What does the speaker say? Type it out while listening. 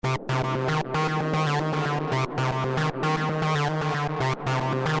Terror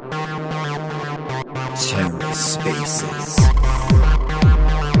Spaces.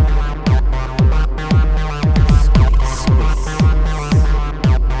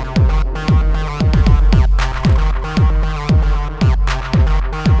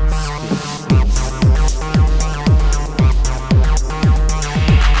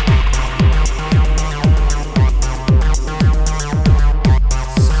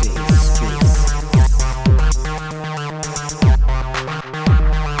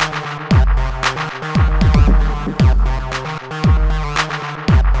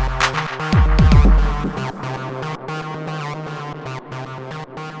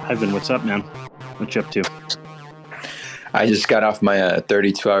 Ivan, what's up, man? What you up to? I just got off my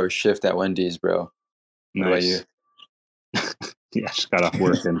 32-hour shift at Wendy's, bro. What about you? Nice. Yeah, just got off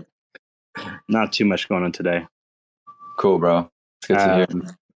work and not too much going on today. Cool, bro. It's good to hear.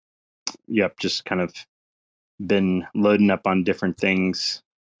 Yep, just kind of been loading up on different things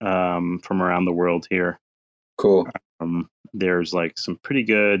from around the world here. Cool. There's like some pretty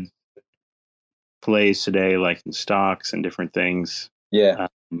good plays today, like in stocks and different things. Yeah.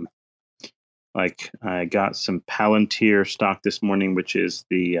 Like I got some Palantir stock this morning, which is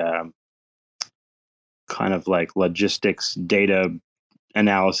the kind of like logistics data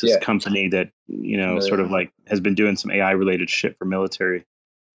analysis company that, you know, sort of like has been doing some AI related shit for military.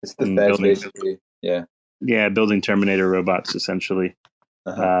 It's the Feds, basically. Yeah. Yeah, building Terminator robots, essentially.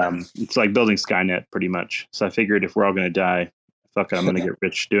 It's like building Skynet, pretty much. So I figured if we're all going to die, fuck it, I'm going to get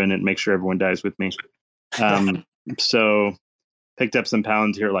rich doing it and make sure everyone dies with me. So picked up some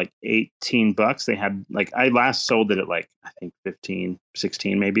Palantir, like $18. They had, like, I last sold it at like, I think 15,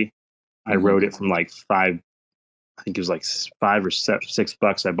 16 maybe. I wrote it from like I think it was like $5 or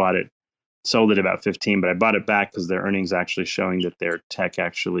 $6. I bought it, sold it about 15, but I bought it back because their earnings actually showing that their tech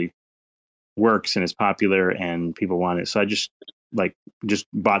actually works and is popular and people want it. So I just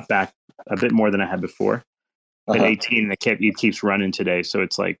bought back a bit more than I had before at 18, and it keeps running today. So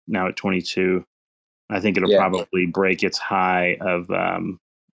it's like now at 22. I think it'll probably break its high of, I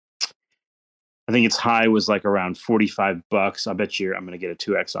think its high was like around $45. I'll bet you I'm going to get a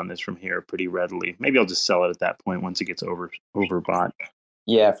 2X on this from here pretty readily. Maybe I'll just sell it at that point once it gets overbought.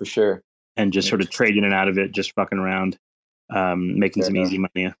 Yeah, for sure. And just sort of trading it out of it, just fucking around, making some easy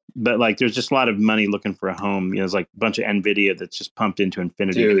money. But like, there's just a lot of money looking for a home. You know, there's like a bunch of NVIDIA that's just pumped into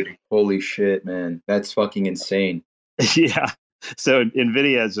infinity. Dude, holy shit, man. That's fucking insane. Yeah. So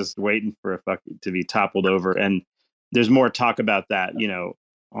NVIDIA is just waiting for to be toppled over. And there's more talk about that, you know,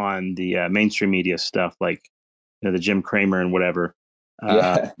 on the mainstream media stuff, like, you know, the Jim Cramer and whatever.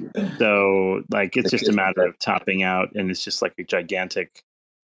 So like, it's just a matter of topping out, and it's just like a gigantic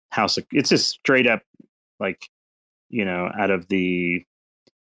house. It's just straight up, like, you know, out of the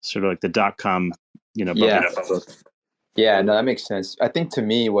sort of like the .com, you know. Yeah, no, that makes sense. I think to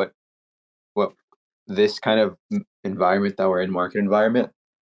me, what this kind of environment that we're in, market environment,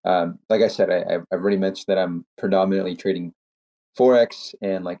 like I said, I've already mentioned that I'm predominantly trading Forex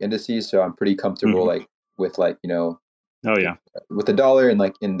and like indices, so I'm pretty comfortable like with, like, you know, with the dollar and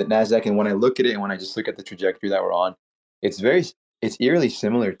like in the Nasdaq. And when I look at it and when I just look at the trajectory that we're on, it's eerily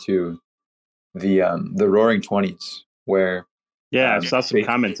similar to the Roaring '20s, where I saw some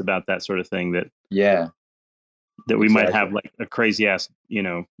comments about that sort of thing, that we might have like a crazy ass, you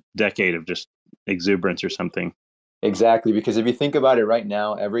know, decade of just exuberance or something. Exactly, because if you think about it right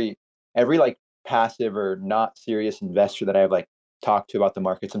now, every like passive or not serious investor that I've like talked to about the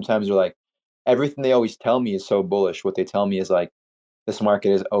market, sometimes they're like, everything they always tell me is so bullish. What they tell me is like, this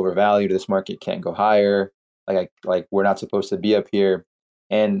market is overvalued, this market can't go higher, like we're not supposed to be up here.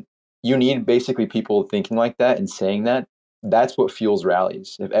 And you need basically people thinking like that and saying that. That's what fuels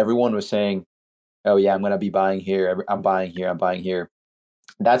rallies. If everyone was saying, oh yeah, I'm going to be buying here, I'm buying here,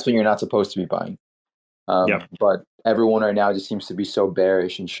 that's when you're not supposed to be buying. But everyone right now just seems to be so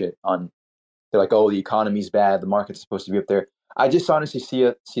bearish and shit they're like, oh, the economy's bad, the market's supposed to be up there. I just honestly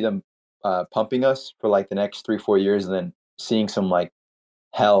see them pumping us for like the next 3-4 years, and then seeing some like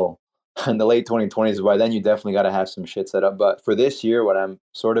hell in the late 2020s. By then you definitely got to have some shit set up. But for this year, what I'm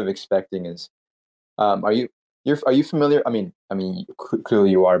sort of expecting is, are you familiar? I mean,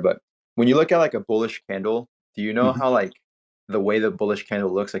 clearly you are, but when you look at like a bullish candle, do you know how like the way the bullish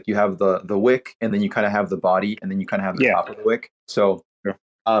candle looks? Like you have the wick, and then you kind of have the body, and then you kind of have the top of the wick. So,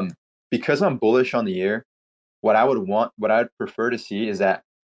 because I'm bullish on the year, what I'd prefer to see is that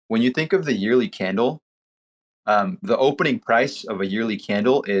when you think of the yearly candle, the opening price of a yearly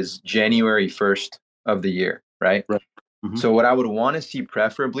candle is January 1st of the year, right? Mm-hmm. So what I would want to see,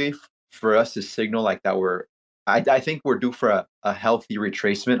 preferably for us to signal like that we're I think we're due for a healthy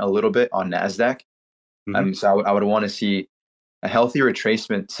retracement a little bit on NASDAQ. Mhm. So I would want to see a healthy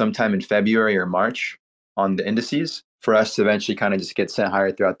retracement sometime in February or March on the indices for us to eventually kind of just get sent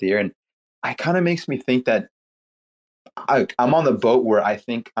higher throughout the year. And it kind of makes me think that I'm on the boat where I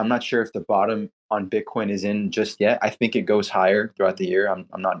think I'm not sure if the bottom on Bitcoin is in just yet. I think it goes higher throughout the year. I'm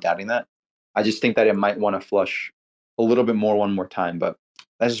not doubting that. I just think that it might want to flush a little bit more one more time, but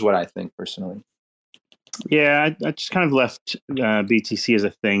that's just what I think personally. Yeah, I just kind of left BTC as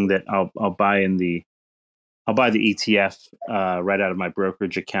a thing that I'll buy I'll buy the ETF right out of my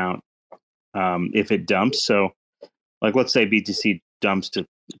brokerage account if it dumps. So, like, let's say BTC dumps to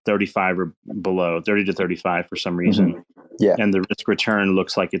 35 or below, 30 to 35 for some reason, Yeah. and the risk return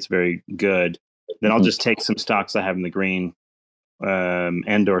looks like it's very good, then I'll just take some stocks I have in the green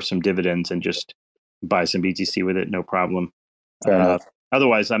and or some dividends and just buy some BTC with it, no problem. Fair enough.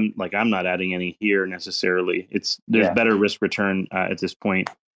 Otherwise, I'm not adding any here necessarily. There's Yeah. better risk return at this point.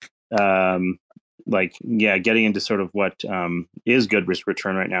 Getting into sort of what is good risk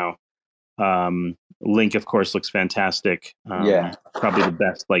return right now. Link, of course, looks fantastic. Yeah. Probably the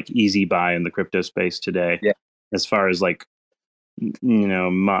best easy buy in the crypto space today. Yeah. As far as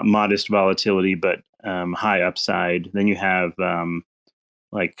modest volatility but high upside. Then you have the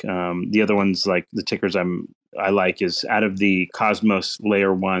other ones, like the tickers I like is out of the Cosmos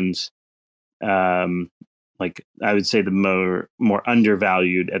layer ones. I would say the more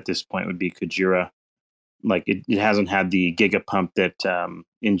undervalued at this point would be Kujira. Like it hasn't had the gigapump that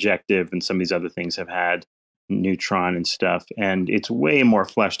Injective and some of these other things have had, Neutron and stuff, and it's way more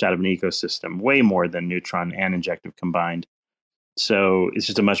fleshed out of an ecosystem, way more than Neutron and Injective combined. So it's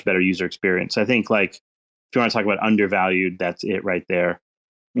just a much better user experience. I think if you want to talk about undervalued, that's it right there.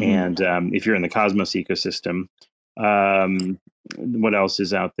 And if you're in the Cosmos ecosystem, what else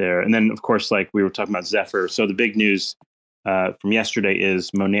is out there? And then, of course, like we were talking about Zephyr. So the big news from yesterday is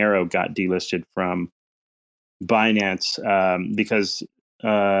Monero got delisted from Binance because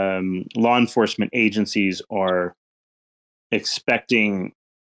law enforcement agencies are expecting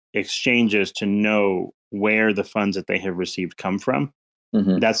exchanges to know where the funds that they have received come from.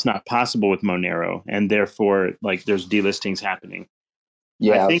 That's not possible with Monero, and therefore, there's delistings happening.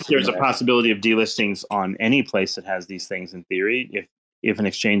 Yeah. I think there's a possibility of delistings on any place that has these things in theory, if an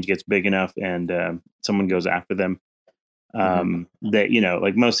exchange gets big enough and someone goes after them.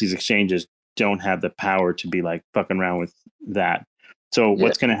 That most of these exchanges don't have the power to be fucking around with that. So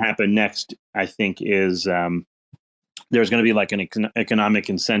what's going to happen next, I think, is there's going to be an economic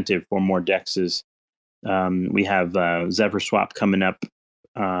incentive for more dexes. We have Zephyr Swap coming up.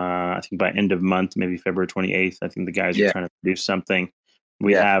 I think by end of month, maybe February 28th. I think the guys are trying to produce something.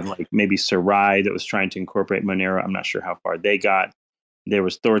 We have maybe Sarai that was trying to incorporate Monero. I'm not sure how far they got. There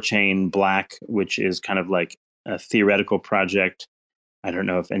was Thorchain Black, which is kind of like a theoretical project. I don't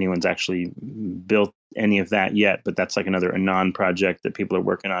know if anyone's actually built any of that yet, but that's another Anon project that people are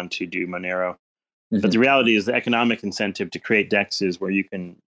working on to do Monero. But the reality is the economic incentive to create DEXs where you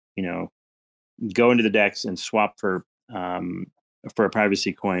can, go into the DEX and swap for a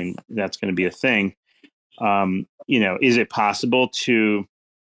privacy coin. That's going to be a thing. Is it possible to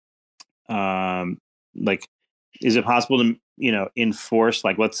is it possible to enforce,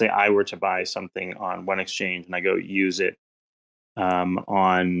 let's say I were to buy something on one exchange and I go use it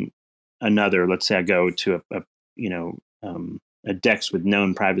on another. Let's say I go to a DEX with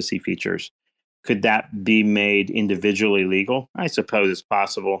known privacy features. Could that be made individually legal? I suppose it's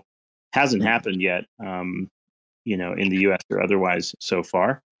possible. Hasn't happened yet, in the U.S. or otherwise so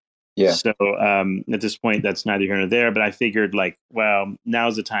far. Yeah. So at this point, that's neither here nor there. But I figured,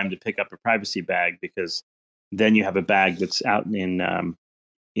 now's the time to pick up a privacy bag, because then you have a bag that's out in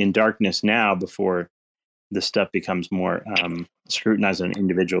darkness now before the stuff becomes more scrutinized on an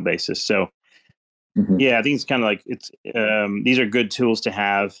individual basis. So yeah, I think it's kind of these are good tools to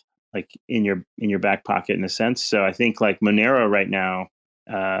have in your back pocket in a sense. So I think Monero right now,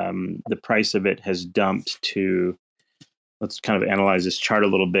 the price of it has dumped to. Let's kind of analyze this chart a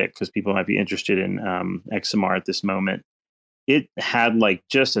little bit because people might be interested in XMR at this moment. It had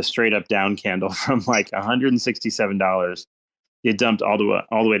just a straight up down candle from $167. It dumped all the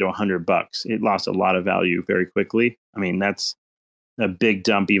way to $100. It lost a lot of value very quickly. I mean, that's a big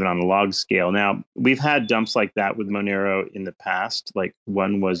dump even on a log scale. Now, we've had dumps like that with Monero in the past.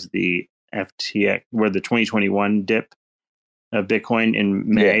 One was the FTX, where the 2021 dip of Bitcoin in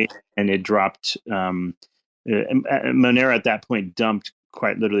May, and it dropped. Monero at that point dumped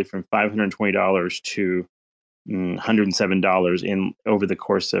quite literally from $520 to $107 in over the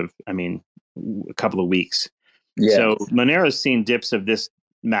course of, a couple of weeks. So Monero's seen dips of this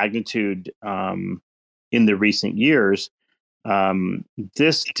magnitude in the recent years.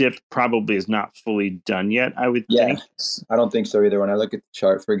 This dip probably is not fully done yet, I would think. I don't think so either. When I look at the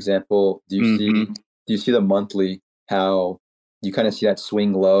chart, for example, do you see the monthly, how you kind of see that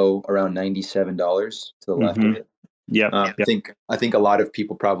swing low around $97 to the left of it? Yep. I think a lot of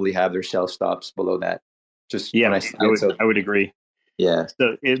people probably have their sell stops below that. Just Yeah, when I see it, I would agree. Yeah.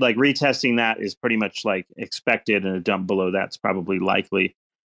 So like retesting that is pretty much like expected, and a dump below that's probably likely.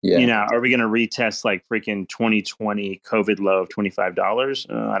 Yeah. You know, are we going to retest like freaking 2020 COVID low of $25?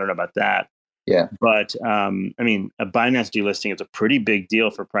 I don't know about that. Yeah. But I mean, a Binance delisting is a pretty big deal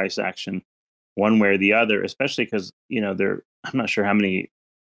for price action, one way or the other, especially because, you know, I'm not sure how many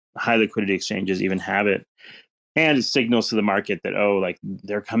high liquidity exchanges even have it. And it signals to the market that, oh, like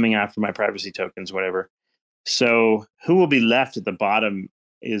they're coming after my privacy tokens, whatever. So who will be left at the bottom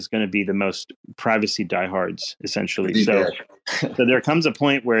is going to be the most privacy diehards, essentially. So there comes a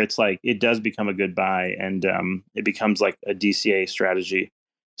point where it's like it does become a good buy, and it becomes like a DCA strategy.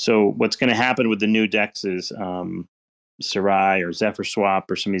 So what's going to happen with the new dexes, Sarai or Zephyr Swap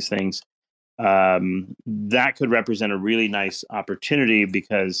or some of these things, that could represent a really nice opportunity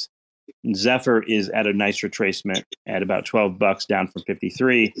because Zephyr is at a nice retracement at about $12 down from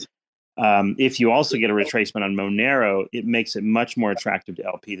 53. If you also get a retracement on Monero, it makes it much more attractive to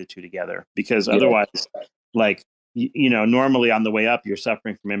LP the two together, because otherwise, like, you know, normally on the way up, you're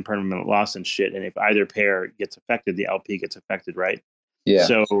suffering from impermanent loss and shit. And if either pair gets affected, the LP gets affected, right? Yeah.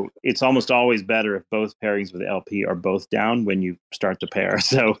 So it's almost always better if both pairings with LP are both down when you start the pair.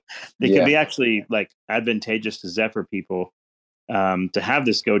 So it can be actually like advantageous to Zephyr people to have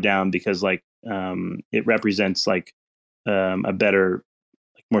this go down, because like it represents like a better,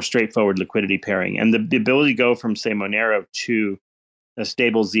 more straightforward liquidity pairing. And the ability to go from, say, Monero to a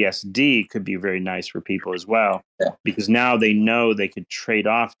stable ZSD could be very nice for people as well, because now they know they could trade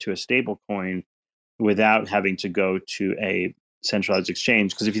off to a stable coin without having to go to a centralized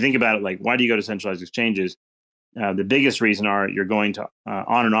exchange. Because if you think about it, like, why do you go to centralized exchanges? The biggest reason are you're going to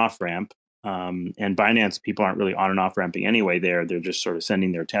on and off ramp. And Binance people aren't really on and off ramping anyway there. They're just sort of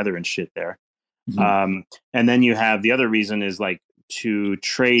sending their tether and shit there. And then you have the other reason is like to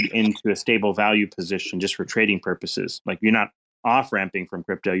trade into a stable value position just for trading purposes. Like you're not off ramping from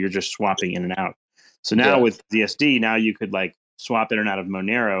crypto, you're just swapping in and out. So now with ZSD, now you could like swap in and out of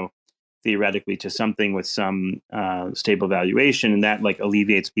Monero theoretically to something with some stable valuation, and that like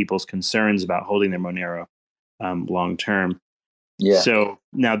alleviates people's concerns about holding their Monero long term. So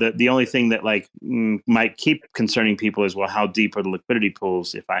now the only thing that like might keep concerning people is, well, how deep are the liquidity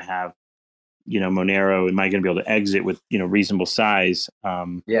pools if I have, you know, Monero? Am I going to be able to exit with, you know, reasonable size?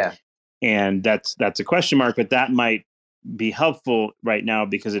 And that's a question mark, but that might be helpful right now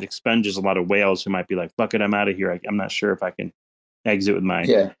because it expunges a lot of whales who might be like, fuck it, I'm out of here. I'm not sure if I can exit with my,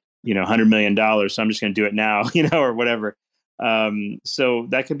 you know, $100 million. So I'm just going to do it now, you know, or whatever. So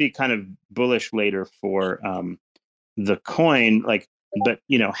that could be kind of bullish later for the coin. Like, but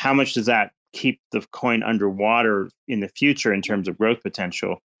you know, how much does that keep the coin underwater in the future in terms of growth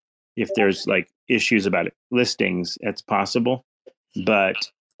potential? If there's like issues about it, listings, it's possible. But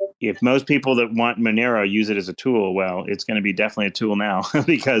if most people that want Monero use it as a tool, well, it's going to be definitely a tool now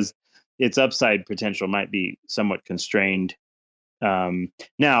because its upside potential might be somewhat constrained.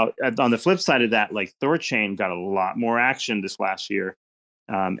 Now, on the flip side of that, like Thorchain got a lot more action this last year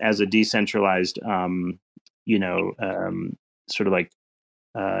as a decentralized, you know, sort of like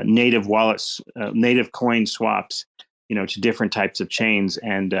native wallets, native coin swaps, you know, to different types of chains.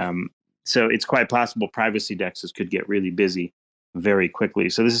 And so it's quite possible privacy dexes could get really busy very quickly.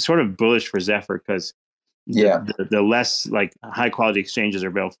 So this is sort of bullish for Zephyr because the less like high quality exchanges are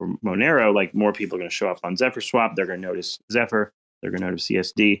available for Monero, like more people are going to show up on Zephyr Swap. They're going to notice Zephyr. They're going to notice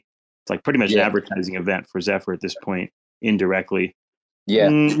CSD. It's like pretty much an advertising event for Zephyr at this point, indirectly.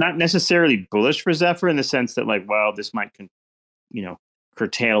 Not necessarily bullish for Zephyr in the sense that like, well, this might, you know,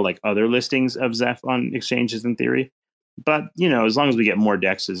 curtail like other listings of Zeph on exchanges in theory. But, you know, as long as we get more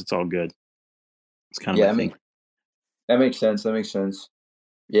dexes, it's all good. It's kind of my thing. That makes sense. That makes sense.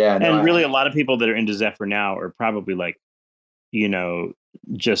 Yeah. No, and really a lot of people that are into Zephyr now are probably like, you know,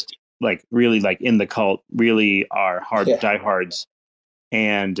 just like really like in the cult, really are hard diehards.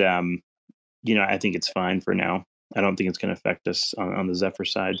 And, you know, I think it's fine for now. I don't think it's going to affect us on the Zephyr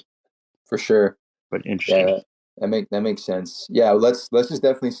side. For sure. But interesting. Yeah, that makes sense. Yeah, let's just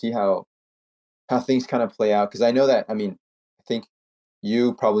definitely see how things kind of play out, because I know that, I mean, I think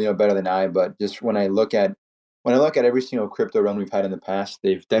you probably know better than I, but just when I look at every single crypto run we've had in the past,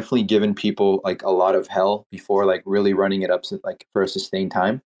 they've definitely given people like a lot of hell before like really running it up like for a sustained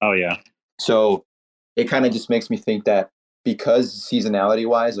time. Oh yeah. So it kind of just makes me think that because seasonality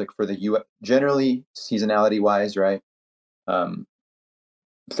wise, like for the U generally seasonality wise, right? Um,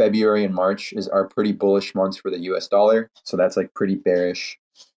 February and March are pretty bullish months for the US dollar. So that's like pretty bearish.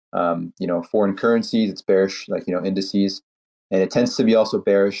 Foreign currencies, it's bearish, like, indices. And it tends to be also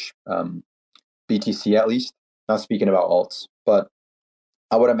bearish, BTC at least. Not speaking about alts, but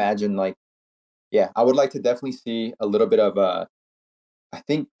I would imagine I would like to definitely see a little bit of I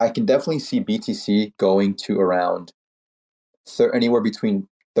think I can definitely see BTC going to around anywhere between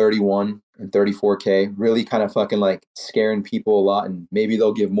 31 and 34K, really kind of fucking like scaring people a lot, and maybe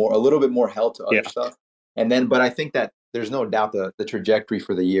they'll give a little bit more hell to other stuff. And then, but I think that there's no doubt the trajectory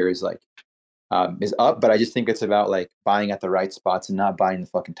for the year is is up, but I just think it's about like buying at the right spots and not buying the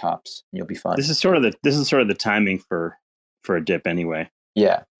fucking tops, and you'll be fine. This is sort of the timing for a dip anyway.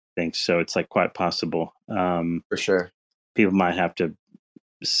 Yeah, I think so. It's like quite possible. For sure. People might have to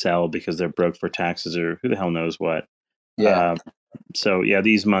sell because they're broke for taxes or who the hell knows what. Yeah. So yeah,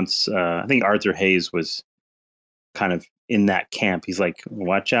 these months, I think Arthur Hayes was kind of in that camp. He's like,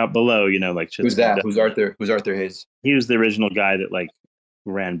 watch out below, like. Who's that? Who's Arthur Hayes? He was the original guy that like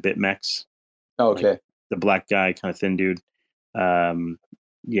ran BitMEX. Oh, okay. Like, the black guy, kind of thin dude.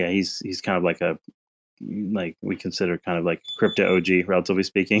 Yeah, he's kind of like we consider kind of like crypto OG, relatively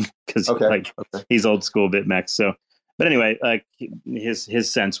speaking, because he's old school BitMEX. So, but anyway, like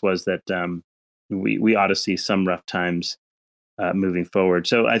his sense was that we ought to see some rough times moving forward.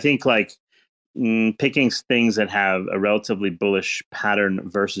 So I think like picking things that have a relatively bullish pattern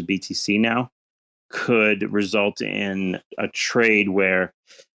versus BTC now could result in a trade where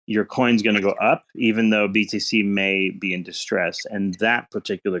your coin's going to go up, even though BTC may be in distress. And that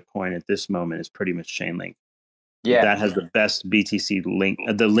particular coin at this moment is pretty much Chainlink. Yeah, that has the best BTC link.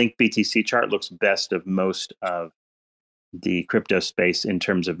 The Link BTC chart looks best of most of the crypto space in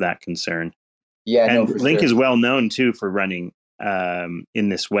terms of that concern. Yeah, and Link is well known too for running in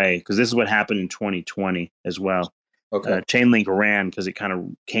this way, because this is what happened in 2020 as well. Okay. Chainlink ran because it kind of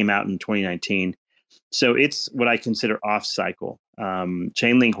came out in 2019. So it's what I consider off cycle.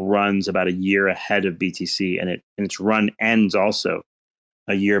 Chainlink runs about a year ahead of BTC, and its run ends also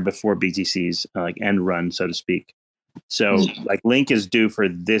a year before BTC's like end run, so to speak. So like Link is due for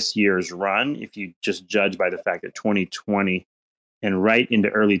this year's run if you just judge by the fact that 2020 and right into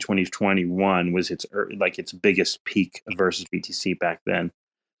early 2021 was its biggest peak versus BTC back then.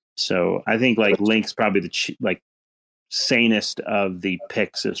 So I think like Link's probably the sanest of the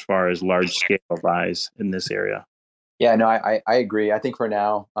picks as far as large scale buys in this area. Yeah, no, I agree. I think for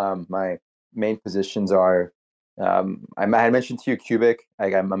now, my main positions are, I had mentioned to you Cubic.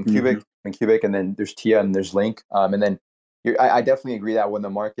 Like I'm Cubic and Cubic, and then there's Tia and there's Link. And then I definitely agree that when the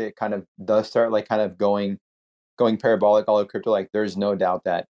market kind of does start like kind of going parabolic all of crypto, like there's no doubt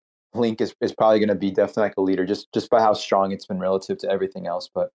that Link is probably going to be definitely like a leader just by how strong it's been relative to everything else.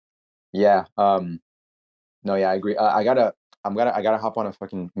 But yeah, no, yeah, I agree. I gotta hop on a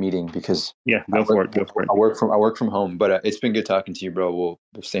fucking meeting because go for it. I work from home, but it's been good talking to you, bro.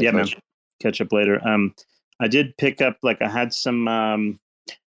 We'll stay in touch. Man. Catch up later. I did pick up I had some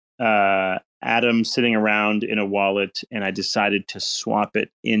Atom sitting around in a wallet, and I decided to swap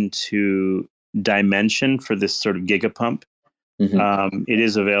it into Dimension for this sort of gigapump. It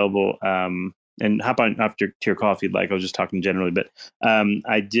is available. And hop on after your call if you'd like. I was just talking generally, but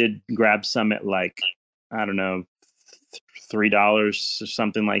I did grab some at I don't know, $3 or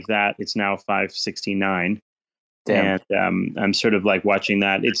something like that. It's now $5.69. Damn. And I'm sort of like watching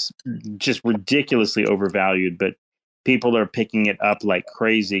that. It's just ridiculously overvalued, but people are picking it up like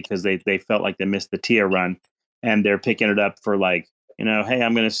crazy because they felt like they missed the Tia run, and they're picking it up for hey,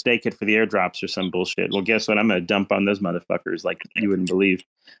 I'm going to stake it for the airdrops or some bullshit. Well, guess what? I'm going to dump on those motherfuckers like you wouldn't believe.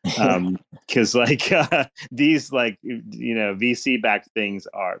 Because these VC backed things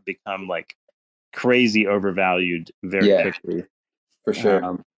become like crazy overvalued very quickly. For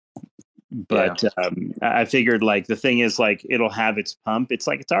sure. But I figured the thing is it'll have its pump. It's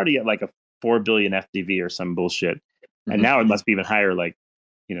already at a 4 billion FDV or some bullshit. And now it must be even higher,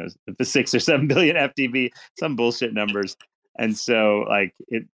 the 6 or 7 billion FDV, some bullshit numbers. And so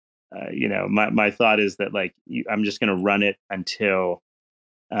my thought is that I'm just going to run it until,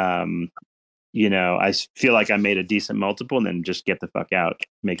 I feel like I made a decent multiple and then just get the fuck out,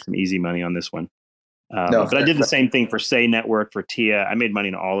 make some easy money on this one. But I did the same thing for Say Network, for Tia. I made money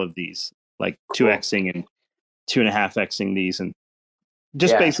in all of these, 2xing and 2.5xing these, and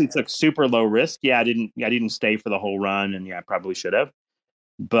just basically took super low risk. Yeah, I didn't stay for the whole run, and I probably should have,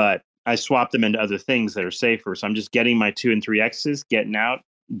 but I swapped them into other things that are safer. So I'm just getting my 2 and 3x's, getting out,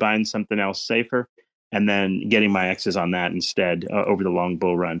 buying something else safer, and then getting my x's on that instead over the long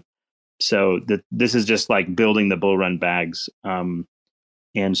bull run. So this is just like building the bull run bags,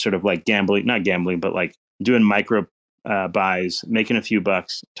 and sort of like gambling, not gambling, but like doing micro buys, making a few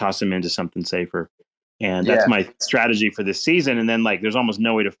bucks, toss them into something safer. And that's Yeah. my strategy for this season. And then like there's almost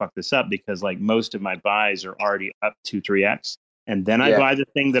no way to fuck this up because like most of my buys are already up 2-3x. And then I Yeah. buy the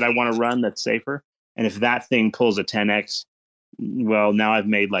thing that I want to run that's safer. And if that thing pulls a 10x, well, now I've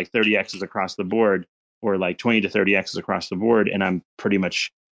made like 30x's across the board, or like 20 to 30x's across the board, and I'm pretty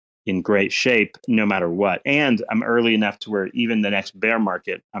much in great shape no matter what. And I'm early enough to where even the next bear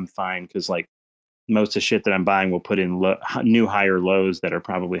market, I'm fine because like most of the shit that I'm buying will put in new higher lows that are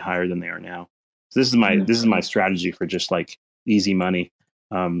probably higher than they are now. So this is my strategy for just like easy money.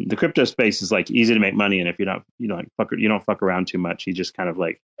 The crypto space is like easy to make money, and if you don't fuck around too much, you just kind of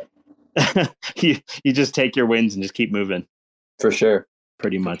like you just take your wins and just keep moving. For sure.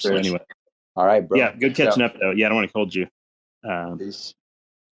 Pretty much. So anyway. All right, bro. Yeah, good catching up though. Yeah, I don't want to hold you.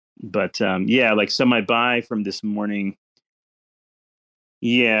 But yeah, like so my buy from this morning,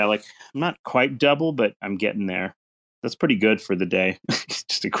 yeah, like I'm not quite double, but I'm getting there. That's pretty good for the day.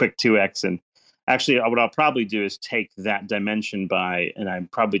 Just a quick 2x. And actually, what I'll probably do is take that dimension buy, and I'm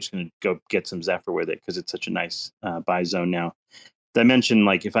probably just going to go get some Zephyr with it because it's such a nice buy zone now. Dimension,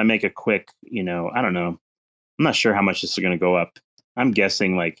 like if I make a quick, I don't know. I'm not sure how much this is going to go up. I'm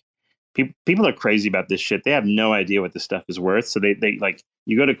guessing like people are crazy about this shit. They have no idea what this stuff is worth. So they like,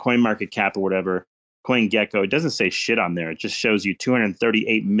 you go to CoinMarketCap or whatever, CoinGecko, it doesn't say shit on there. It just shows you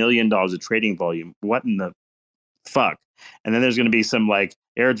 $238 million of trading volume. What in the fuck? And then there's going to be some like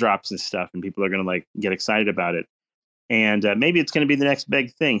airdrops and stuff, and people are going to like get excited about it. And maybe it's going to be the next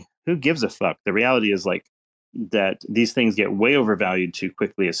big thing. Who gives a fuck? The reality is like that these things get way overvalued too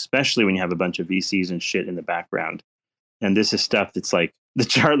quickly, especially when you have a bunch of VCs and shit in the background. And this is stuff that's like, the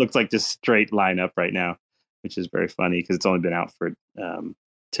chart looks like this straight line up right now, which is very funny because it's only been out for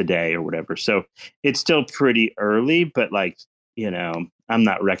today or whatever. So it's still pretty early, but like, I'm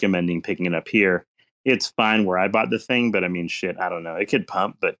not recommending picking it up here. It's fine where I bought the thing, but I mean, shit, I don't know. It could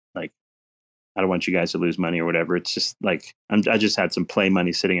pump, but like, I don't want you guys to lose money or whatever. It's just like, I just had some play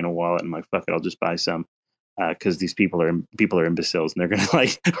money sitting in a wallet and I'm like, fuck it, I'll just buy some. Because these people are imbeciles and they're going to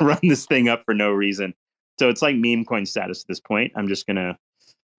like run this thing up for no reason. So it's like meme coin status at this point. I'm just going to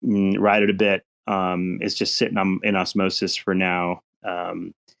ride it a bit. It's just sitting in osmosis for now.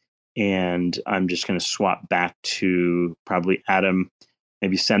 And I'm just going to swap back to probably Atom,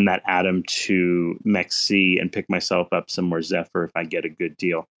 maybe send that Atom to MEXC and pick myself up some more Zephyr if I get a good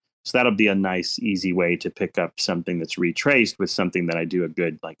deal. So that'll be a nice, easy way to pick up something that's retraced with something that I do a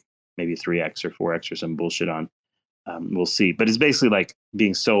good, like maybe 3x or 4x or some bullshit on. We'll see. But it's basically like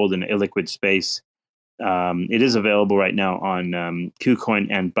being sold in illiquid space. It is available right now on KuCoin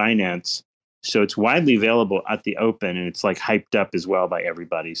and Binance. So it's widely available at the open, and it's like hyped up as well by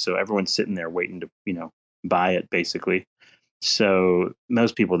everybody. So everyone's sitting there waiting to, buy it basically. So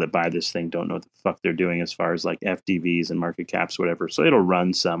most people that buy this thing don't know what the fuck they're doing as far as like FDVs and market caps, whatever. So it'll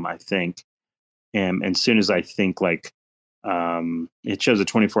run some, I think. And as soon as I think like, it shows a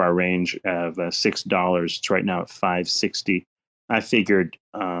 24-hour range of $6. It's right now at 560. I figured,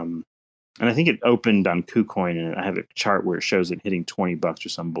 and I think it opened on KuCoin, and I have a chart where it shows it hitting $20 or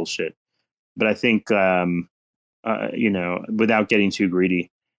some bullshit. But I think, without getting too greedy,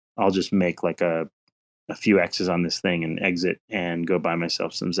 I'll just make like a few X's on this thing and exit and go buy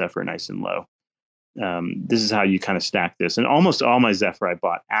myself some Zephyr nice and low. This is how you kind of stack this. And almost all my Zephyr I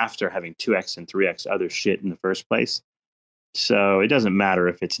bought after having 2X and 3X other shit in the first place. So it doesn't matter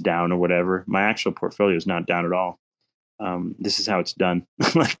if it's down or whatever. My actual portfolio is not down at all. This is how it's done.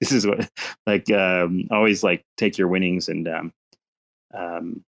 Like this is what, like, always like take your winnings and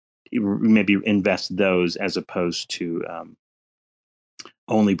maybe invest those as opposed to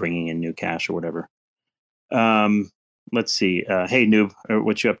only bringing in new cash or whatever. Let's see. Hey, Noob,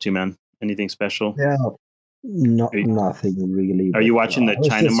 what you up to, man? Anything special? Yeah, nothing really. Are you watching the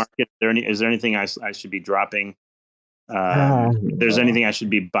China just, market? Is there anything I should be dropping? There's no. anything I should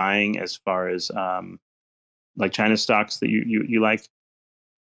be buying as far as like China stocks that you like?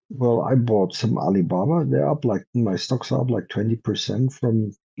 Well, I bought some Alibaba. They're up like my stocks are up like 20%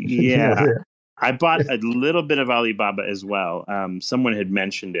 from Yeah, I bought a little bit of Alibaba as well. Someone had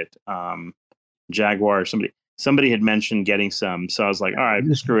mentioned it. Jaguar, somebody had mentioned getting some, so I was like, all right,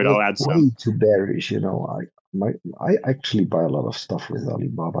 screw it, I'll add some. Way too bearish, I actually buy a lot of stuff with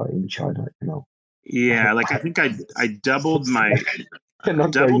Alibaba in China. Yeah, like I think I doubled my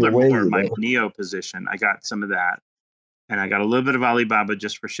doubled or more my Neo position. I got some of that, and I got a little bit of Alibaba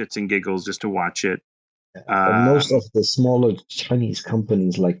just for shits and giggles, just to watch it. But most of the smaller Chinese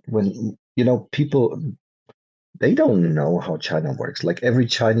companies, like when people, they don't know how China works. Like every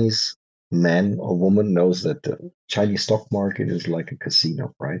Chinese man or woman knows that the Chinese stock market is like a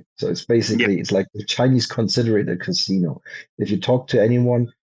casino, right? So it's Yeah. basically, it's like the Chinese consider it a casino. If you talk to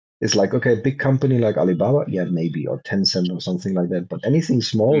anyone, it's like, okay, a big company like Alibaba, yeah, maybe, or Tencent or something like that. But anything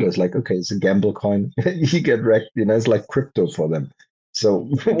small is like, okay, it's a gamble coin. You get wrecked, it's like crypto for them. So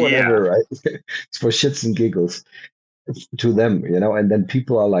Yeah. whatever, right? It's for shits and giggles to them, and then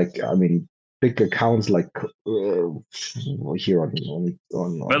people are like, I mean, big accounts like here But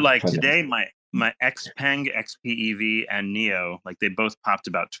on like finance. today, my Xpeng, XPEV, and Neo, like they both popped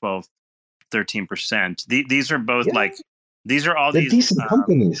about 12, 13%. These are both Yeah, like these are all they're these decent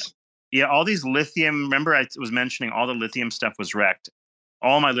companies. yeah, all these lithium. Remember, I was mentioning all the lithium stuff was wrecked.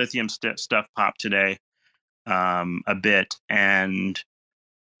 All my lithium stuff popped today, a bit, and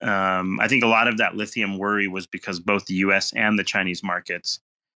I think a lot of that lithium worry was because both the U.S. and the Chinese markets.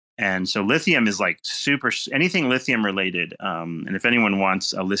 And so lithium is like super anything lithium related. And if anyone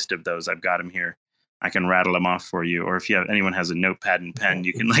wants a list of those, I've got them here. I can rattle them off for you. Or if anyone has a notepad and pen,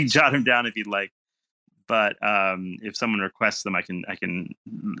 you can like jot them down if you'd like. But if someone requests them, I can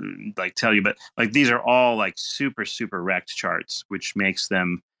like tell you. But like these are all like super wrecked charts, which makes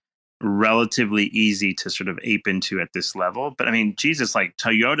them relatively easy to sort of ape into at this level. But I mean, Jesus, like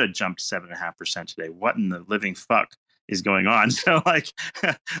Toyota jumped 7.5% today. What in the living fuck is going on? So like,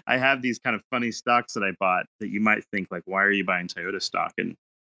 I have these kind of funny stocks that I bought that you might think like, why are you buying Toyota stock? And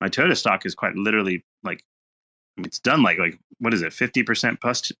my Toyota stock is quite literally like, I mean, it's done like what is it, 50%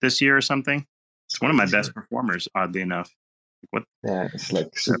 plus this year or something? It's one of my best performers, oddly enough. What? Yeah, it's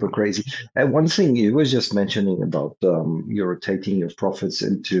like super crazy. And one thing you was just mentioning about you rotating your profits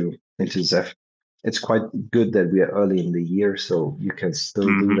into Zeph. It's quite good that we are early in the year, so you can still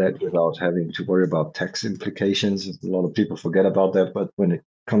do that without having to worry about tax implications. A lot of people forget about that, but when it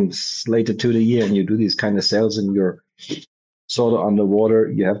comes later to the year and you do these kind of sales and you're sort of underwater,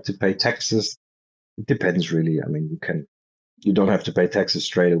 you have to pay taxes. It depends really. I mean, you don't have to pay taxes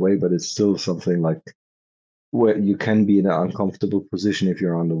straight away, but it's still something like where you can be in an uncomfortable position if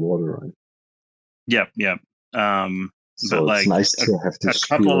you're underwater, right? Yep. But So it's like nice to have a this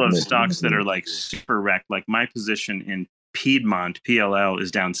couple spirit of in it. stocks that are like super wrecked. Like my position in Piedmont PLL is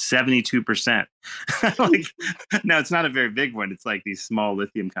down 72%. Like now it's not a very big one. It's like these small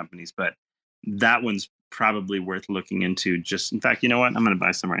lithium companies, but that one's probably worth looking into. Just in fact, you know what? I'm going to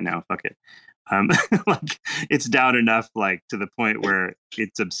buy some right now. Fuck it. Um, like it's down enough, like to the point where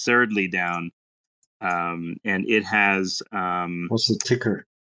it's absurdly down. And it has What's the ticker?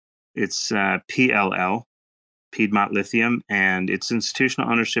 it's PLL. Piedmont Lithium, and its institutional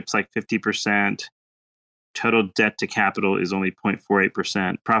ownership's like 50%. Total debt to capital is only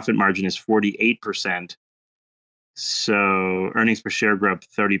 0.48%. Profit margin is 48%. So earnings per share grow up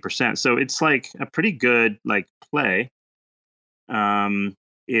 30%. So it's like a pretty good like play.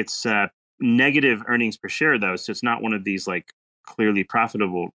 It's negative earnings per share though, so it's not one of these like clearly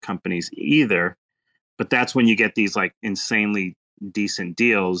profitable companies either. But that's when you get these like insanely decent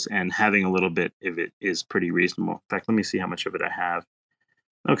deals, and having a little bit of it is pretty reasonable. In fact, let me see how much of it I have.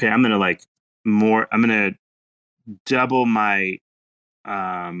 Okay, I'm gonna double my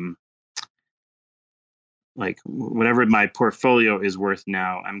like whatever my portfolio is worth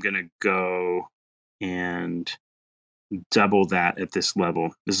now. I'm gonna go and double that at this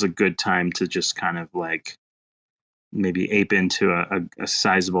level. This is a good time to just kind of like maybe ape into a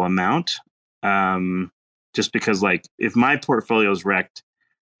sizable amount. Just because like if my portfolio is wrecked,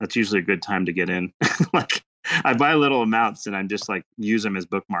 that's usually a good time to get in. Like I buy little amounts and I'm just like use them as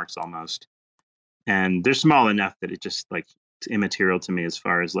bookmarks almost. And they're small enough that it just like it's immaterial to me as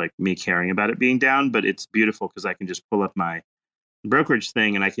far as like me caring about it being down, but it's beautiful because I can just pull up my brokerage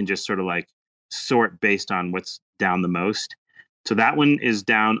thing and I can just sort of like sort based on what's down the most. So that one is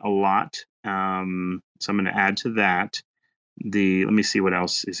down a lot. So I'm going to add to that. Let me see what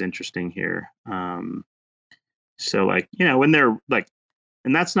else is interesting here. So like, when they're like,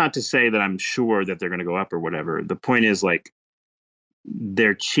 and that's not to say that I'm sure that they're going to go up or whatever. The point is like,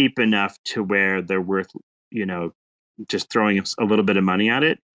 they're cheap enough to where they're worth, just throwing a little bit of money at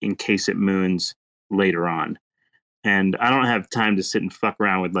it in case it moons later on. And I don't have time to sit and fuck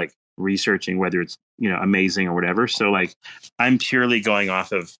around with like researching whether it's, amazing or whatever. So like, I'm purely going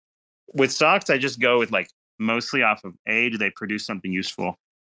off of, with stocks, I just go with like mostly off of A, do they produce something useful?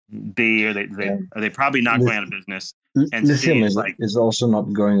 B, are they probably not going out of business? And C, Lithium it's like, is also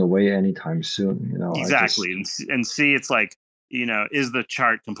not going away anytime soon. exactly. And C, it's like, is the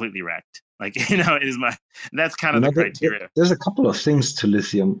chart completely wrecked? Like, that's kind of the criteria. There's a couple of things to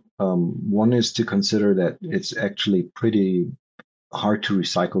lithium. One is to consider that it's actually pretty hard to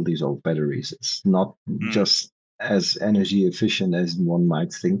recycle these old batteries. It's not just as energy efficient as one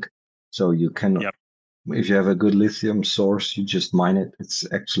might think. So you can, Yep. if you have a good lithium source, you just mine it.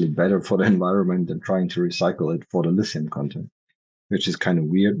 It's actually better for the environment than trying to recycle it for the lithium content, which is kind of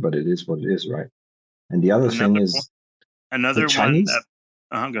weird, but it is what it is, right? And the other thing is the Another one that. Chinese,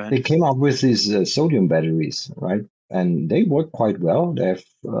 Go ahead. they came up with these sodium batteries, right? And they work quite well. They have,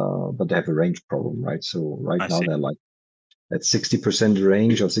 but they have a range problem, right? So right I now see. they're like at 60%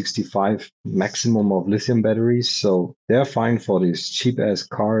 range or 65 maximum of lithium batteries. So they're fine for these cheap ass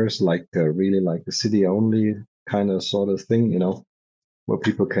cars, like really like the city only kind of sort of thing, where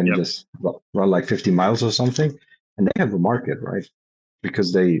people can Yep. just run like 50 miles or something. And they have a market, right?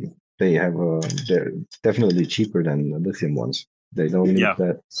 Because they have they're definitely cheaper than the lithium ones. They don't need Yeah.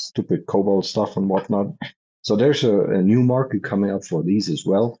 that stupid cobalt stuff and whatnot. So there's a new market coming up for these as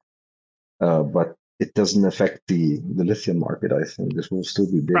well. But it doesn't affect the lithium market. I think this will still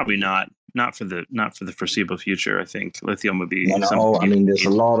be big. Probably not for the foreseeable future. I think lithium would be No, something. I mean, there's a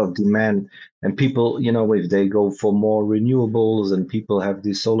lot of demand, and people, if they go for more renewables and people have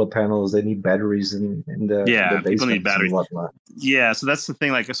these solar panels, they need batteries in the People need basements and batteries. whatnot. Yeah, so that's the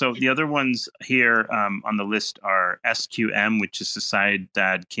thing. Like, so the other ones here on the list are SQM, which is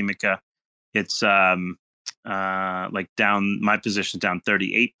Sociedad Química. It's like down. My position's down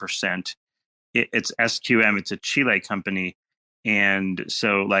 38%. It's SQM. It's a Chile company, and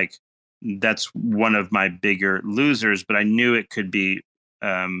so like that's one of my bigger losers. But I knew it could be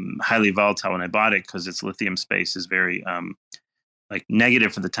highly volatile when I bought it because its lithium space is very like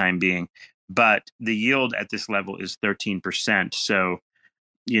negative for the time being. But the yield at this level is 13%. So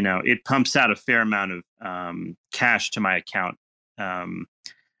it pumps out a fair amount of cash to my account.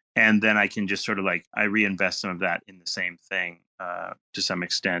 And then I can just sort of like I reinvest some of that in the same thing to some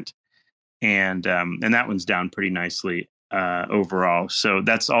extent, and that one's down pretty nicely overall. So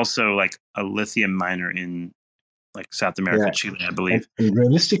that's also like a lithium miner in like South America, Yeah, Chile, I and, believe. and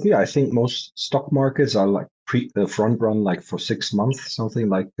realistically, I think most stock markets are like front run like for 6 months, something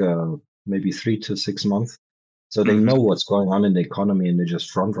like maybe 3 to 6 months. So they Mm-hmm. know what's going on in the economy and they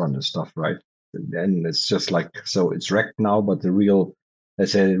just front run the stuff, right? And it's just like so it's wrecked now, but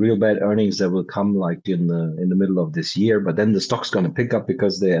let's say real bad earnings that will come like in the middle of this year, but then the stock's gonna pick up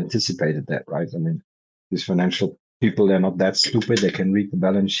because they anticipated that, right? I mean, these financial people, they're not that stupid. They can read the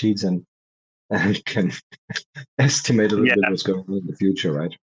balance sheets and can estimate a little Yeah. bit what's going on in the future,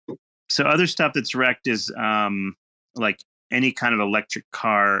 right? So other stuff that's wrecked is like any kind of electric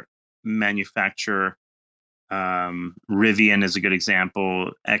car manufacturer. Rivian is a good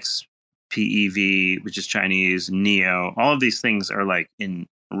example. XPEV, which is Chinese, Neo. All of these things are like in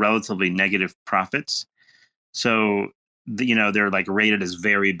relatively negative profits. So they're like rated as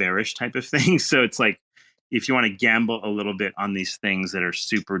very bearish type of things. So it's like if you want to gamble a little bit on these things that are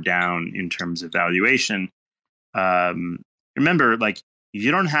super down in terms of valuation, um, remember, like,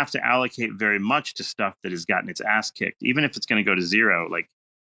 you don't have to allocate very much to stuff that has gotten its ass kicked, even if it's going to go to zero. Like,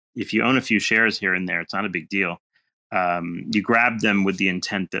 if you own a few shares here and there, it's not a big deal. You grab them with the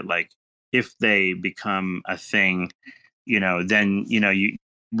intent that, like, if they become a thing, then, you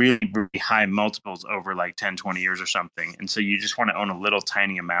really, really high multiples over like 10, 20 years or something. And so you just want to own a little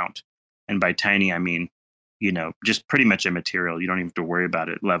tiny amount. And by tiny, I mean, just pretty much immaterial. You don't even have to worry about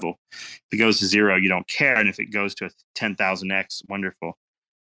it level. If it goes to zero, you don't care. And if it goes to a 10,000x, wonderful.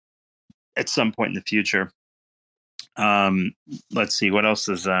 At some point in the future. Let's see, what else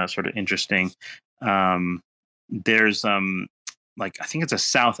is sort of interesting. There's like I think it's a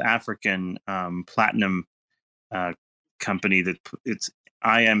South African platinum company that it's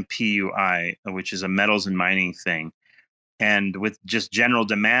IMPUI, which is a metals and mining thing. And with just general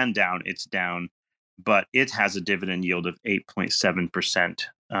demand down, it's down, but it has a dividend yield of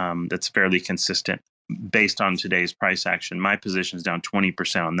 8.7%. That's fairly consistent based on today's price action. My position is down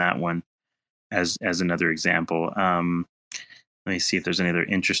 20% on that one as another example. Let me see if there's any other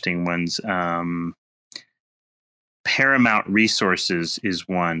interesting ones. Paramount Resources is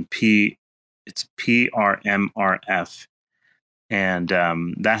one. It's PRMRF, and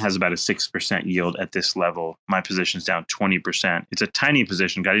that has about a 6% yield at this level. My position's down 20%. It's a tiny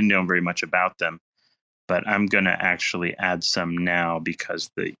position. I didn't know very much about them, but I'm going to actually add some now because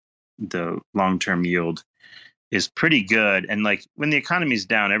the long-term yield is pretty good. And like when the economy's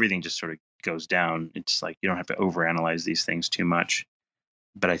down, everything just sort of goes down. It's like you don't have to overanalyze these things too much.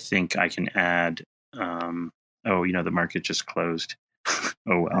 But I think I can add. The market just closed.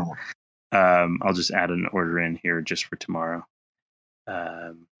 Oh well. I'll just add an order in here just for tomorrow.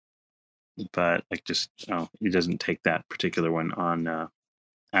 But like it doesn't take that particular one on Yeah,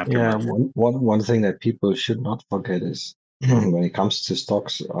 aftermarket. one thing that people should not forget is when it comes to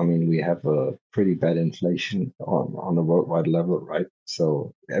stocks, I mean, we have a pretty bad inflation on a worldwide level, right?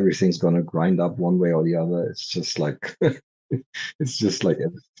 So everything's gonna grind up one way or the other. It's just like it's just like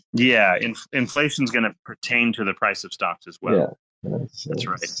Yeah, inflation's going to pertain to the price of stocks as well. yeah. So That's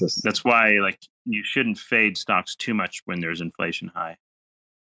right. it's just That's why like you shouldn't fade stocks too much when there's inflation high.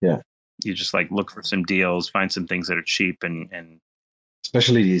 yeah. You just like look for some deals, find some things that are cheap and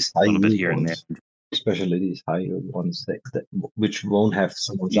Especially these a high little bit yield here and there. ones, especially these high yield ones that which won't have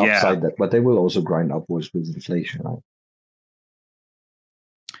so much Yeah. upside that, but they will also grind upwards with inflation, right?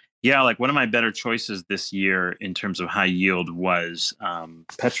 Yeah, like one of my better choices this year in terms of high yield was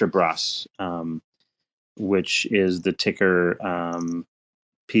Petrobras, which is the ticker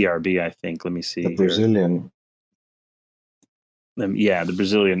PRB, I think. Let me see The here. Brazilian, Yeah, the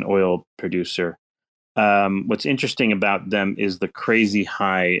Brazilian oil producer. What's interesting about them is the crazy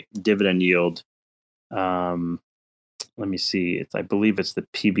high dividend yield. Let me see. I believe it's the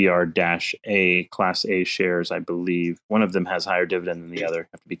PBR-A Class A shares. I believe one of them has higher dividend than the other. You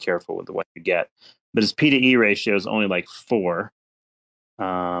have to be careful with what you get. But its P to E ratio is only like 4.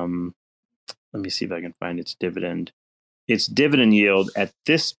 Let me see if I can find its dividend. Its dividend yield at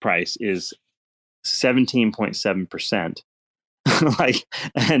this price is 17.7%. Like,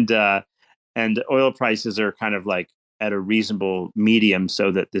 and oil prices are kind of like at a reasonable medium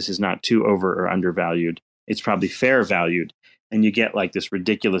so that this is not too over or undervalued. It's probably fair valued, and you get like this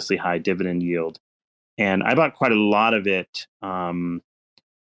ridiculously high dividend yield. And I bought quite a lot of it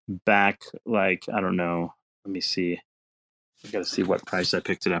back, like, I don't know. Let me see. I got to see what price I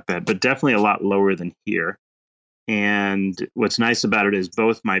picked it up at, but definitely a lot lower than here. And what's nice about it is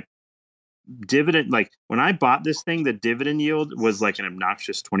both my dividend, like when I bought this thing, the dividend yield was like an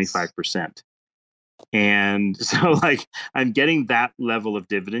obnoxious 25%. And so like I'm getting that level of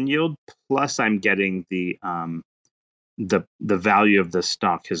dividend yield, plus I'm getting the value of the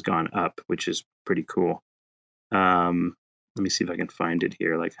stock has gone up, which is pretty cool. Let me see if I can find it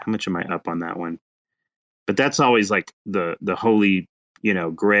here. Like how much am I up on that one? But that's always like the holy,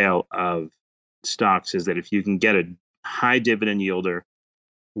 grail of stocks is that if you can get a high dividend yielder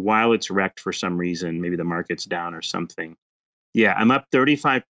while it's wrecked for some reason, maybe the market's down or something. Yeah, I'm up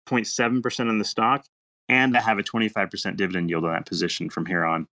 35.7% on the stock, and I have a 25% dividend yield on that position from here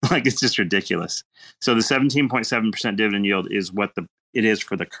on. Like it's just ridiculous. So the 17.7% dividend yield is what it is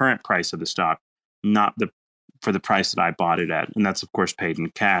for the current price of the stock, not for the price that I bought it at, and that's of course paid in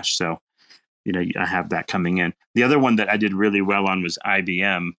cash. So I have that coming in. The other one that I did really well on was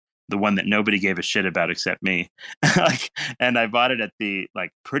IBM, the one that nobody gave a shit about except me. And I bought it at the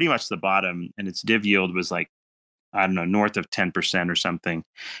like pretty much the bottom, and its div yield was like I don't know north of 10% or something,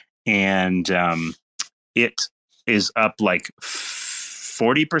 and it is up like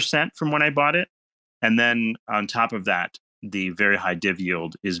 40% from when I bought it, and then on top of that. The very high div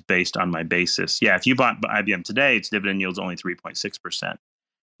yield is based on my basis. Yeah, if you bought IBM today, its dividend yield is only 3.6%.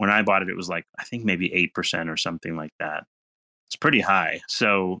 When I bought it, it was like, I think maybe 8% or something like that. It's pretty high.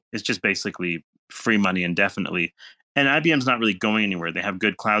 So it's just basically free money indefinitely. And IBM's not really going anywhere. They have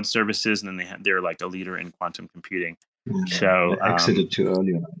good cloud services, and then they're like a leader in quantum computing. So I exited too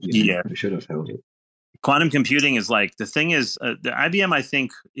early on IBM. yeah, I should have held it. quantum computing is like the thing is the IBM I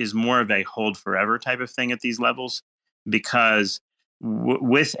think is more of a hold forever type of thing at these levels because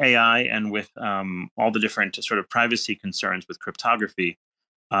with AI and with all the different sort of privacy concerns with cryptography,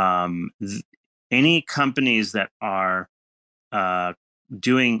 th- any companies that are uh,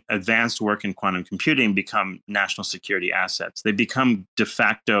 doing advanced work in quantum computing become national security assets. They become de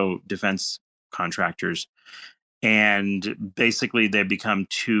facto defense contractors. And basically, they become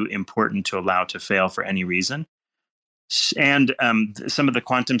too important to allow to fail for any reason. And some of the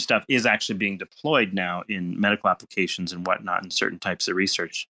quantum stuff is actually being deployed now in medical applications and whatnot in certain types of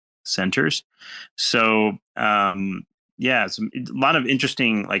research centers. So yeah, a lot of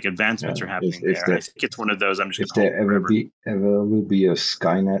interesting like advancements are happening If there. I there think it's one of those I'm just going if to hold there forever. ever will be a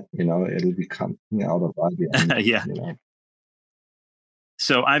Skynet, it'll be coming out of IBM. Yeah.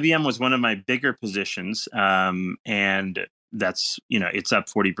 So IBM was one of my bigger positions, and that's it's up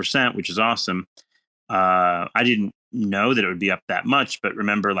 40%, which is awesome. I didn't know that it would be up that much, but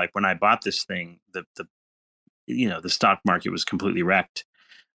remember, like when I bought this thing, the stock market was completely wrecked,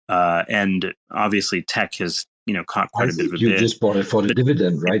 and obviously tech has caught I quite a bit of a think you bid. just bought it for the But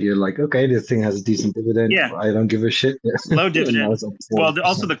dividend, right? You're like, okay, this thing has a decent dividend. yeah, I don't give a shit. low And now dividend. it's up Well,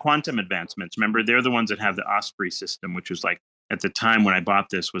 also 40%. the quantum advancements. Remember, they're the ones that have the Osprey system, which was like at the time when I bought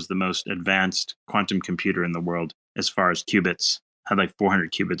this was the most advanced quantum computer in the world as far as qubits. Had like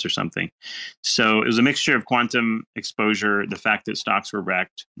 400 qubits or something. So it was a mixture of quantum exposure, the fact that stocks were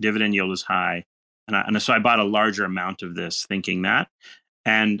wrecked, dividend yield is high, and so I bought a larger amount of this, thinking that,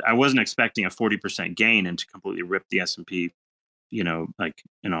 and I wasn't expecting a 40% gain and to completely rip the S&P, like,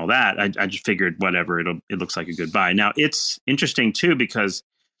 and all that. I just figured whatever, it looks like a good buy. Now it's interesting too because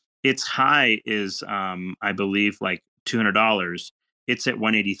its high is, I believe, like $200. It's at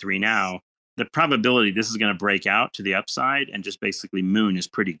 183 now. The probability this is going to break out to the upside and just basically moon is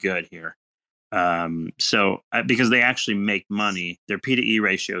pretty good here. So because they actually make money, their P to E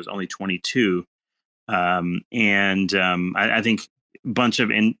ratio is only 22. I think a bunch of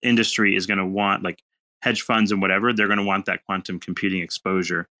industry is going to want, like hedge funds and whatever, they're going to want that quantum computing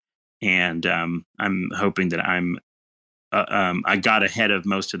exposure. And I'm hoping that I got ahead of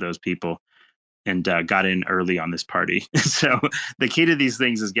most of those people and got in early on this party. So the key to these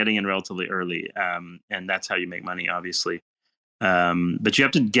things is getting in relatively early. And that's how you make money, obviously. But you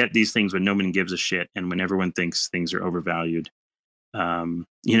have to get these things when nobody gives a shit and when everyone thinks things are overvalued. Or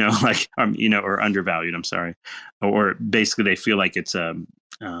undervalued, I'm sorry. Or basically they feel like it's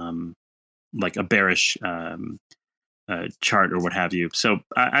like a bearish chart or what have you. So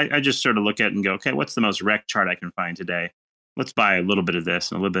I just sort of look at it and go, okay, what's the most wrecked chart I can find today? Let's buy a little bit of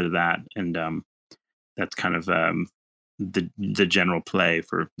this and a little bit of that. And that's kind of the general play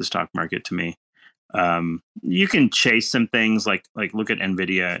for the stock market to me. You can chase some things like look at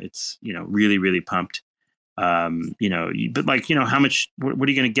Nvidia. It's, really, really pumped. But like, how much, what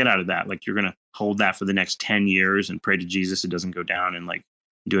are you going to get out of that? Like, you're going to hold that for the next 10 years and pray to Jesus it doesn't go down and like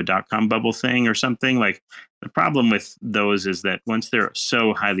do a dot-com bubble thing or something. Like, the problem with those is that once they're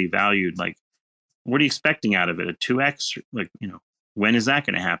so highly valued, like, what are you expecting out of it? A 2x? Like, when is that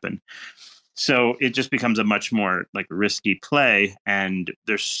going to happen? So it just becomes a much more like risky play. And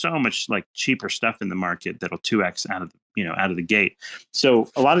there's so much like cheaper stuff in the market that'll 2x out of the gate. So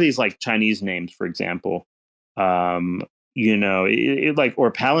a lot of these like Chinese names, for example, like,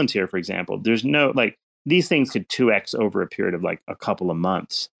 or Palantir, for example, there's no, like, these things could 2x over a period of like a couple of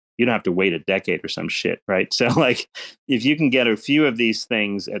months. You don't have to wait a decade or some shit, right? So like, if you can get a few of these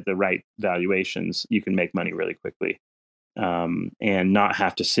things at the right valuations, you can make money really quickly, and not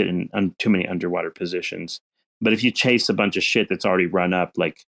have to sit in too many underwater positions. But if you chase a bunch of shit that's already run up,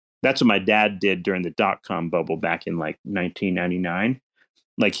 like that's what my dad did during the dot-com bubble back in like 1999.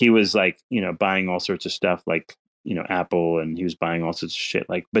 Like, he was like, buying all sorts of stuff like, Apple, and he was buying all sorts of shit.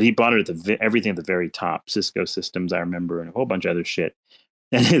 Like, but he bought it at everything at the very top, Cisco Systems, I remember, and a whole bunch of other shit.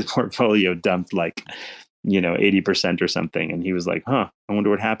 And his portfolio dumped like, 80% or something. And he was like, I wonder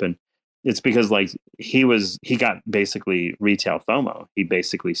what happened. It's because like he got basically retail FOMO. He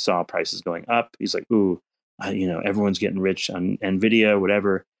basically saw prices going up. He's like, ooh, everyone's getting rich on Nvidia,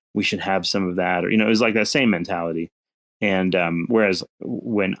 whatever. We should have some of that. Or, it was like that same mentality. And whereas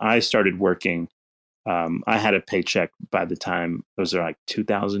when I started working, I had a paycheck by the time those are like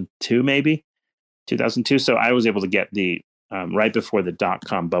 2002, maybe 2002. So I was able to get the right before the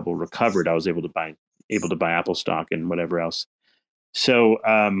dot-com bubble recovered. I was able to buy Apple stock and whatever else. So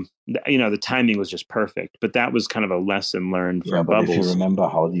the timing was just perfect. But that was kind of a lesson learned from but bubbles. if you remember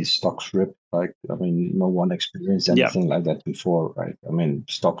how these stocks rip, like, I mean, no one experienced anything like that before, right? I mean,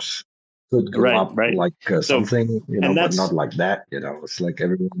 stocks could go up like something, but not like that. It's like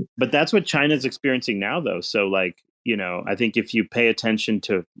everyone. But that's what China's experiencing now, though. So, like, I think if you pay attention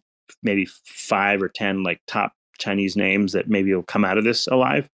to maybe 5 or 10 like top Chinese names that maybe will come out of this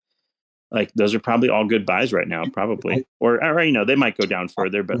alive, like those are probably all good buys right now, probably. Or they might go down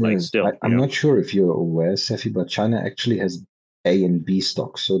further, but like still. I'm not sure if you're aware, Cephii, but China actually has A and B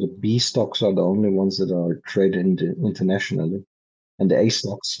stocks. So the B stocks are the only ones that are traded internationally. And the A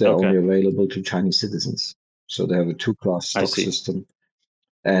stocks, they're only available to Chinese citizens. So they have a 2-class stock system.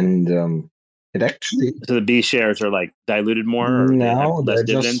 And it actually... So the B shares are like diluted more? Or no, they're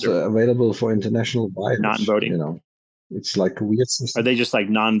just available for international buyers. Not voting? It's like a weird system. Are they just like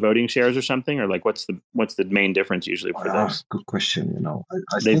non-voting shares or something? Or like what's the main difference usually for those? Good question.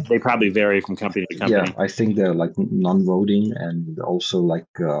 They probably vary from company to company. Yeah, I think they're like non-voting, and also like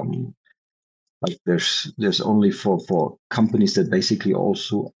there's only for companies that basically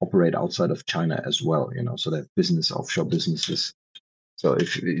also operate outside of China as well. So they have offshore businesses. So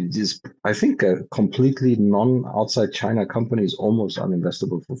if it is, I think a completely non-outside China company is almost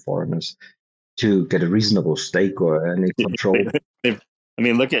uninvestable for foreigners to get a reasonable stake or any control.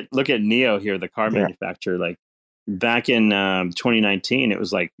 Look at NIO here, the car manufacturer. Like back in 2019, it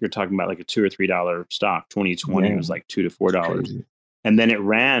was like you're talking about like a $2 or $3 stock. 2020 it was like $2 to $4, and then it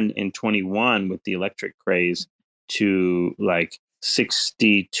ran in 21 with the electric craze to like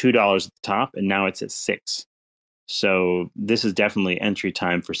 $62 at the top, and now it's at $6. So this is definitely entry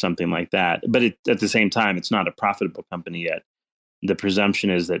time for something like that. But at the same time, it's not a profitable company yet. The presumption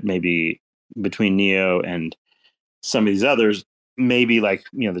is that maybe between NIO and some of these others, maybe like,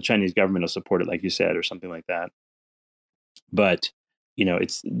 the Chinese government will support it, like you said, or something like that. But,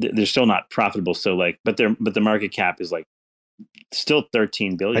 they're still not profitable. So but the market cap is like still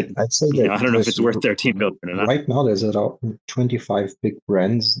 13 billion. I'd say that I don't know if it's worth 13 billion or not. Right now, there's about 25 big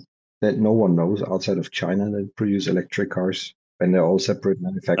brands that no one knows outside of China that produce electric cars, and they're all separate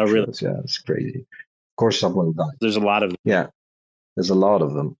manufacturers. Oh, really? Yeah, it's crazy. Of course, someone died. There's a lot of them. Yeah, there's a lot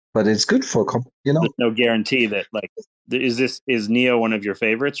of them, but it's good for There's no guarantee that is NIO one of your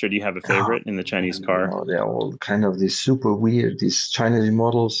favorites, or do you have a favorite in the Chinese car? They're all kind of these super weird, these Chinese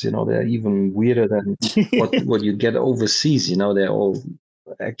models. They're even weirder than what you get overseas. They're all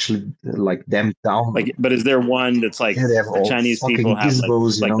actually like damped down. But is there one that's like they have all Chinese people have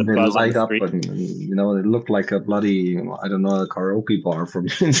gizmos, like the they buzz light on up, the and they look like a bloody, I don't know, a karaoke bar from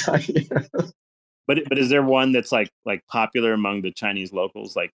inside. But is there one that's like popular among the Chinese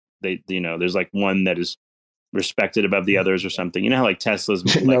locals? Like there's like one that is respected above the others or something. You know how like Tesla's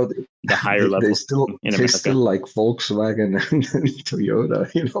the higher level. They still like Volkswagen and Toyota.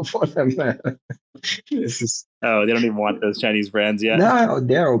 For them. Oh, they don't even want those Chinese brands yet. No,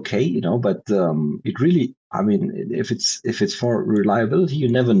 they're okay. But it really, if it's for reliability, you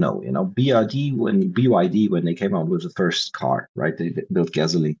never know. BYD when they came out with the first car, right? They built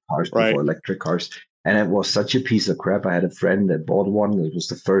gasoline cars before electric cars. And it was such a piece of crap. I had a friend that bought one. It was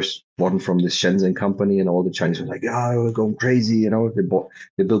the first one from this Shenzhen company, and all the Chinese were like, we're going crazy. They built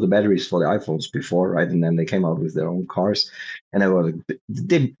the batteries for the iPhones before, right? And then they came out with their own cars, and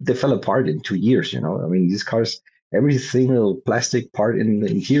they fell apart in 2 years. These cars, every single plastic part in the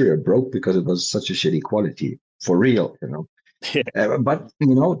interior broke because it was such a shitty quality, for real. But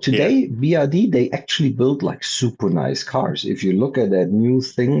today BYD, they actually build like super nice cars. If you look at that new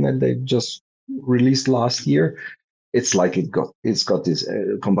thing that they just released last year, it's like it's got this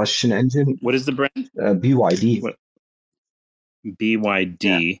combustion engine. What is the brand? BYD.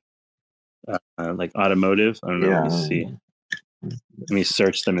 BYD, like automotive. I don't know. Let me see. Let me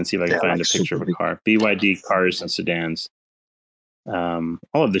search them and see if I can find a picture of a car. BYD cars and sedans. All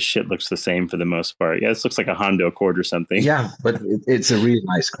of this shit looks the same for the most part. Yeah, this looks like a Honda Accord or something. Yeah, but it's a really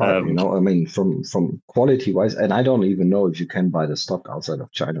nice car. From quality wise, and I don't even know if you can buy the stock outside of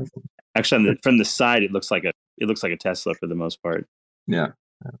China. Actually, from the side, it looks like a Tesla for the most part. Yeah,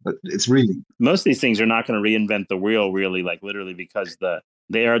 but it's really, most of these things are not going to reinvent the wheel, really, like literally, because the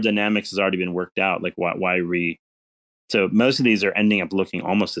aerodynamics has already been worked out. Like why So most of these are ending up looking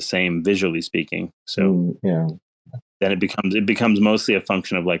almost the same visually speaking. So then it becomes mostly a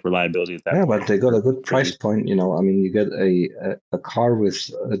function of like reliability at that point. But they got a good price point. You get a car with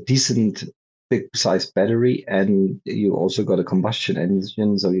a decent big size battery, and you also got a combustion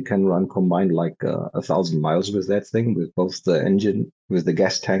engine, so you can run combined like 1,000 miles with that thing, with both the engine, with the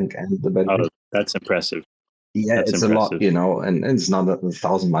gas tank and the battery. Oh, that's impressive. Yeah, that's it's impressive. a lot, and it's not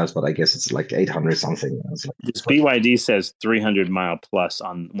 1,000 miles, but I guess it's like 800 something. This BYD says 300 mile plus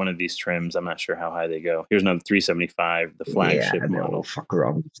on one of these trims. I'm not sure how high they go. Here's another 375, the flagship model. Fuck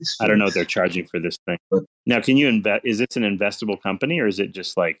around. I don't know what they're charging for this thing. But now, can you invest? Is this an investable company, or is it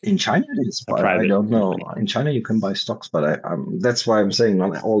just like in China? It is. I don't know. In China, you can buy stocks, but that's why I'm saying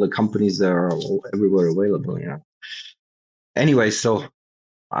not all the companies that are everywhere available. Anyway, so.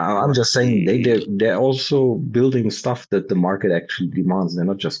 I'm just saying they're also building stuff that the market actually demands. They're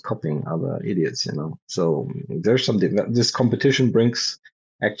not just copying other idiots, So there's something. This competition brings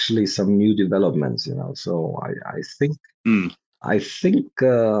actually some new developments, So I think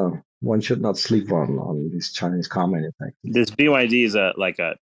one should not sleep on these Chinese car manufacturers. This BYD is a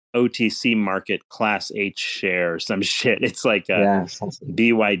OTC market class H share or some shit. It's like a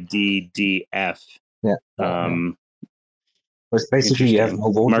BYDDF. Yeah. But basically, you have no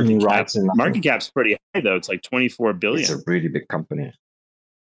voting rights. Market cap's pretty high, though. It's like 24 billion. It's a really big company.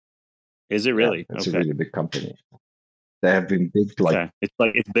 Is it really? It's a really big company. They have been big.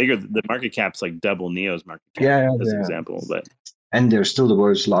 It's bigger. The market cap's like double NIO's market cap. As an example, and they're still the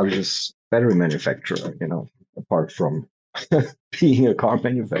world's largest battery manufacturer. Apart from being a car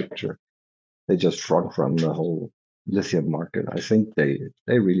manufacturer, they just front run the whole lithium market. I think they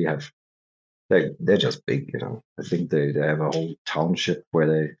really have. They're just big, I think they have a whole township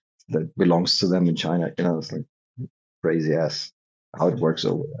that belongs to them in China. It's like crazy ass how it works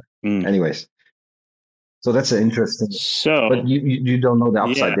over there. Anyways, so that's an interesting. But you don't know the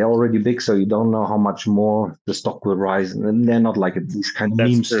upside. Yeah. They're already big, so you don't know how much more the stock will rise. And they're not like this kind of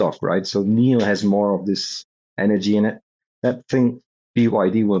meme stock, right? So NIO has more of this energy in it. That thing,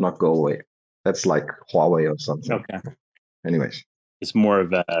 BYD will not go away. That's like Huawei or something. Okay. Anyways. It's more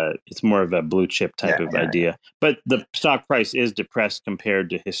of a blue chip type of idea, but the stock price is depressed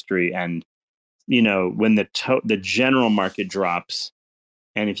compared to history and when the general market drops,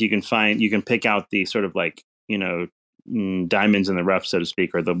 and if you can pick out the sort of like, diamonds in the rough, so to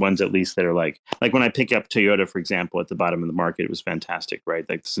speak, or the ones at least that are like when I pick up Toyota, for example, at the bottom of the market, it was fantastic, right?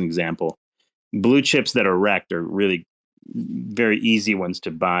 Like, this is an example. Blue chips that are wrecked are really very easy ones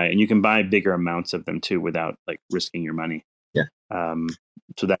to buy, and you can buy bigger amounts of them too without like risking your money. Yeah.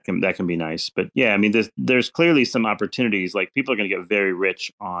 So that can be nice. But yeah, I mean, there's clearly some opportunities. Like, people are going to get very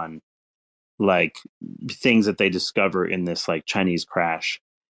rich on like things that they discover in this like Chinese crash.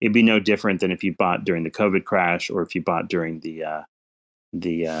 It'd be no different than if you bought during the COVID crash, or if you bought during the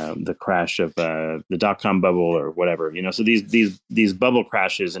crash of the dot-com bubble or whatever. So these bubble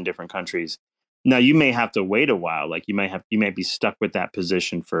crashes in different countries. Now, you may have to wait a while. Like, you may be stuck with that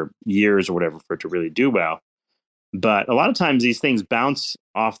position for years or whatever for it to really do well. But a lot of times these things bounce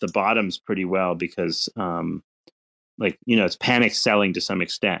off the bottoms pretty well because, it's panic selling to some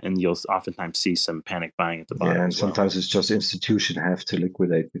extent, and you'll oftentimes see some panic buying at the bottom. Yeah, and sometimes it's just institutions have to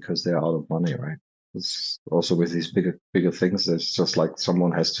liquidate because they're out of money, right? It's also with these bigger things. It's just like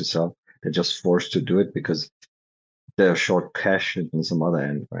someone has to sell. They're just forced to do it because they're short cash in some other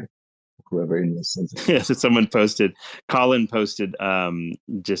end, right? Whoever invests. Yeah, so Colin posted,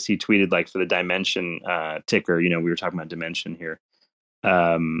 he tweeted like for the Dimension ticker, we were talking about Dimension here.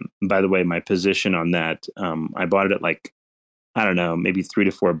 By the way, my position on that, I bought it at like, I don't know, maybe $3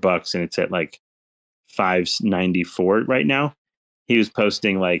 to $4, and it's at like 594 right now. He was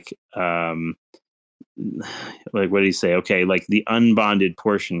posting like what did he say? Okay, like the unbonded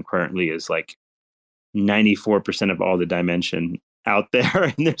portion currently is like 94% of all the Dimension out there,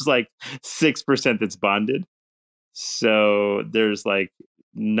 and there's like 6% that's bonded. So there's like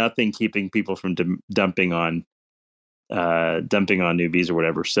nothing keeping people from dumping on newbies or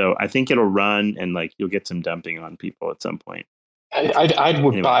whatever. So I think it'll run, and like you'll get some dumping on people at some point. I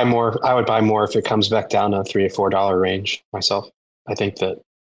would buy more. I would buy more if it comes back down to $3 or $4 range myself. I think that.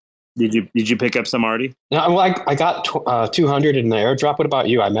 Did you pick up some already? No, well, I got 200 in the airdrop. What about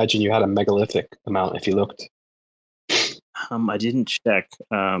you? I imagine you had a megalithic amount if you looked. I didn't check. This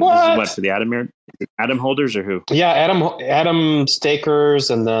is what, for the Atom holders or who? Yeah, Atom stakers,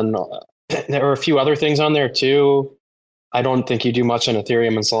 and then there were a few other things on there too. I don't think you do much on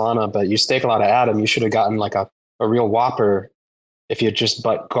Ethereum and Solana, but you stake a lot of Atom. You should have gotten like a real whopper if you had just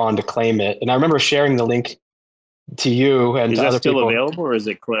gone to claim it. And I remember sharing the link to you and to other people. Is that still available, or is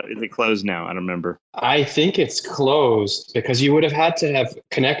it closed now? I don't remember. I think it's closed because you would have had to have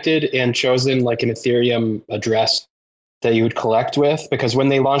connected and chosen like an Ethereum address that you would collect with, because when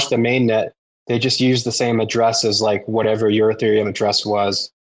they launched the mainnet, they just used the same address as like whatever your Ethereum address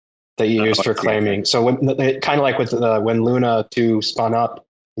was that you used for claiming. Yeah. So kind of like with when Luna 2 spun up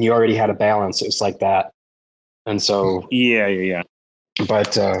and you already had a balance, it was like that. And so yeah.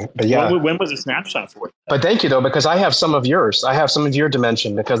 But yeah. When was the snapshot for it? But thank you though, because I have some of yours. I have some of your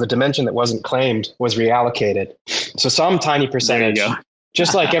Dimension, because the Dimension that wasn't claimed was reallocated. So some tiny percentage,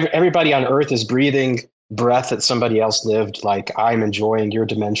 just like everybody on Earth is breathing breath that somebody else lived, like I'm enjoying your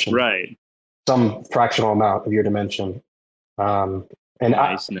Dimension. Right. Some fractional amount of your Dimension. And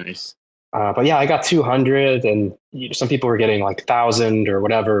nice. But yeah, I got 200, and some people were getting like 1,000 or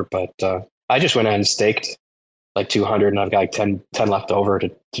whatever. But I just went ahead and staked like 200, and I've got like 10 left over to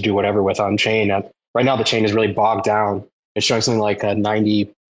do whatever with on chain. Right now, the chain is really bogged down. It's showing something like a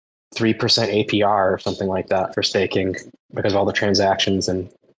 93% APR or something like that for staking because of all the transactions and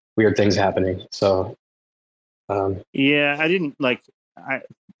weird things happening. So, yeah, I didn't like.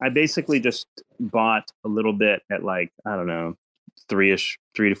 I basically just bought a little bit at like, I don't know, $3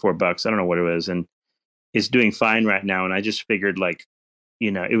 to $4. I don't know what it was, and it's doing fine right now. And I just figured like,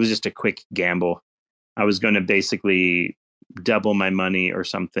 it was just a quick gamble. I was going to basically double my money or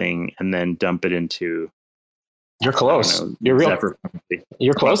something and then dump it into. You're close. You're real.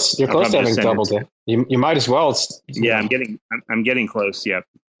 You're close. You're close to having doubled it. You might as well. Yeah, I'm getting close. Yep.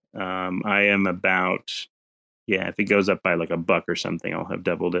 I am about. Yeah, if it goes up by like $1 or something, I'll have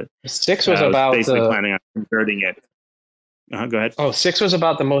doubled it. 6 was about basically planning on converting it. Go ahead. Oh, 6 was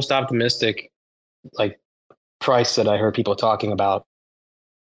about the most optimistic like price that I heard people talking about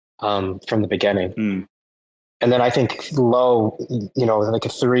from the beginning. And then I think low, like a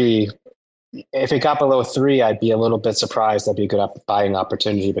 3. If it got below 3, I'd be a little bit surprised. That'd be a good buying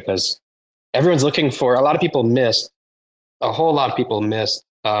opportunity because everyone's looking for. A whole lot of people missed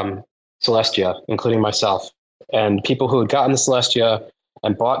Celestia, including myself. And people who had gotten the Celestia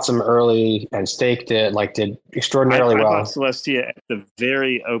and bought some early and staked it, like did extraordinarily well. I bought Celestia at the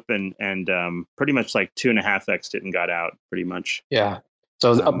very open and pretty much like 2.5x it and got out pretty much. Yeah.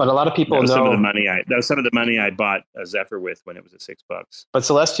 So, but a lot of people that was know some of the money I bought a Zephyr with when it was at $6. But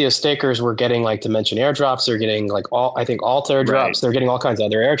Celestia stakers were getting like Dimension airdrops. They're getting like I think alt airdrops. Right. They're getting all kinds of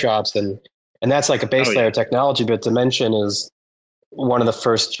other airdrops, and that's like a base layer technology. But Dimension is one of the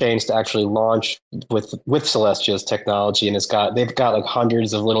first chains to actually launch with Celestia's technology, and they've got like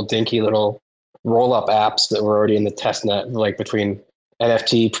hundreds of little dinky little roll up apps that were already in the test net, like between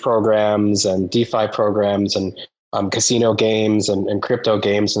NFT programs and DeFi programs and casino games and crypto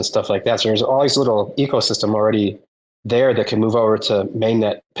games and stuff like that. So there's all these little ecosystem already there that can move over to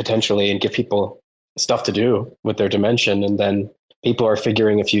mainnet potentially and give people stuff to do with their Dimension. And then people are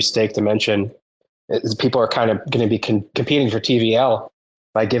figuring if you stake Dimension, people are kind of going to be competing for TVL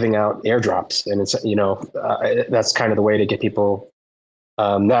by giving out airdrops. And it's, that's kind of the way to get people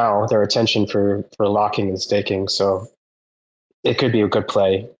now their attention for locking and staking. So it could be a good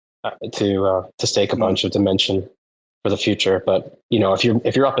play to stake a bunch of Dimension for the future. But,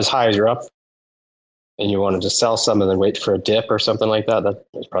 if you're up as high as you're up, and you wanted to sell some and then wait for a dip or something like that,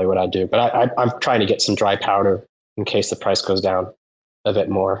 that's probably what I'd do. But I'm trying to get some dry powder in case the price goes down a bit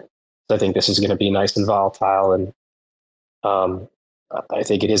more. So I think this is going to be nice and volatile, and I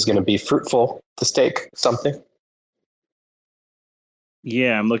think it is going to be fruitful to stake something.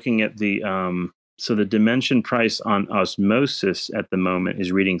 Yeah, I'm looking at the so the Dimension price on Osmosis at the moment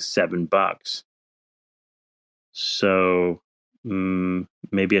is reading $7. So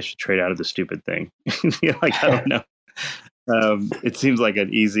maybe I should trade out of the stupid thing. I don't know. It seems like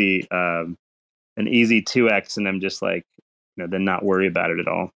an easy 2x, and I'm just like, then not worry about it at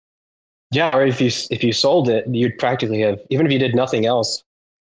all. Yeah, or if you sold it, you'd practically have, even if you did nothing else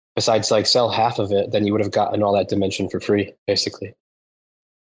besides like sell half of it, then you would have gotten all that Dimension for free, basically.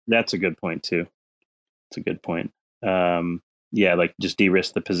 That's a good point too. It's a good point. Yeah, like just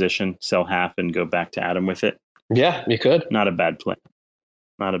de-risk the position, sell half, and go back to Atom with it. Yeah, you could. Not a bad plan.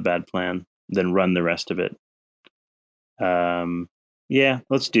 Then run the rest of it. Yeah,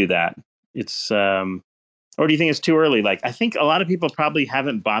 let's do that. It's or do you think it's too early? Like, I think a lot of people probably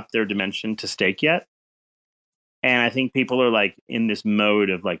haven't bought their Dimension to stake yet. And I think people are like in this mode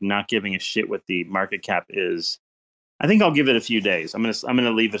of like not giving a shit what the market cap is. I think I'll give it a few days. I'm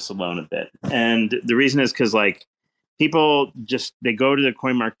gonna leave this alone a bit. And the reason is because like people they go to the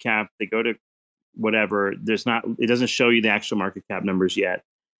coin market cap, they go to whatever. It doesn't show you the actual market cap numbers yet.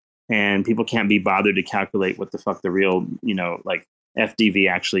 And people can't be bothered to calculate what the fuck the real, like FDV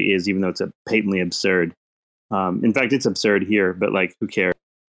actually is, even though it's a patently absurd. In fact, it's absurd here, but like, who cares?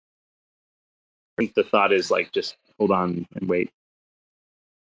 I think the thought is like, just hold on and wait.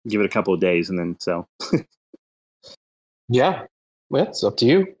 Give it a couple of days and then sell. Yeah, well, it's up to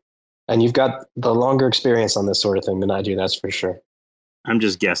you. And you've got the longer experience on this sort of thing than I do, that's for sure. I'm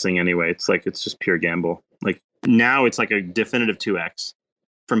just guessing anyway. It's just pure gamble. Like now it's like a definitive 2x.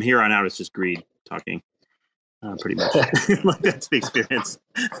 From here on out, it's just greed talking. Pretty much. Like that's the experience.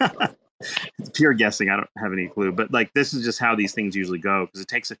 It's pure guessing. I don't have any clue. But like this is just how these things usually go, because it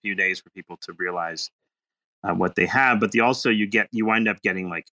takes a few days for people to realize what they have. But you wind up getting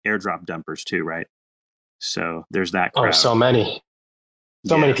like airdrop dumpers too, right? So there's that crowd. Oh, so many.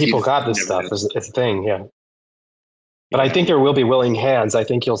 So many people got this stuff. It's a thing, yeah. But I think there will be willing hands. I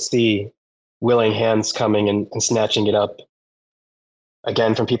think you'll see willing hands coming and snatching it up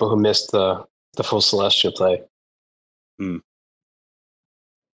again from people who missed the full Celestia play.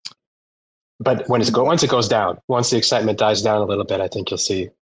 But once it goes down, once the excitement dies down a little bit, I think you'll see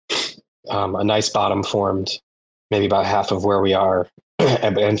a nice bottom formed, maybe about half of where we are.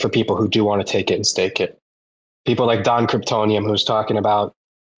 And for people who do want to take it and stake it. People like Don Kryptonium, who's talking about,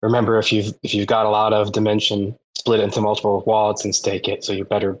 remember, if you've got a lot of Dimension, split it into multiple wallets and stake it, so you're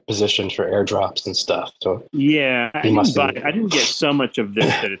better positioned for airdrops and stuff. So yeah, I didn't get so much of this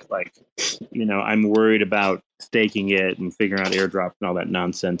that it's like, I'm worried about staking it and figuring out airdrops and all that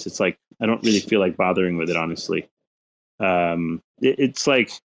nonsense. It's like I don't really feel like bothering with it, honestly. It's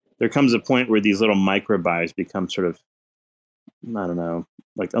like there comes a point where these little micro buys become sort of, I don't know,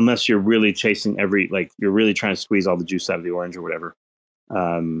 like unless you're really chasing you're really trying to squeeze all the juice out of the orange or whatever.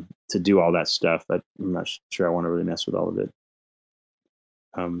 To do all that stuff, I'm not sure I want to really mess with all of it.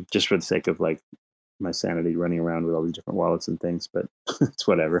 Just for the sake of like my sanity running around with all these different wallets and things, but it's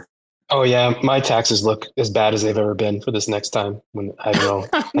whatever. Oh yeah, my taxes look as bad as they've ever been for this next time. When I don't know,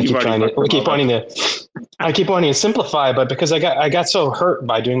 I keep wanting to simplify, but because I got so hurt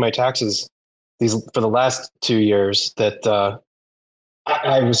by doing my taxes for the last 2 years that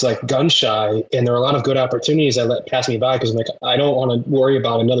I was like gun shy, and there were a lot of good opportunities I let pass me by because I'm like, I don't want to worry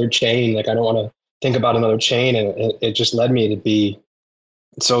about another chain. Like I don't want to think about another chain, and it just led me to be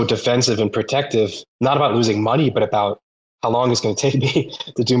so defensive and protective, not about losing money, but about how long it's going to take me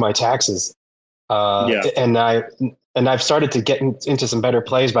to do my taxes. Yeah. And I've started to get into some better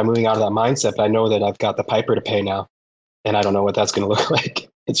plays by moving out of that mindset. But I know that I've got the piper to pay now, and I don't know what that's going to look like.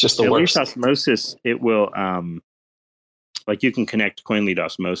 It's just the At worst. least osmosis, it will like you can connect CoinLead to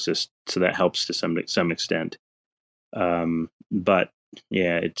osmosis, so that helps to some extent. But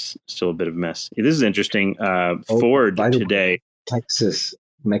yeah, it's still a bit of a mess. This is interesting. Ford by the today. way, Texas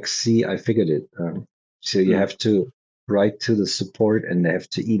Maxi, I figured it. So you have to write to the support, and they have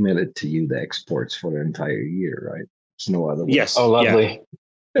to email it to you, the exports for the entire year, right? There's no other way. Yes. Oh, lovely.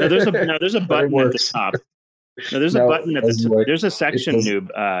 Yeah. No, there's a But it button at the works. top. No, there's a No, button it at the doesn't top. work. There's a It section, does.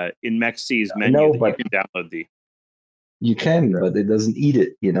 Noob, in MEXC's I menu know, that you but can download the. you can, but it doesn't eat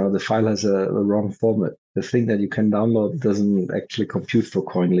it. The file has a wrong format. The thing that you can download doesn't actually compute for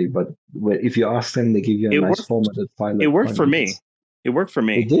Coinly, but if you ask them, they give you a It nice worked. formatted file It that worked for Coinly me. gets. It worked for It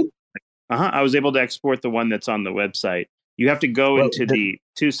me. did? I was able to export the one that's on the website. You have to go Well, into the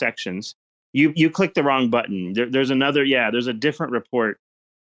two sections. You click the wrong button. There's another. Yeah, there's a different report.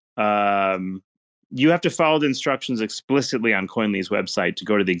 You have to follow the instructions explicitly on Coinly's website to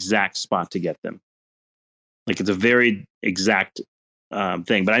go to the exact spot to get them. Like it's a very exact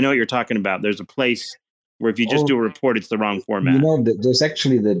thing. But I know what you're talking about. There's a place where if you just do a report, it's the wrong format. There's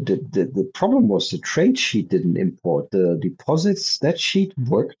actually the problem was the trade sheet didn't import. The deposits, that sheet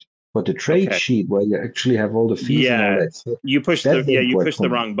worked, but the trade sheet where you actually have all the fees and all that. You push that didn't you work push for the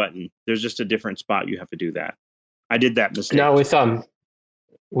me. wrong button. There's just a different spot you have to do that. I did that mistake. Now with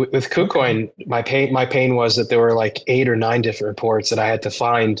KuCoin, my pain was that there were like 8 or 9 different reports that I had to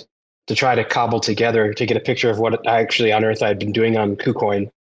find to try to cobble together to get a picture of what actually on earth I'd been doing on KuCoin.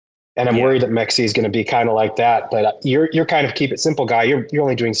 And I'm worried that Mexi is going to be kind of like that. But you're kind of keep it simple guy. You're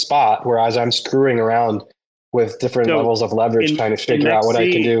only doing spot, whereas I'm screwing around with different levels of leverage, trying to figure out what I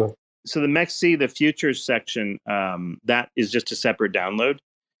can do. So the Mexi, the futures section, that is just a separate download.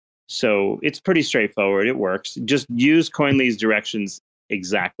 So it's pretty straightforward. It works. Just use CoinLead's directions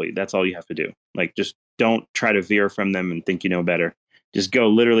exactly. That's all you have to do. Like, just don't try to veer from them and think you know better. Just go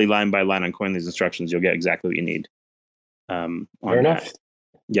literally line by line on CoinLead's instructions. You'll get exactly what you need. Fair enough.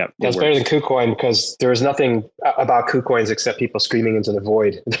 Yep. That's better than KuCoin because there was nothing about KuCoins except people screaming into the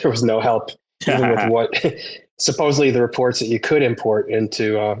void. There was no help, even with what supposedly the reports that you could import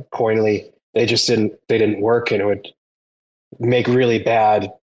into Coinly. They just didn't work, and it would make really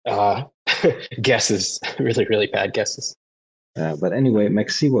bad guesses, really, really bad guesses. But anyway,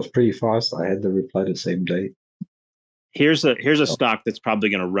 Maxi was pretty fast. I had the reply the same day. Here's a stock that's probably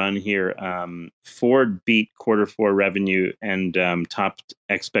going to run here. Ford beat Q4 revenue and topped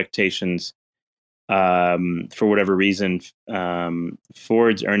expectations for whatever reason.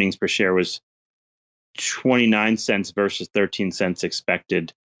 Ford's earnings per share was 29 cents versus 13 cents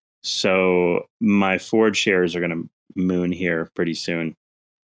expected. So my Ford shares are going to moon here pretty soon.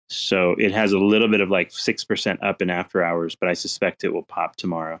 So it has a little bit of like 6% up in after hours, but I suspect it will pop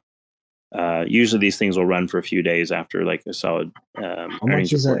tomorrow. Usually these things will run for a few days after like a solid How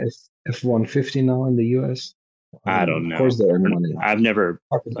much is that F-150 now in the US? I don't know. Of course, they earn money. I've never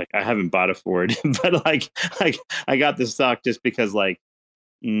I haven't bought a Ford, but like I got the stock just because like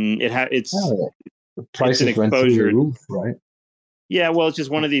the prices it's an went through exposure. the roof, right? Yeah, well, it's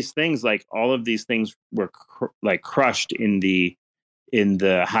just one of these things. Like all of these things were crushed in the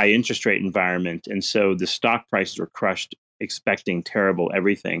high interest rate environment, and so the stock prices were crushed, expecting terrible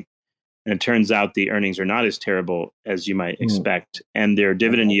everything. And it turns out the earnings are not as terrible as you might expect. And their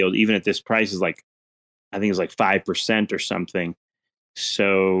dividend yield, even at this price, is like, I think it's like 5% or something.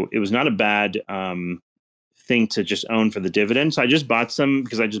 So it was not a bad thing to just own for the dividend. So I just bought some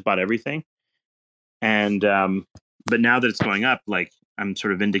because I just bought everything. And, but now that it's going up, like I'm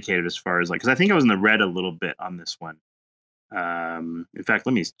sort of vindicated as far as like, because I think I was in the red a little bit on this one. In fact,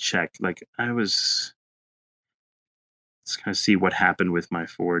 let me check. Like let's kind of see what happened with my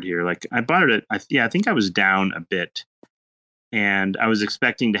Ford here. Like I bought it I think I was down a bit, and I was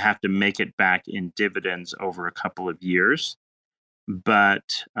expecting to have to make it back in dividends over a couple of years. But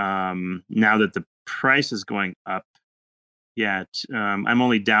now that the price is going up, I'm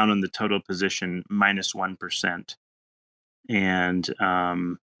only down on the total position minus 1%. And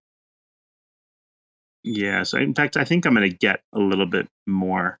so in fact, I think I'm going to get a little bit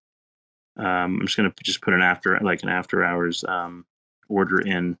more. I'm just going to put an after hours order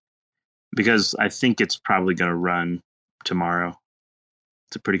in because I think it's probably going to run tomorrow.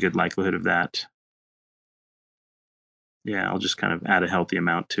 It's a pretty good likelihood of that. Yeah, I'll just kind of add a healthy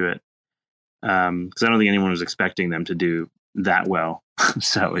amount to it because I don't think anyone was expecting them to do that well.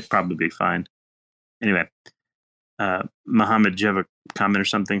 So it'd probably be fine. Anyway, Mohammed, do you have a comment or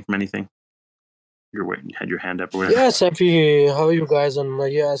something from anything? You had your hand up or whatever. Yeah, Cephii, how are you guys? And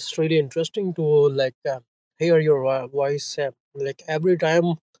yeah, it's really interesting to hear your voice. Like every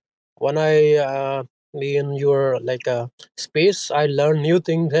time when I be in your space, I learn new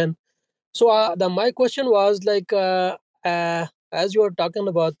things. And so the my question was as you are talking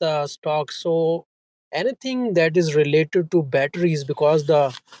about the stock, so anything that is related to batteries, because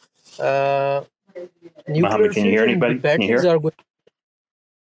the uh, Mohammed, nuclear can you hear fusion anybody? Can you batteries hear? are going.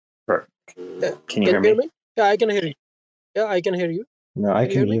 Or can you Can hear you hear me? me? Yeah, I can hear you. Yeah, I can hear you. No, I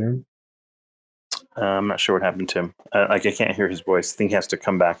Can you hear can me? hear him. I'm not sure what happened to him. I can't hear his voice. I think he has to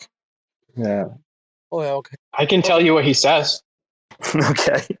come back. Yeah. Oh, yeah, okay. I can tell you what he says.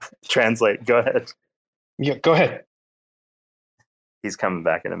 Okay, translate. Go ahead. Yeah, go ahead. He's coming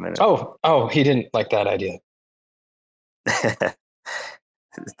back in a minute. Oh, he didn't like that idea.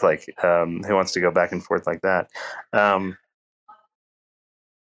 It's like who wants to go back and forth like that? Give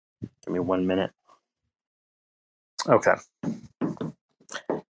me 1 minute. Okay, here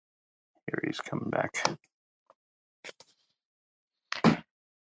he's coming back.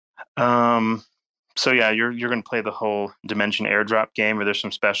 So yeah, you're going to play the whole Dimension airdrop game, or there's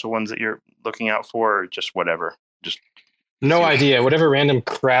some special ones that you're looking out for, or just whatever? Just No idea. Whatever random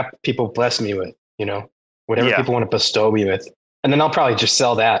crap people bless me with, whatever Yeah. people want to bestow me with. And then I'll probably just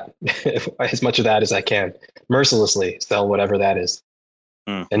sell that, as much of that as I can, mercilessly sell whatever that is,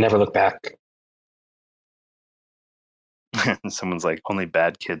 and never look back. Someone's like, only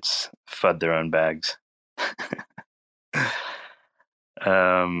bad kids fud their own bags.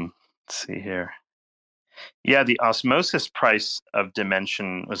 Let's see here. Yeah, the osmosis price of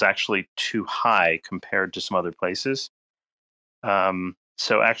Dimension was actually too high compared to some other places.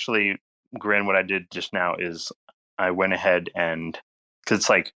 So actually, Grin, what I did just now is I went ahead and, because it's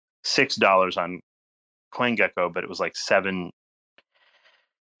like $6 on CoinGecko, but it was like $7.20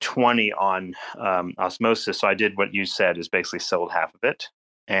 on osmosis. So I did what you said, is basically sold half of it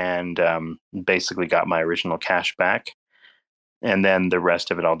and basically got my original cash back. And then the rest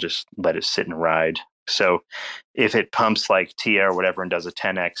of it, I'll just let it sit and ride. So if it pumps like Tia or whatever and does a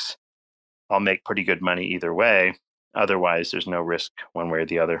 10x, I'll make pretty good money either way. Otherwise, there's no risk one way or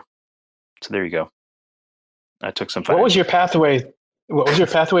the other. So there you go. I took some. What was your pathway? What was your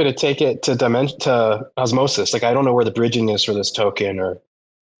pathway to take it to osmosis? Like, I don't know where the bridging is for this token, or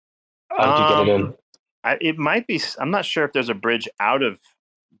how did you get it in? It might be. I'm not sure if there's a bridge out of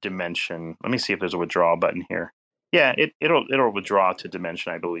Dimension. Let me see if there's a withdrawal button here. Yeah, it'll withdraw to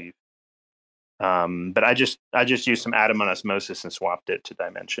Dimension, I believe. But I just used some Atom on osmosis and swapped it to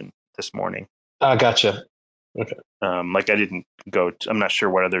Dimension this morning. Gotcha. Okay. Like I didn't go. I'm not sure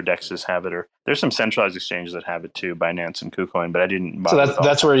what other dexes have it, or there's some centralized exchanges that have it too, Binance and KuCoin. But I didn't. So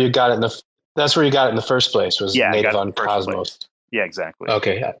that's where you got it that's where you got it in the first place. Was native on Cosmos. Yeah, exactly.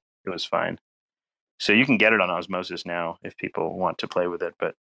 Okay. Yeah. It was fine. So you can get it on osmosis now if people want to play with it,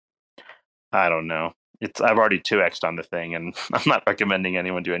 but I don't know. I've already 2x'd on the thing, and I'm not recommending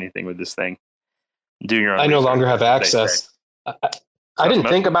anyone do anything with this thing. Do your own. I no longer have access. I didn't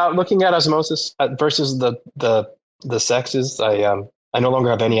think about looking at osmosis versus the sexes. I no longer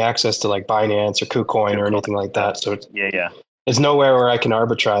have any access to like Binance or KuCoin or anything like that. So it's nowhere where I can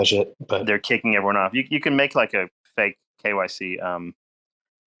arbitrage it. But they're kicking everyone off. You can make like a fake KYC.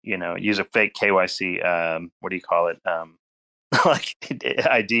 Use a fake KYC. What do you call it? Like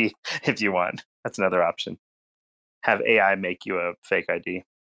ID if you want. That's another option. Have AI make you a fake ID.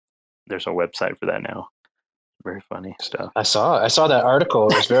 There's a website for that now. Very funny stuff. I saw that article.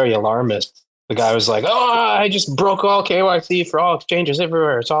 It was very alarmist. The guy was like, "Oh, I just broke all KYC for all exchanges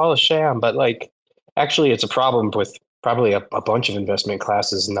everywhere. It's all a sham." But like, actually, it's a problem with probably a bunch of investment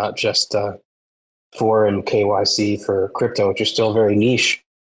classes, not just foreign KYC for crypto, which is still very niche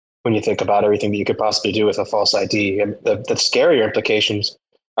when you think about everything that you could possibly do with a false ID. And the scarier implications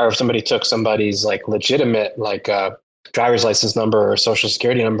are if somebody took somebody's like legitimate driver's license number or social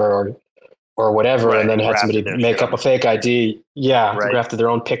security number or whatever, and then had somebody make up a fake ID, grafted their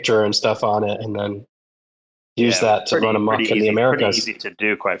own picture and stuff on it, and then use that to run amok in the Americas. Pretty easy to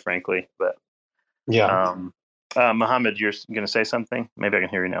do, quite frankly. But Mohammed, you're going to say something? Maybe I can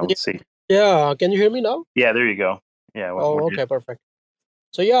hear you now. Let's see. Yeah, can you hear me now? Yeah, there you go. Yeah. Okay, perfect.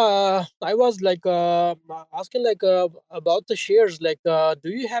 So yeah, I was asking about the shares. Do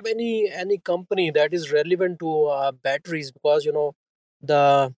you have any company that is relevant to batteries? Because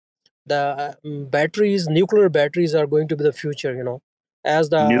the batteries, nuclear batteries, are going to be the future. As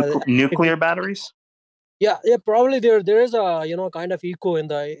the nuclear batteries. Yeah. Probably there is a kind of echo in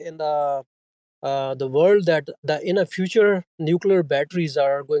the world that in a future nuclear batteries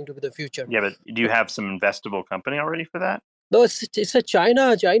are going to be the future. Yeah, but do you have some investable company already for that? No, it's a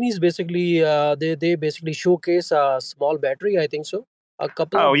Chinese basically. They basically showcase a small battery. I think so. A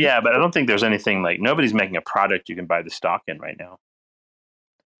couple Oh of weeks yeah, but I ago. don't think there's anything like nobody's making a product you can buy the stock in right now.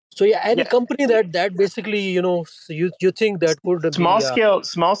 So yeah, any Yeah, company that basically you think that could be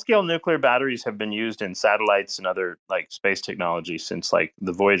small scale nuclear batteries have been used in satellites and other like space technology since like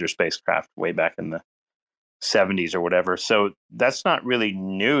the Voyager spacecraft way back in the 70s or whatever. So that's not really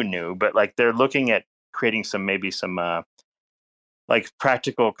new, but like they're looking at creating some like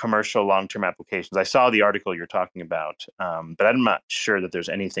practical commercial long-term applications. I saw the article you're talking about, but I'm not sure that there's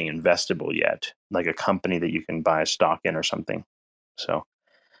anything investable yet, like a company that you can buy a stock in or something. So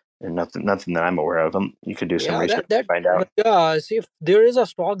and nothing that I'm aware of. You could do some yeah research that to find out. yeah. See if there is a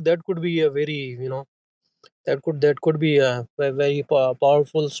stock that could be a very that could be a very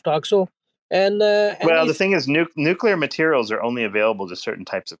powerful stock. So and Well, the it's thing is, nuclear materials are only available to certain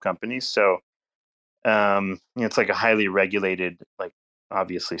types of companies. So it's like a highly regulated, like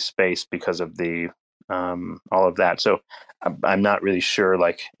obviously space because of the all of that. So I'm not really sure.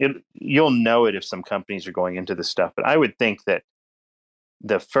 Like you'll know it if some companies are going into this stuff. But I would think that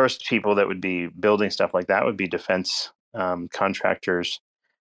the first people that would be building stuff like that would be defense contractors.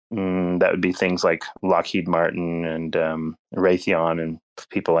 That would be things like Lockheed Martin and Raytheon and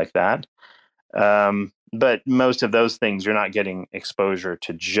people like that. But most of those things, you're not getting exposure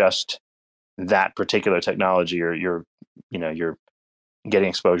to just that particular technology, or you're getting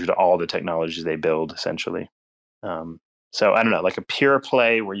exposure to all the technologies they build essentially. Um, so I don't know, like a pure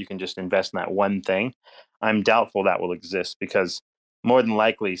play where you can just invest in that one thing. I'm doubtful that will exist because more than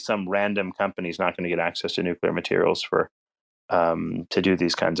likely some random company is not going to get access to nuclear materials for to do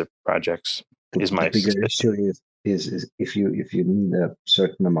these kinds of projects. Is The my bigger suspicion. issue is if you need a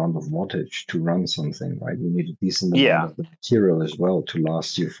certain amount of wattage to run something, right? You need a decent amount Yeah, of the material as well to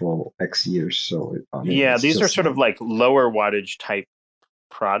last you for X years. So I mean, yeah, it's these are just sort of like lower wattage type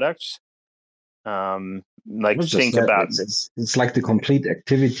products. Like not just think that. about It's like the complete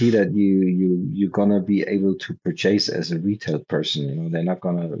activity that you're gonna be able to purchase as a retail person. You know, they're not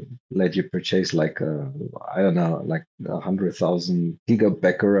gonna let you purchase like I don't know, like 100,000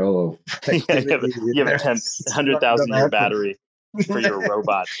 gigabecquerel of yeah, activity in you have a there. 10 It's hundred not thousand gonna year happen. battery for your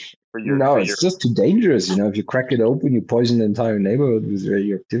robot No, for it's your just too dangerous. You know, if you crack it open, you poison the entire neighborhood with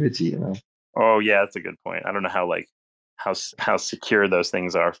radioactivity. You know, oh yeah, that's a good point. I don't know how like how secure those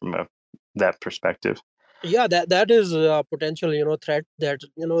things are from that perspective. yeah that is a potential threat that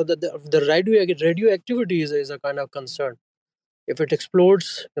the radioactivity is a kind of concern if it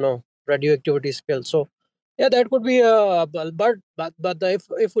explodes, radioactivity spill. So yeah, that could be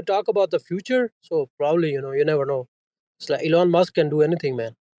if we talk about the future, so probably you never know. It's like Elon Musk can do anything,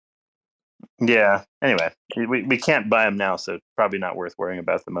 man. Yeah. Anyway, we can't buy them now, so probably not worth worrying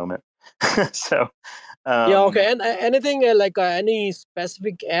about at the moment. So Yeah, um, okay. And anything like any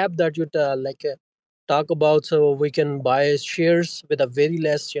specific app that you'd talk about, so we can buy shares with a very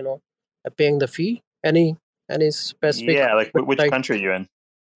less, paying the fee. Any specific yeah, like which website? country are you in?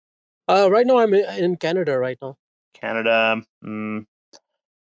 Right now I'm in Canada right now. Canada.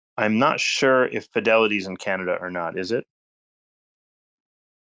 I'm not sure if Fidelity's in Canada or not. Is it?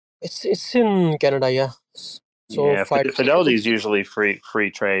 It's in Canada, yeah. So Yeah, five. Fidelity is usually free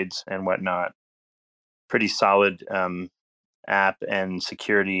trades and whatnot. Pretty solid app and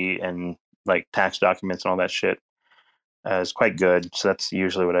security and like tax documents and all that shit is quite good. So that's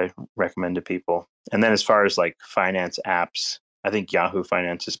usually what I recommend to people. And then as far as like finance apps, I think Yahoo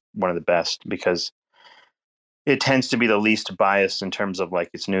Finance is one of the best because it tends to be the least biased in terms of like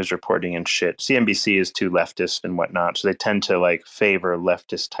its news reporting and shit. CNBC is too leftist and whatnot, so they tend to like favor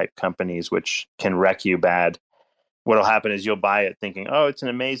leftist type companies, which can wreck you bad. What'll happen is you'll buy it thinking, oh, it's an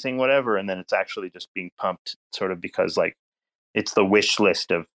amazing whatever, and then it's actually just being pumped sort of because like it's the wish list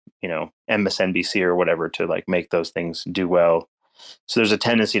of MSNBC or whatever to like make those things do well. So there's a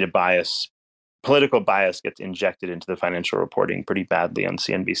tendency to bias. Political bias gets injected into the financial reporting pretty badly on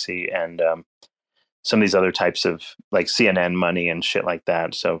CNBC and some of these other types of like CNN money and shit like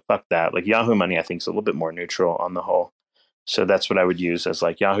that. So fuck that. Like Yahoo money, I think is a little bit more neutral on the whole. So that's what I would use as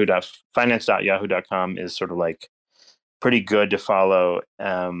like finance.yahoo.com is sort of like pretty good to follow.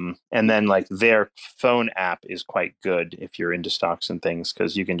 And then like their phone app is quite good if you're into stocks and things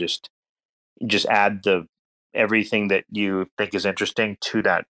because you can just add the everything that you think is interesting to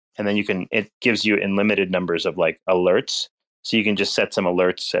that, and then it gives you unlimited numbers of like alerts. So you can just set some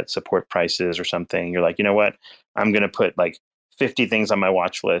alerts at support prices or something. You're like, you know what? I'm going to put like 50 things on my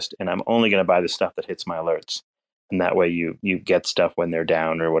watch list, and I'm only going to buy the stuff that hits my alerts. And that way you get stuff when they're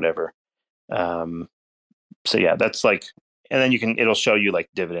down or whatever. Um, so yeah, that's like, and then it'll show you like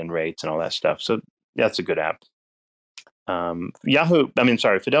dividend rates and all that stuff. So that's a good app.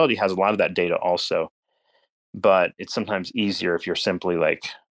 Fidelity has a lot of that data also, but it's sometimes easier if you're simply like,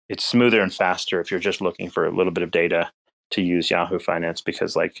 it's smoother and faster if you're just looking for a little bit of data to use Yahoo Finance,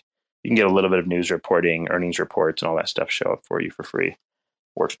 because like you can get a little bit of news reporting, earnings reports, and all that stuff show up for you for free.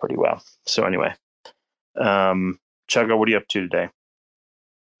 Works pretty well. So anyway, Chugga, what are you up to today?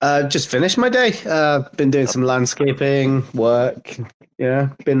 Just finished my day. Been doing some landscaping work. Yeah,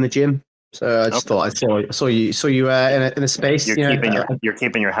 been in the gym. So I just thought I saw you in a space. You're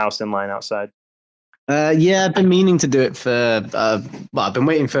keeping your house in line outside. Yeah, I've been meaning to do it for. I've been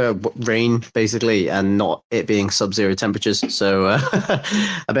waiting for rain basically, and not it being sub-zero temperatures. So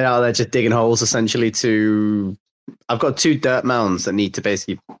I've been out there just digging holes essentially to. I've got 2 dirt mounds that need to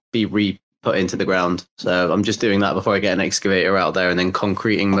basically be re-put into the ground. So I'm just doing that before I get an excavator out there, and then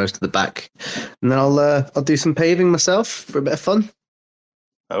concreting most of the back, and then I'll do some paving myself for a bit of fun.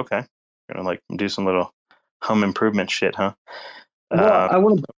 Okay, gonna like do some little home improvement shit, huh? Well, I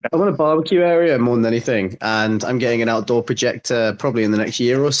want a barbecue area more than anything, and I'm getting an outdoor projector probably in the next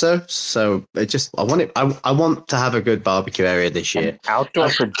year or so. So I want it. I want to have a good barbecue area this year. An outdoor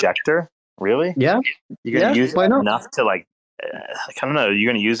projector, really? Yeah. You're gonna use it enough to like? I don't know.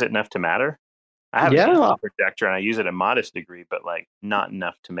 You're gonna use it enough to matter? I have a projector and I use it a modest degree, but like not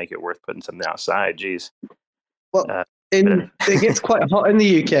enough to make it worth putting something outside. Jeez. Well, it gets quite hot in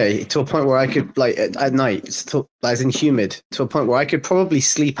the UK to a point where I could, like, at night, as in humid, to a point where I could probably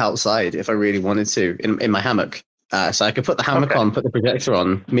sleep outside if I really wanted to in my hammock. So I could put the hammock on, put the projector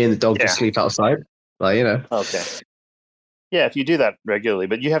on, me and the dog just sleep outside. Like, you know. Okay. Yeah, if you do that regularly,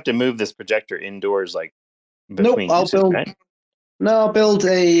 but you have to move this projector indoors, like between uses, right? No, I'll build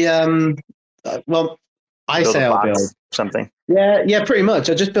a. I'll build something. Yeah, pretty much.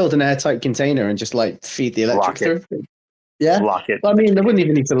 I just build an airtight container and just like feed the electric through. Yeah, lock it. I mean, they wouldn't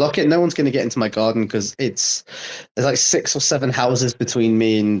even need to lock it. No one's going to get into my garden because there's like 6 or 7 houses between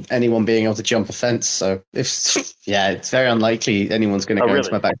me and anyone being able to jump a fence. So it's very unlikely anyone's going to go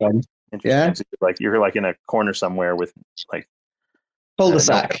into my back garden. Yeah, so you're like in a corner somewhere with like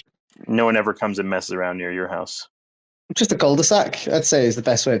cul-de-sac. No one ever comes and messes around near your house. Just a cul-de-sac, I'd say, is the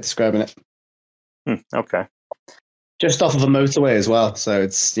best way of describing it. Okay. Just off of a motorway as well, so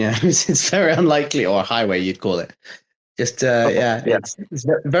it's it's very unlikely, or a highway you'd call it. Just it's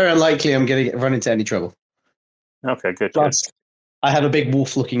very unlikely I'm going to run into any trouble. Okay, good. Plus, I have a big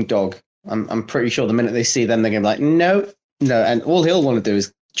wolf-looking dog. I'm pretty sure the minute they see them, they're going to be like, no, and all he'll want to do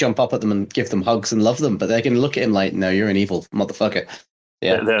is jump up at them and give them hugs and love them, but they're going to look at him like, no, you're an evil motherfucker.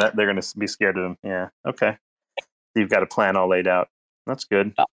 Yeah, they're going to be scared of him. Yeah, okay. You've got a plan all laid out. That's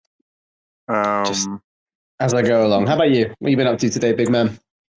good. Just as I go along. How about you? What have you been up to today, big man?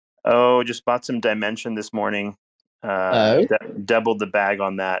 Oh, just bought some Dimension this morning. Doubled the bag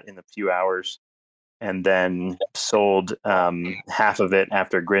on that in a few hours, and then sold half of it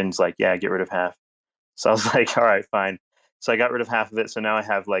after Grin's like, yeah, get rid of half. So I was like, all right, fine. So I got rid of half of it. So now I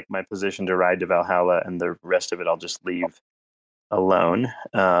have like my position to ride to Valhalla, and the rest of it I'll just leave alone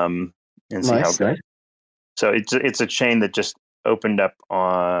and see how it goes. So it's a chain that just opened up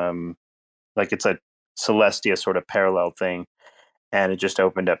on, like, it's a Celestia sort of parallel thing, and it just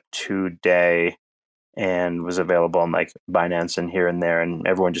opened up today and was available on like Binance and here and there, and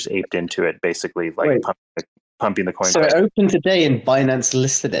everyone just aped into it, basically like pumping the coin. So it opened today and Binance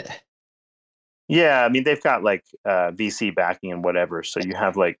listed it. Yeah, I mean they've got like VC backing and whatever, so you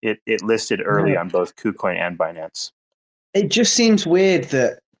have like it listed early on both KuCoin and Binance. It just seems weird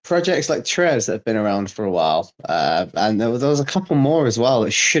that projects like Trez that have been around for a while, and there was a couple more as well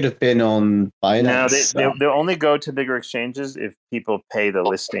that should have been on Binance. No, they'll only go to bigger exchanges if people pay the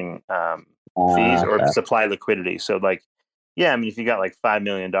listing fees or supply liquidity. So like, yeah, I mean, if you got like $5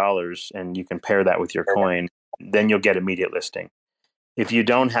 million and you can pair that with your coin, then you'll get immediate listing. If you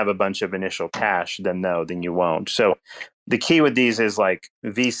don't have a bunch of initial cash, then you won't. So the key with these is like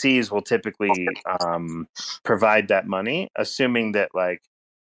VCs will typically provide that money, assuming that like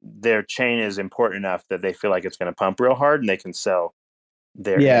their chain is important enough that they feel like it's going to pump real hard and they can sell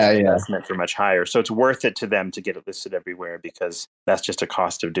their investment for much higher. So it's worth it to them to get it listed everywhere because that's just a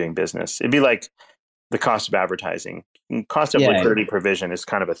cost of doing business. It'd be like the cost of advertising. Cost of liquidity provision is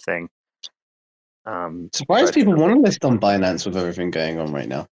kind of a thing. Surprised people want to list on Binance with everything going on right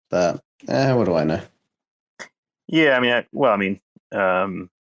now. But what do I know? Yeah,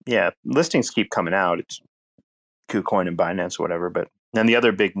 listings keep coming out. It's KuCoin and Binance or whatever. But then the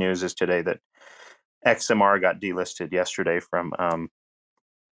other big news is today that XMR got delisted yesterday from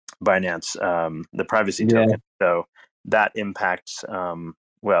Binance, the privacy token. So that impacts,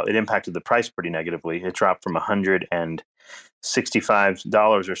 it impacted the price pretty negatively. It dropped from 100 and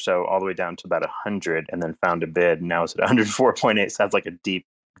 $65 or so, all the way down to about 100, and then found a bid. And now it's at 104.8. Sounds like a deep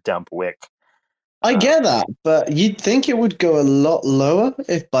dump wick. I get that, but you'd think it would go a lot lower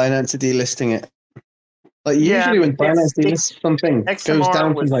if Binance are delisting it. Like usually when Binance delists something, it goes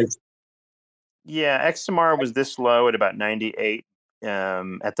down to like. Yeah, XMR was this low at about 98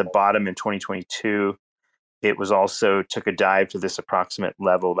 at the bottom in 2022. It was also took a dive to this approximate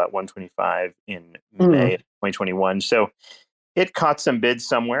level, about 125 in May of 2021. So it caught some bids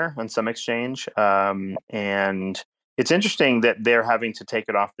somewhere on some exchange. And it's interesting that they're having to take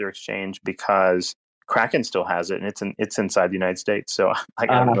it off their exchange because Kraken still has it, and it's inside the United States. So I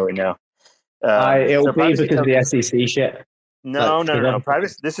don't really know. It'll be because of the SEC shit. No.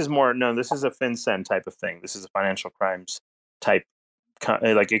 Privacy. This is more. No, this is a FinCEN type of thing. This is a financial crimes type.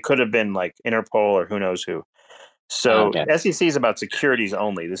 Like it could have been like Interpol or who knows who. So SEC is about securities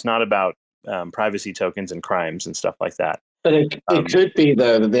only. It's not about privacy tokens and crimes and stuff like that. But it could be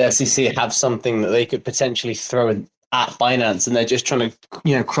though that the SEC have something that they could potentially throw at Binance, and they're just trying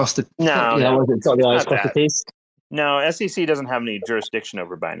to cross the the T's. No, SEC doesn't have any jurisdiction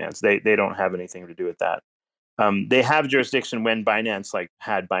over Binance. They don't have anything to do with that. They have jurisdiction when Binance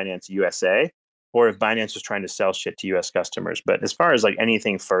had Binance USA, or if Binance was trying to sell shit to US customers. But as far as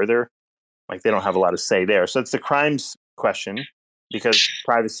anything further, they don't have a lot of say there. So it's the crimes question, because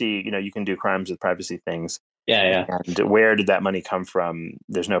privacy, you can do crimes with privacy things. Yeah. And where did that money come from?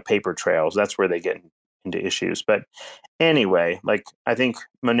 There's no paper trails. That's where they get into issues. But anyway, I think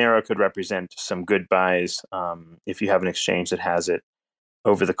Monero could represent some good buys if you have an exchange that has it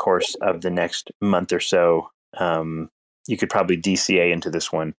over the course of the next month or so. You could probably DCA into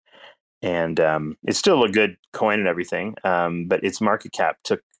this one, and it's still a good coin and everything, but its market cap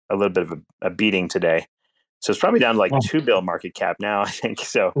took a little bit of a beating today, so it's probably down to $2 billion market cap now, I think.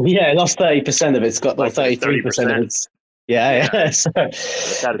 So yeah, it lost 30% of it. It's got 33% of its. Yeah. So,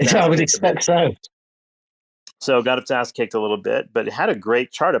 I would expect so. So it got its ass kicked a little bit, but it had a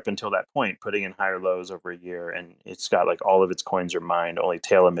great chart up until that point, putting in higher lows over a year, and it's got all of its coins are mined, only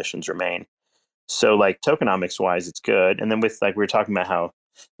tail emissions remain. So tokenomics wise, it's good. And then with we were talking about how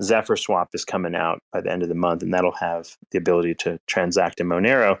Zephyr Swap is coming out by the end of the month, and that'll have the ability to transact in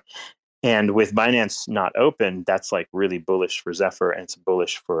Monero. And with Binance not open, that's really bullish for Zephyr, and it's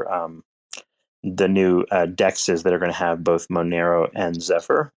bullish for the new dexes that are going to have both Monero and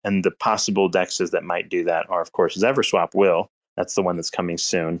Zephyr. And the possible dexes that might do that are, of course, Zephyr Swap will. That's the one that's coming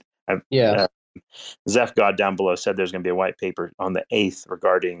soon. Zeph God down below said there's going to be a white paper on the 8th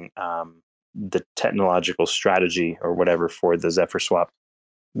regarding the technological strategy or whatever for the Zephyr Swap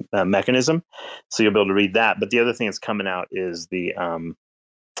mechanism. So you'll be able to read that. But the other thing that's coming out is the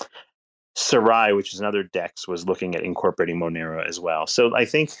Sarai, which is another DEX, was looking at incorporating Monero as well. So I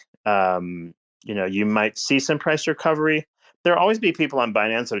think you might see some price recovery. There'll always be people on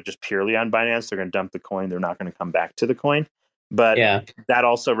Binance that are just purely on Binance. They're going to dump the coin. They're not going to come back to the coin. But that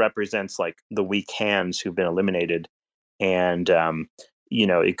also represents the weak hands who've been eliminated. And,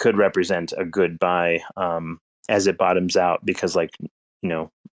 it could represent a good buy as it bottoms out, because the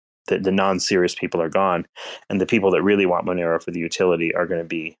non-serious people are gone, and the people that really want Monero for the utility are going to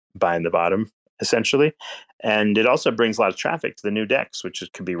be buying the bottom, essentially. And it also brings a lot of traffic to the new DEX, which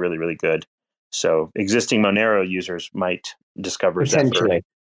could be really, really good. So existing Monero users might discover Zephyr.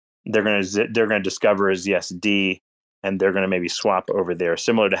 They're going to discover ZSD, and they're going to maybe swap over there,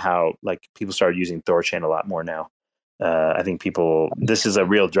 similar to how people started using Thorchain a lot more now. I think this is a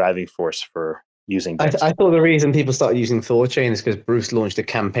real driving force for using DEX. I thought the reason people started using Thorchain is because Bruce launched a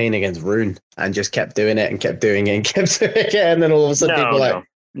campaign against Rune and just kept doing it and kept doing it and kept doing it again. And then all of a sudden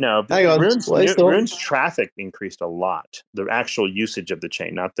Rune's traffic increased a lot. The actual usage of the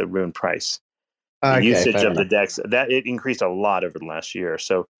chain, not the Rune price. The usage of the DEX, that it increased a lot over the last year.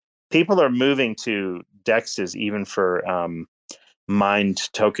 So people are moving to DEXs even for mined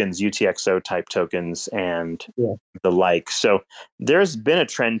tokens, UTXO type tokens, and the like. So there's been a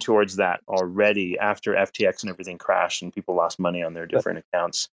trend towards that already after FTX and everything crashed and people lost money on their different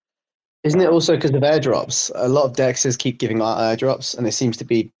accounts. Isn't it also because of airdrops? A lot of DEXs keep giving out airdrops, and it seems to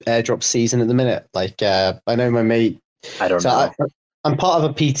be airdrop season at the minute. I know my mate. I don't know. I'm part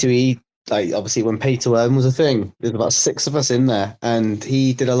of a P2E. Obviously, when pay to earn was a thing, there's about 6 of us in there, and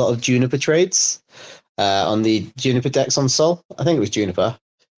he did a lot of Juniper trades on the Juniper DEX on Sol. I think it was Juniper,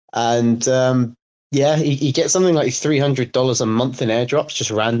 and he gets something like $300 a month in airdrops just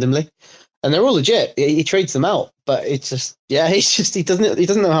randomly, and they're all legit. He trades them out, but it's just he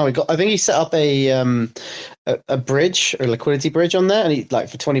doesn't know how he got. I think he set up a bridge or liquidity bridge on there, and he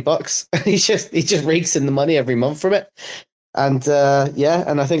for $20, he just rakes in the money every month from it. And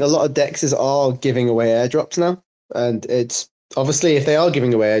and I think a lot of DEXs are giving away airdrops now. And it's obviously if they are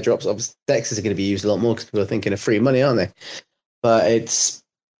giving away airdrops, obviously DEXs are going to be used a lot more because people are thinking of free money, aren't they? But it's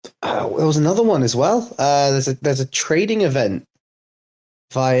there was another one as well. There's a trading event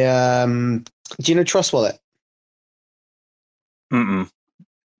via do you know Trust Wallet? Mm-mm.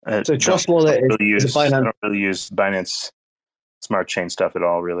 So Trust Wallet is a Binance. I don't really use Binance Smart Chain stuff at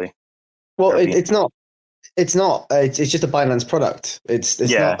all, really. Well, it's not. It's not. It's just a Binance product. It's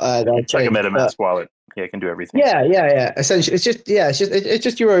not. It's like a MetaMask wallet. Yeah, it can do everything. Yeah. Essentially, it's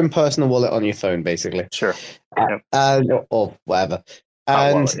just your own personal wallet on your phone, basically. Sure. Or whatever.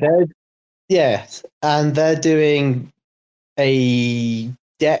 And they're doing a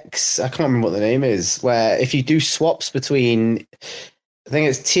DEX. I can't remember what the name is. Where if you do swaps between, I think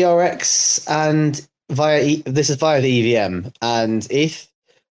it's TRX and this is via the EVM and ETH.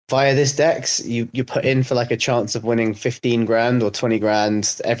 Via this DEX, you put in for like a chance of winning 15 grand or 20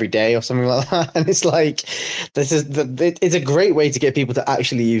 grand every day or something like that. And it's like, it's a great way to get people to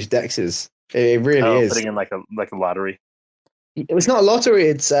actually use DEXs. It really is. Putting in like a lottery. It's not a lottery.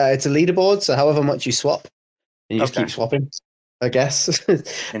 It's a leaderboard. So however much you swap, and you just keep swapping, I guess.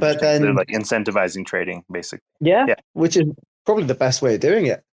 But then they're like incentivizing trading, basically. Yeah, which is probably the best way of doing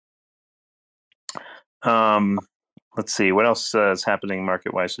it. Let's see what else is happening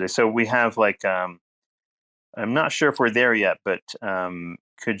market wise today. So we have like I'm not sure if we're there yet, but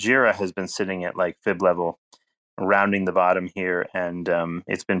Kujira has been sitting at like fib level, rounding the bottom here, and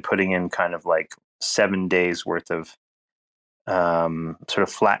it's been putting in kind of like 7 days worth of sort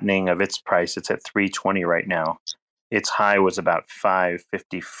of flattening of its price. It's at 320 right now. Its high was about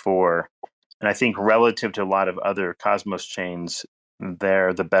 554, and I think relative to a lot of other Cosmos chains,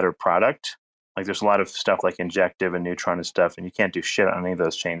 they're the better product. Like there's a lot of stuff like Injective and Neutron and stuff, and you can't do shit on any of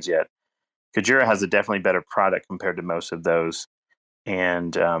those chains yet. Kujira has a definitely better product compared to most of those,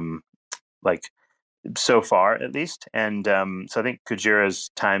 and like so far at least. And so I think Kujira's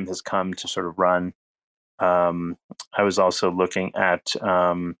time has come to sort of run. I was also looking at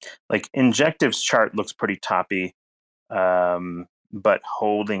like Injective's chart looks pretty toppy, but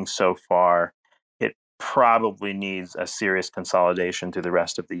holding so far. It probably needs a serious consolidation through the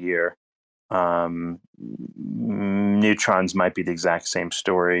rest of the year. Neutrons might be the exact same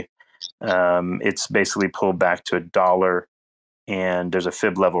story. It's basically pulled back to $1, and there's a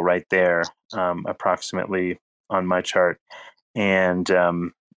fib level right there, approximately on my chart, and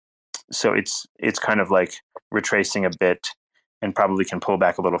so it's kind of like retracing a bit, and probably can pull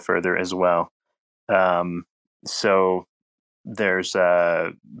back a little further as well. So there's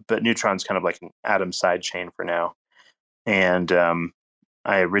but Neutron's kind of like an Atom side chain for now, and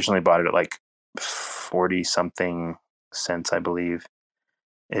I originally bought it at like 40 something cents, I believe.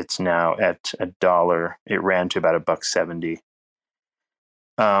 It's now at $1. It ran to about $1.70.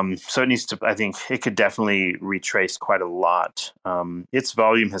 So it needs to, I think it could definitely retrace quite a lot. Its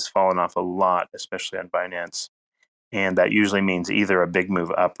volume has fallen off a lot, especially on Binance. And that usually means either a big move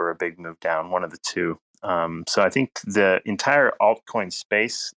up or a big move down, one of the two. So I think the entire altcoin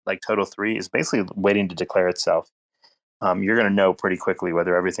space, like Total 3, is basically waiting to declare itself. You're going to know pretty quickly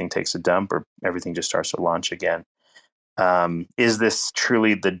whether everything takes a dump or everything just starts to launch again. Is this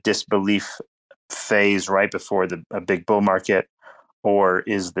truly the disbelief phase right before a big bull market, or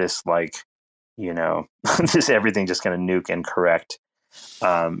is this like, this everything just going to nuke and correct?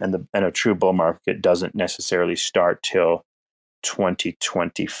 And a true bull market doesn't necessarily start till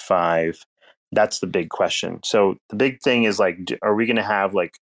 2025. That's the big question. So the big thing is like, are we going to have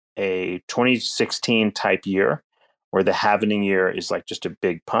like a 2016 type year where the halvening year is like just a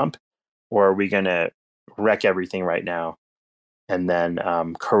big pump, or are we going to wreck everything right now and then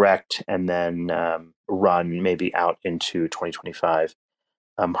correct and then run maybe out into 2025?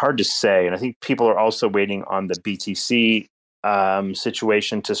 Hard to say. And I think people are also waiting on the BTC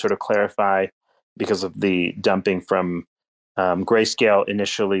situation to sort of clarify because of the dumping from Grayscale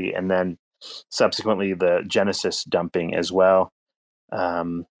initially, and then subsequently the Genesis dumping as well.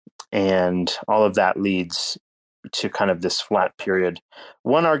 And all of that leads to kind of this flat period.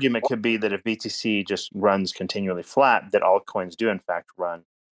 One argument could be that if BTC just runs continually flat, that altcoins do in fact run,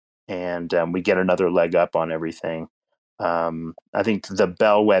 and we get another leg up on everything. I think the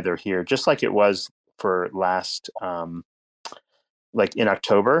bellwether here, just like it was for last, like in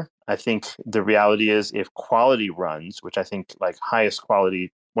October, I think the reality is if quality runs, which I think like highest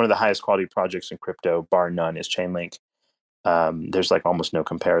quality, one of the highest quality projects in crypto, bar none, is Chainlink. There's like almost no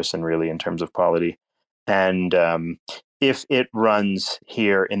comparison really in terms of quality. And if it runs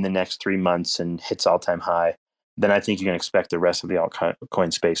here in the next 3 months and hits all-time high, then I think you can expect the rest of the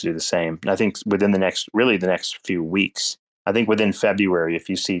altcoin space to do the same. And I think within the next few weeks, I think within February, if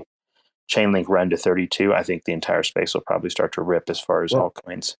you see Chainlink run to 32, I think the entire space will probably start to rip as far as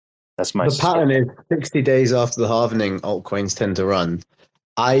altcoins. That's my The pattern is 60 days after the halvening, altcoins tend to run.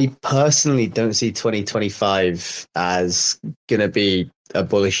 I personally don't see 2025 as going to be a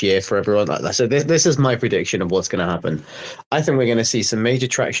bullish year for everyone. So this is my prediction of what's going to happen. I think we're going to see some major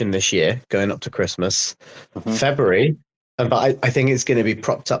traction this year going up to Christmas, February. But I think it's going to be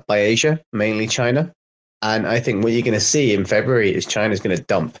propped up by Asia, mainly China. And I think what you're going to see in February is China's going to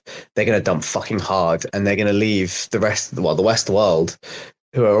dump. They're going to dump fucking hard, and they're going to leave the rest, the West world,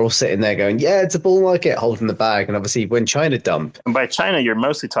 who are all sitting there going, yeah, it's a bull market, holding the bag. And obviously when China dump. And by China, you're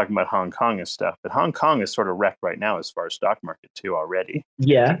mostly talking about Hong Kong and stuff. But Hong Kong is sort of wrecked right now as far as stock market too already.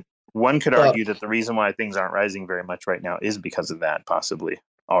 Yeah. One could argue that the reason why things aren't rising very much right now is because of that, possibly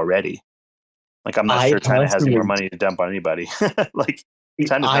already. Like, I'm not sure China has any more money to dump on anybody. Like,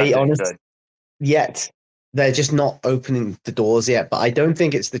 China's not doing good. Yet. They're just not opening the doors yet. But I don't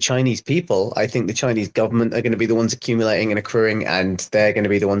think it's the Chinese people. I think the Chinese government are going to be the ones accumulating and accruing, and they're going to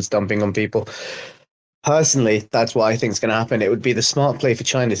be the ones dumping on people. Personally, that's what I think is going to happen. It would be the smart play for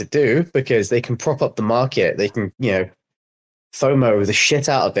China to do, because they can prop up the market. They can, FOMO the shit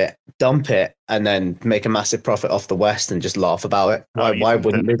out of it, dump it, and then make a massive profit off the West and just laugh about it. Why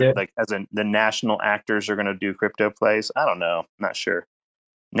wouldn't they do it? Like, as in the national actors are going to do crypto plays? I don't know. Not sure.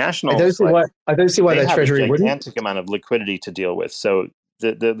 National. I don't see why their treasury wouldn't. They have a gigantic amount of liquidity to deal with. So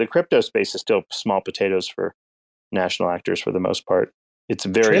the crypto space is still small potatoes for national actors for the most part. It's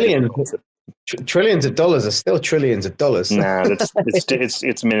very trillions of dollars are still trillions of dollars. Nah,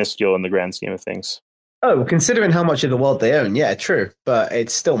 it's minuscule in the grand scheme of things. Oh, considering how much of the world they own, yeah, true, but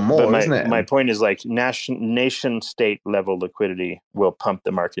it's still more, isn't it? My point is, like, nation state level liquidity will pump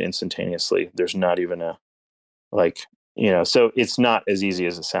the market instantaneously. There's not even a so it's not as easy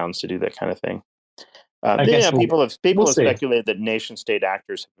as it sounds to do that kind of thing. People have speculated that nation state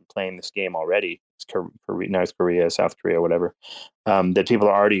actors have been playing this game already. It's North Korea, South Korea, whatever. That people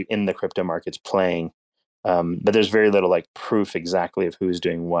are already in the crypto markets playing, but there's very little proof exactly of who's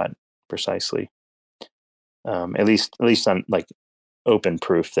doing what precisely. At least on open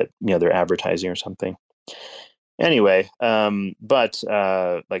proof that they're advertising or something. Anyway, but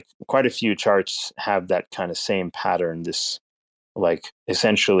quite a few charts have that kind of same pattern, this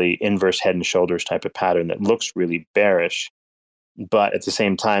essentially inverse head and shoulders type of pattern that looks really bearish, but at the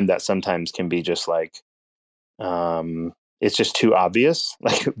same time that sometimes can be just it's just too obvious.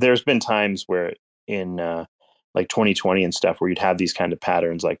 Like, there's been times where in 2020 and stuff where you'd have these kind of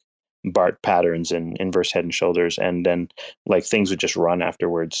patterns, like BART patterns and inverse head and shoulders, and then things would just run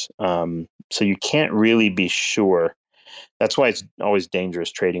afterwards. So you can't really be sure. That's why it's always dangerous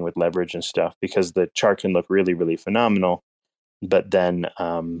trading with leverage and stuff, because the chart can look really, really phenomenal, but then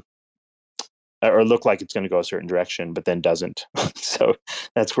or look like it's going to go a certain direction, but then doesn't. So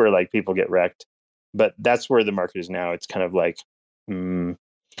that's where people get wrecked. But that's where the market is now. It's kind of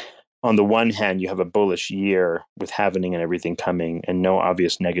on the one hand, you have a bullish year with halvening and everything coming and no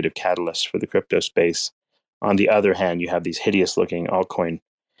obvious negative catalysts for the crypto space. On the other hand, you have these hideous looking altcoin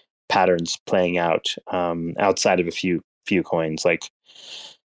patterns playing out outside of a few coins. Sort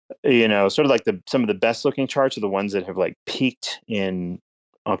of some of the best looking charts are the ones that have peaked in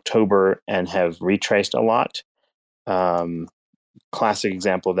October and have retraced a lot. Classic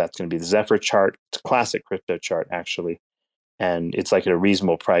example of that's going to be the Zephyr chart. It's a classic crypto chart, actually. And it's at a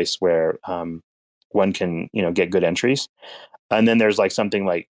reasonable price where one can, get good entries. And then there's something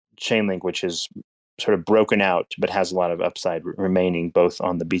like Chainlink, which is sort of broken out, but has a lot of upside remaining, both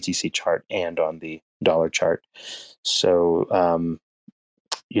on the BTC chart and on the dollar chart. So,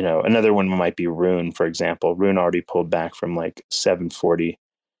 another one might be Rune, for example. Rune already pulled back from 740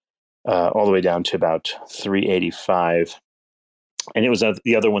 all the way down to about 385. And it was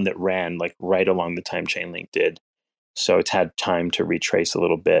the other one that ran right along the time Chainlink did. So it's had time to retrace a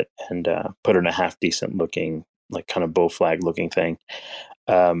little bit and put in a half decent looking, kind of bull flag looking thing.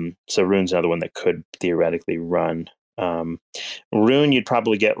 So Rune's another one that could theoretically run. Rune, you'd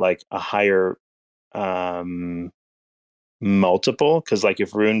probably get a higher multiple, because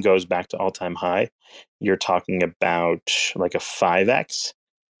if Rune goes back to all-time high, you're talking about a 5x.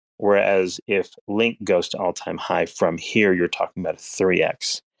 Whereas if Link goes to all-time high from here, you're talking about a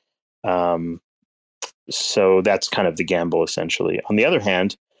 3x. So that's kind of the gamble, essentially. On the other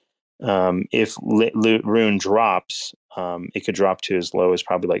hand, if Rune drops, it could drop to as low as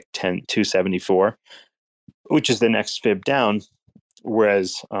probably 274, which is the next fib down.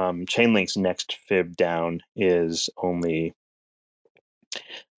 Whereas Chainlink's next fib down is only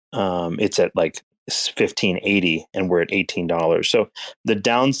it's at 1580, and we're at $18. So the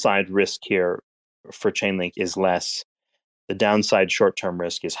downside risk here for Chainlink is less. the downside short-term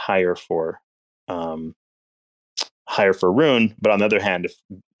risk is higher for Rune, but on the other hand, if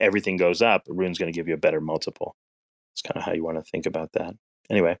everything goes up, Rune's going to give you a better multiple. It's kind of how you want to think about that.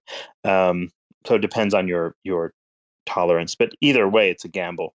 Anyway, so it depends on your tolerance, but either way, it's a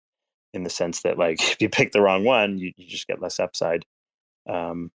gamble in the sense that, like, if you pick the wrong one, you just get less upside.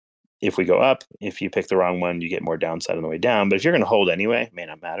 If we go up, if you pick the wrong one, you get more downside on the way down. But if you're going to hold anyway, it may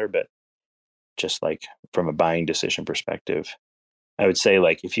not matter. But just like from a buying decision perspective, I would say,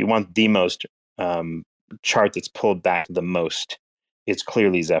 like, if you want the most chart that's pulled back the most, it's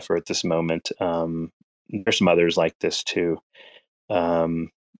clearly Zephyr at this moment. There's some others like this too.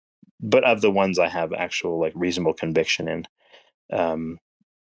 But of the ones I have actual, like, reasonable conviction in,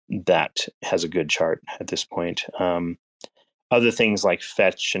 that has a good chart at this point. Other things like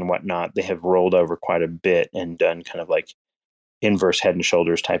Fetch and whatnot, they have rolled over quite a bit and done kind of like inverse head and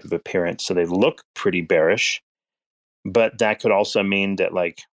shoulders type of appearance. So they look pretty bearish, but that could also mean that,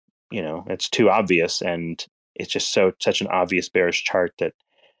 like, it's too obvious, and it's just such an obvious bearish chart that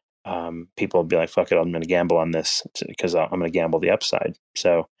people will be like, fuck it, I'm going to gamble on this because I'm going to gamble the upside.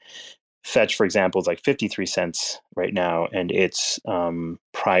 So Fetch, for example, is like 53 cents right now, and its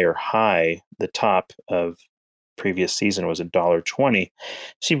prior high, the top of previous season, was $1.20.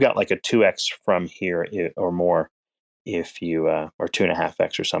 So you've got like a 2x from here or more, if you or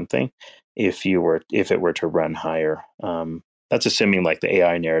 2.5x or something, if it were to run higher. That's assuming, like, the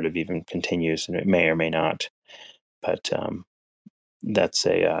AI narrative even continues, and it may or may not. But that's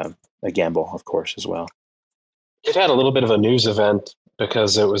a gamble, of course, as well. It had a little bit of a news event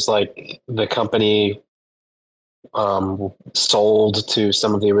because it was like the company sold to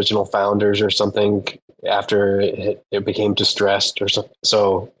some of the original founders or something after it became distressed or so.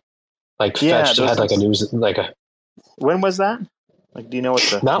 So, like, Fetch had like a news, like a. When was that? Like, do you know what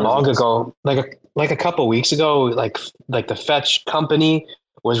the? Not long ago, like a couple weeks ago, like the Fetch company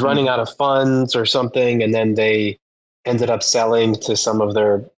was running out of funds or something, and then they ended up selling to some of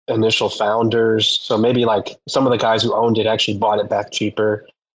their initial founders. So maybe, like, some of the guys who owned it actually bought it back cheaper.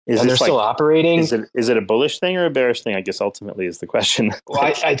 And they're still operating. Is it a bullish thing or a bearish thing? I guess ultimately is the question. Well,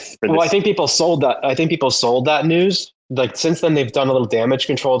 I think people sold that. I think people sold that news. Like, since then, they've done a little damage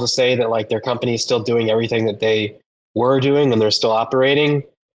control to say that, like, their company is still doing everything that they were doing and they're still operating.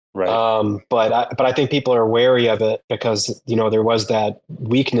 Right. But I think people are wary of it because, there was that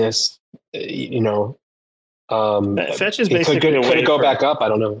weakness. Fetch is basically could it go back up? I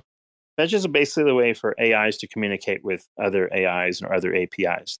don't know. Fetch is basically the way for AIs to communicate with other AIs or other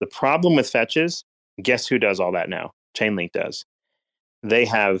APIs. The problem with Fetch is, guess who does all that now? Chainlink does. They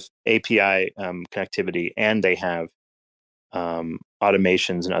have API connectivity, and they have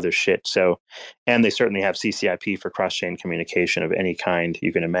automations and other shit. So, and they certainly have CCIP for cross-chain communication of any kind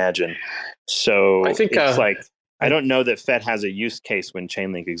you can imagine. So I think it's like, I don't know that Fed has a use case when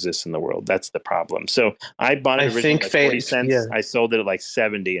Chainlink exists in the world. That's the problem. So I bought it originally at 40 cents. Yeah. I sold it at like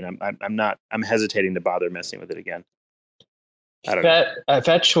 70, and I'm hesitating to bother messing with it again. I don't know.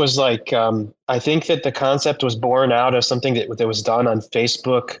 Fetch was like, I think that the concept was born out of something that was done on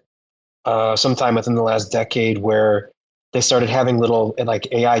Facebook sometime within the last decade, where they started having little,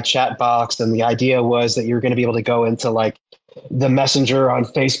 like, AI chat box, and the idea was that you're going to be able to go into, like, the messenger on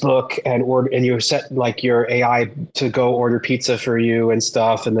Facebook and you set, like, your AI to go order pizza for you and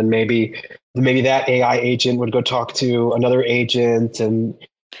stuff, and then maybe that AI agent would go talk to another agent and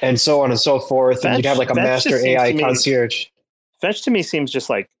so on and so forth, and you'd have like a master AI concierge. Fetch to me seems just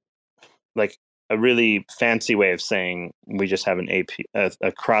like a really fancy way of saying we just have an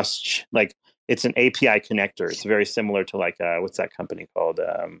a cross, like, it's an API connector. It's very similar to, like, what's that company called?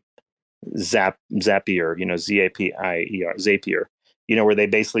 Zapier, Zapier, Zapier, where they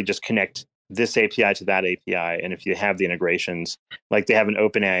basically just connect this API to that API. And if you have the integrations, like they have an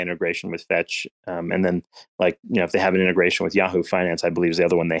OpenAI integration with Fetch, and then, like, if they have an integration with Yahoo Finance, I believe is the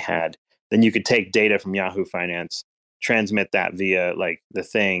other one they had, then you could take data from Yahoo Finance, transmit that via, like, the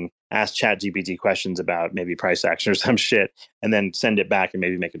thing, ask ChatGPT questions about maybe price action or some shit, and then send it back and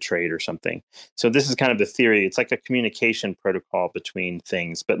maybe make a trade or something. So this is kind of the theory. It's like a communication protocol between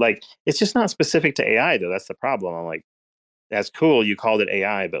things, but, like, it's just not specific to AI, though. That's the problem. I'm like, that's cool, you called it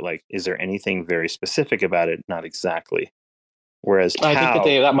AI, but, like, is there anything very specific about it? Not exactly. Whereas I think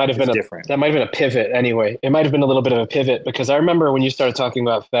that might have been a pivot anyway. It might have been a little bit of a pivot, because I remember when you started talking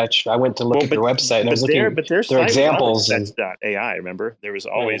about Fetch, I went to look at their website and I was looking at their examples. Fetch.ai, remember? There was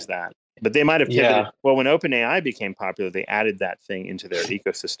always that. But they might have pivoted. Yeah. Well, when OpenAI became popular, they added that thing into their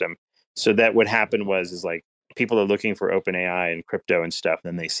ecosystem. So that what happened is like, people are looking for OpenAI and crypto and stuff,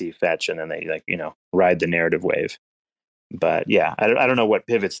 and then they see Fetch, and then they, like, ride the narrative wave. But yeah, I don't know what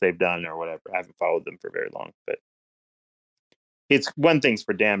pivots they've done or whatever. I haven't followed them for very long, but it's one thing's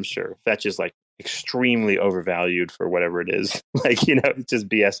for damn sure. Fetch is like extremely overvalued for whatever it is. Like, it's just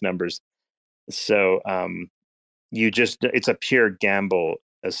BS numbers. So it's a pure gamble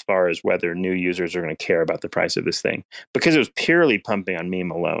as far as whether new users are going to care about the price of this thing, because it was purely pumping on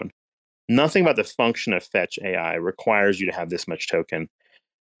meme alone. Nothing about the function of Fetch AI requires you to have this much token.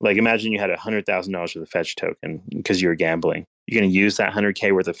 Like, imagine you had $100,000 worth of Fetch token because you were gambling. You're going to use that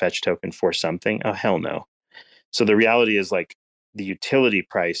 100K worth of Fetch token for something? Oh, hell no. So the reality is, like, the utility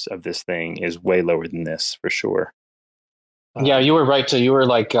price of this thing is way lower than this for sure. Yeah, you were right. So you were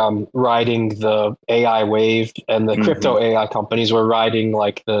like riding the AI wave, and the crypto AI companies were riding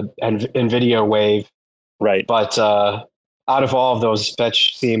like the NVIDIA wave. Right. But out of all of those,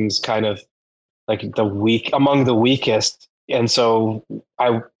 Fetch seems kind of like among the weakest. And so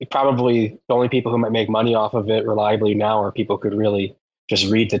probably the only people who might make money off of it reliably now are people who could really just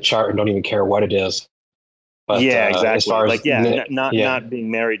read the chart and don't even care what it is. But yeah, exactly. As far as not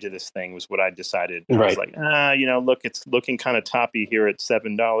being married to this thing was what I decided. I was like, look, it's looking kind of toppy here at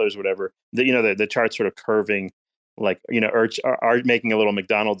 $7, whatever. The chart's sort of curving, like, are making a little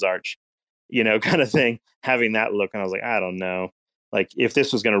McDonald's arch, kind of thing, having that look. And I was like, I don't know. Like, if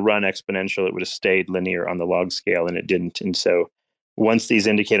this was going to run exponential, it would have stayed linear on the log scale, and it didn't. And so once these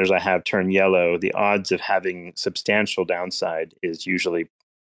indicators I have turn yellow, the odds of having substantial downside is usually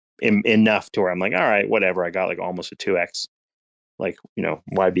enough to where I'm like, all right, whatever. I got like almost a 2x. Like,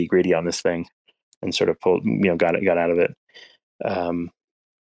 why be greedy on this thing? And sort of pulled, got out of it.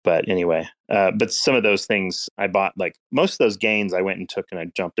 But anyway, but some of those things I bought, like most of those gains I went and took and I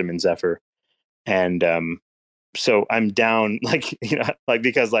jumped them in Zephyr. And so I'm down, like,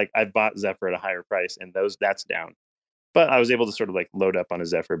 because like I bought Zephyr at a higher price, and that's down. But I was able to sort of like load up on a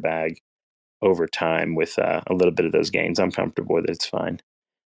Zephyr bag over time with a little bit of those gains. I'm comfortable with it. It's fine.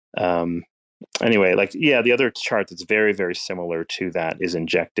 Anyway, like, yeah, the other chart that's very, very similar to that is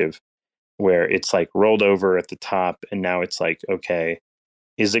Injective, where it's like rolled over at the top, and now it's like, okay,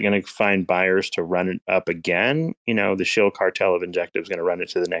 is it going to find buyers to run it up again? The shill cartel of Injective is going to run it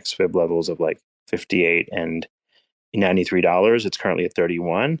to the next fib levels of like 58 and $93. It's currently at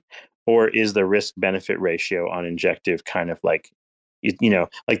 31. Or is the risk benefit ratio on Injective kind of like,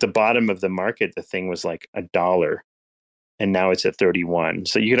 like the bottom of the market, the thing was like $1. And now it's at 31.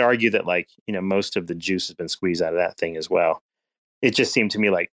 So you could argue that, like, most of the juice has been squeezed out of that thing as well. It just seemed to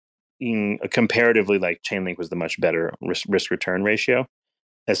me like comparatively, like, Chainlink was the much better risk return ratio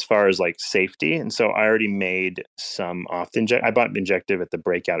as far as like safety. And so I already made some off the I bought Injective at the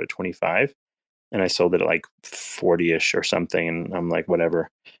breakout at 25, and I sold it at like 40-ish or something. And I'm like, whatever,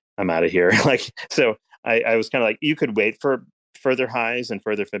 I'm out of here. Like, so I was kind of like, you could wait for further highs and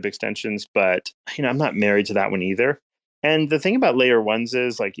further fib extensions, but I'm not married to that one either. And the thing about layer ones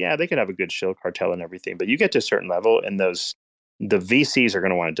is, like, yeah, they could have a good shill cartel and everything, but you get to a certain level and the VCs are going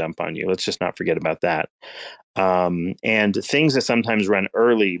to want to dump on you. Let's just not forget about that. And things that sometimes run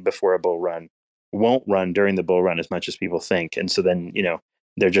early before a bull run won't run during the bull run as much as people think. And so then,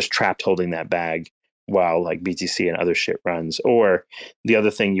 they're just trapped holding that bag while like BTC and other shit runs. Or the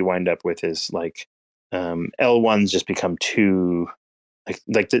other thing you wind up with is like L1s just become too,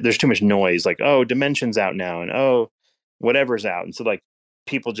 like there's too much noise. Like, oh, Dimension's out now, and oh, whatever's out. And so like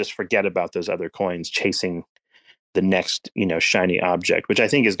people just forget about those other coins chasing the next, shiny object, which I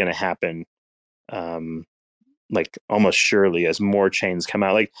think is going to happen like almost surely as more chains come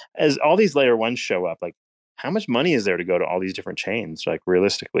out. Like, as all these layer ones show up, like, how much money is there to go to all these different chains? Like,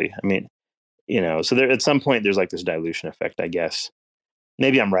 realistically, I mean, so there at some point there's like this dilution effect, I guess.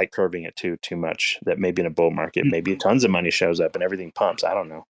 Maybe I'm right curving it too much, that maybe in a bull market, maybe tons of money shows up and everything pumps. I don't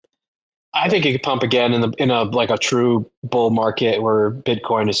know. I think it could pump again in a like a true bull market where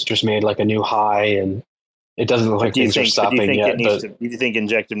Bitcoin has just made like a new high, and it doesn't look like things are stopping yet. Do you think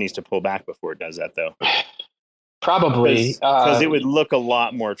Injective needs to pull back before it does that, though? Probably, because it would look a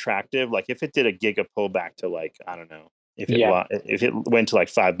lot more attractive. Like if it did a giga pullback to, like, I don't know, if it went to like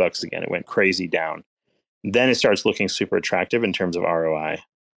 $5 again, it went crazy down, then it starts looking super attractive in terms of ROI,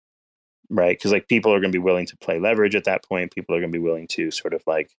 right? Because like people are going to be willing to play leverage at that point. People are going to be willing to sort of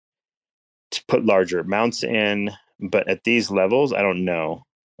like to put larger amounts in. But at these levels, I don't know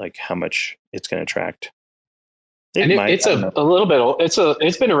like how much it's going to attract. It's a little bit.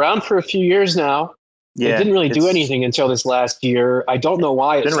 It's been around for a few years now. Yeah, it didn't really do anything until this last year. I don't know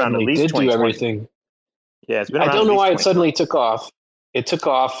why it suddenly did do everything. Yeah, it's been. I don't know why it suddenly took off. It took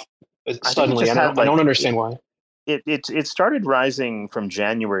off suddenly. I don't understand why. It started rising from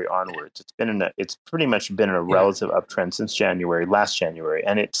January onwards. It's pretty much been in a relative uptrend since last January,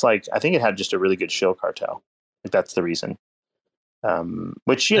 and it's like I think it had just a really good shill cartel. Like that's the reason.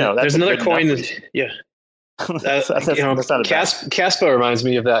 Which that's there's another coin. That's not a bad. Caspa reminds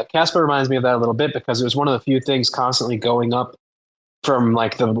me of that. Caspa reminds me of that a little bit because it was one of the few things constantly going up from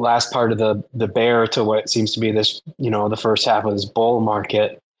like the last part of the bear to what seems to be this, the first half of this bull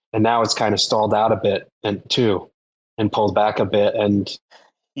market. And now it's kind of stalled out a bit and pulled back a bit. And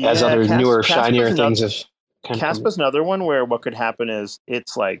as other newer, shinier things have Caspa's another one where what could happen is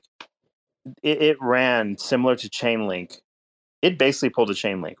it's like it ran similar to Chainlink. It basically pulled a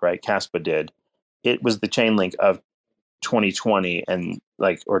Chainlink, right? Caspa did. It was the Chainlink of 2020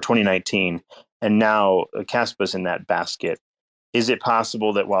 or 2019, and now Caspa's in that basket. Is it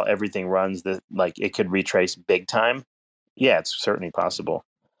possible that while everything runs, that like it could retrace big time? Yeah, it's certainly possible.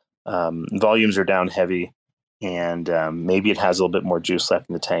 Volumes are down heavy, and maybe it has a little bit more juice left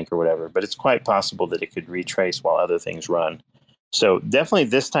in the tank or whatever. But it's quite possible that it could retrace while other things run. So definitely,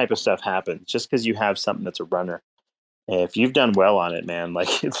 this type of stuff happens just because you have something that's a runner. If you've done well on it, man,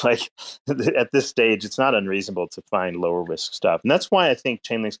 like it's like at this stage, it's not unreasonable to find lower risk stuff. And that's why I think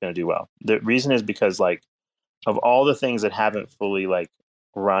Chainlink's going to do well. The reason is because like of all the things that haven't fully like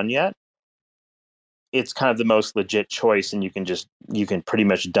run yet, it's kind of the most legit choice. And you can pretty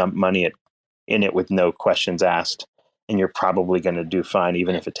much dump money in it with no questions asked. And you're probably going to do fine,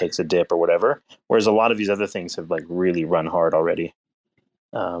 even if it takes a dip or whatever. Whereas a lot of these other things have like really run hard already.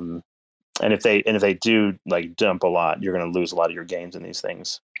 And if they do like dump a lot, you're going to lose a lot of your gains in these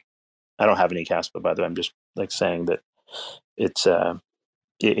things. I don't have any Caspa, by the way. I'm just like saying that it's on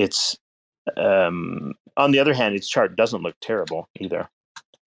the other hand, its chart doesn't look terrible either.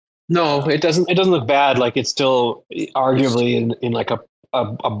 No, it doesn't. It doesn't look bad. Like it's still arguably in like a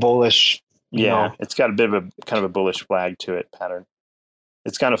bullish. It's got a bit of a kind of a bullish flag to it pattern.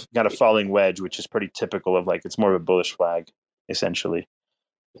 It's kind of got a falling wedge, which is pretty typical of like it's more of a bullish flag essentially.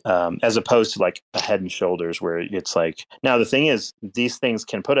 As opposed to like a head and shoulders where it's like, now the thing is these things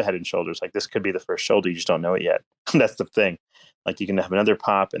can put a head and shoulders, like this could be the first shoulder, you just don't know it yet. That's the thing. Like you can have another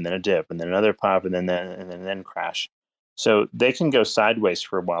pop and then a dip and then another pop and then crash. So they can go sideways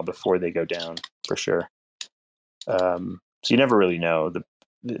for a while before they go down for sure. So you never really know.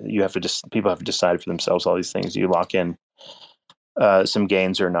 People have to decide for themselves all these things. You lock in some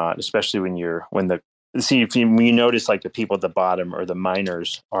gains or not, especially when you notice like the people at the bottom or the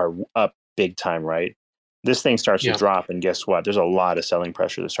miners are up big time, right? This thing starts to drop, and guess what? There's a lot of selling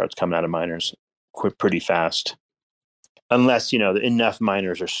pressure that starts coming out of miners pretty fast. Unless, enough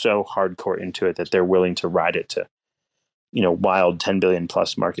miners are so hardcore into it that they're willing to ride it to, wild 10 billion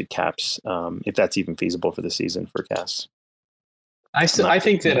plus market caps, if that's even feasible for the season for Cass. I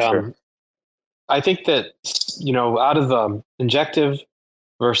think that out of Injective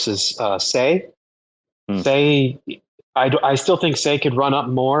versus Say, I still think Say could run up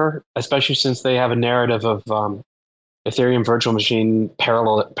more, especially since they have a narrative of Ethereum virtual machine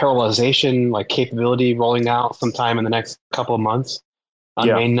parallelization like capability rolling out sometime in the next couple of months on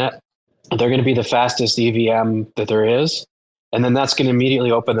mainnet. They're going to be the fastest EVM that there is, and then that's going to immediately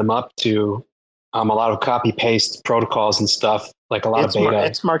open them up to a lot of copy paste protocols and stuff, like a lot of beta.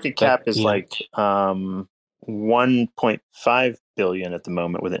 Its market cap is like 1.5 billion at the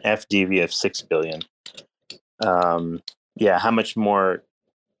moment with an FDV of 6 billion. How much more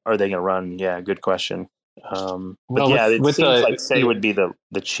are they going to run? Yeah, good question. It seems like Say would be the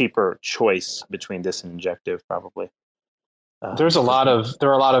cheaper choice between this and Injective, probably. There are a lot of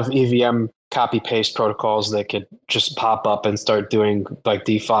EVM copy paste protocols that could just pop up and start doing like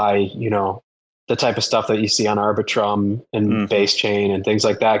DeFi, the type of stuff that you see on Arbitrum and Base Chain and things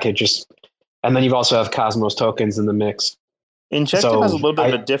like that and then you also have Cosmos tokens in the mix. Injective has a little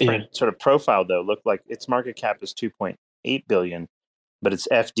bit of a different sort of profile though. Look, like its market cap is 2.8 billion, but its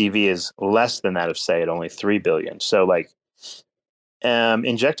FDV is less than that of Say at only 3 billion. So like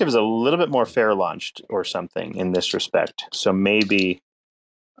Injective is a little bit more fair launched or something in this respect. So maybe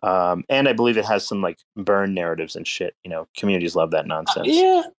and I believe it has some like burn narratives and shit. Communities love that nonsense.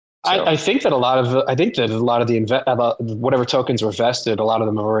 So. I think that a lot of the whatever tokens were vested, a lot of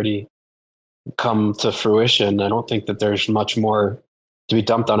them have already come to fruition. I don't think that there's much more to be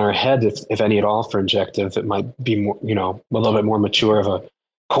dumped on our head, if any at all, for Injective. It might be more, a little bit more mature of a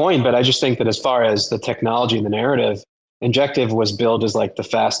coin, but I just think that as far as the technology and the narrative, Injective was billed as like the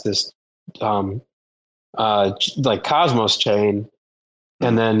fastest, like Cosmos chain,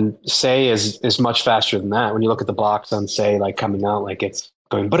 and then Say is much faster than that. When you look at the blocks on Say, like coming out, like it's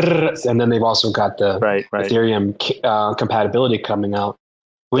going, and then they've also got the Ethereum compatibility coming out,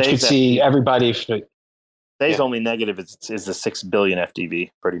 which could see everybody. Say's only negative is the 6 billion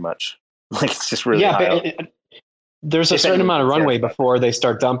FDV, pretty much. Like it's just really high. There's a certain amount of runway before they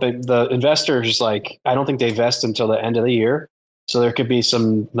start dumping. The investors, like I don't think they vest until the end of the year. So there could be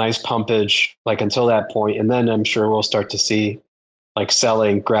some nice pumpage like until that point, and then I'm sure we'll start to see like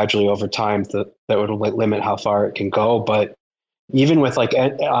selling gradually over time that would limit how far it can go. But even with like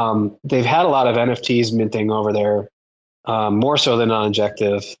they've had a lot of NFTs minting over there, more so than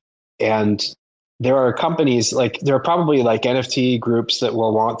non-injective, and there are companies like there are probably like NFT groups that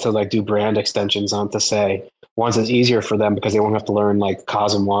will want to like do brand extensions onto say ones that's easier for them because they won't have to learn like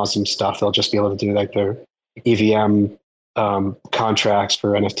COSM, WASM stuff. They'll just be able to do like their EVM contracts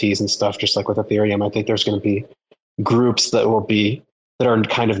for NFTs and stuff, just like with Ethereum. I think there's going to be groups that are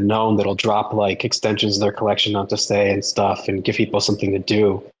kind of known that'll drop like extensions of their collection onto Say and stuff and give people something to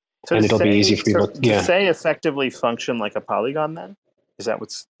do. So and it'll be easy for people. To Say effectively function like a Polygon then? Is that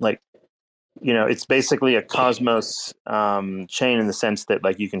what's like, it's basically a Cosmos chain in the sense that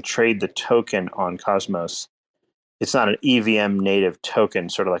like you can trade the token on Cosmos. It's not an EVM native token,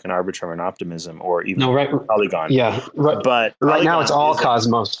 sort of like an Arbitrum or an Optimism or even Polygon. Yeah, right. But right now it's all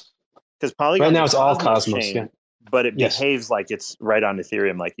Cosmos. Because Polygon right now it's all Cosmos, chain, but it behaves like it's right on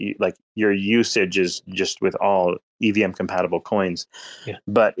Ethereum. Like your usage is just with all EVM compatible coins. Yeah.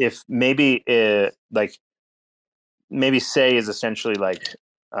 But if maybe Say is essentially like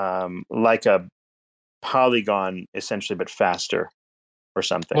a Polygon essentially, but faster or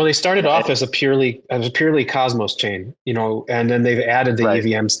something. Well, they started off as a purely Cosmos chain, and then they've added the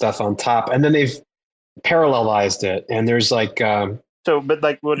EVM stuff on top, and then they've parallelized it. And there's like but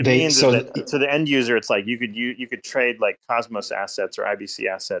like what it means is that to the end user, it's like you could trade like Cosmos assets or IBC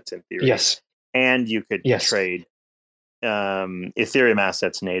assets in theory. Yes. And you could trade Ethereum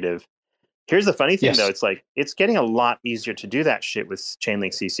assets native. Here's the funny thing though, it's like it's getting a lot easier to do that shit with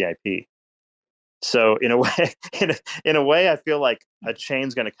Chainlink CCIP. So in a way, I feel like a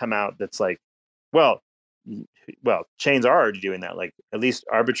chain's going to come out that's like, well, chains are already doing that. Like at least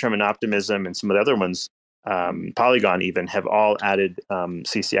Arbitrum and Optimism and some of the other ones, Polygon even have all added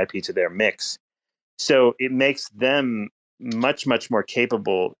CCIP to their mix. So it makes them much, much more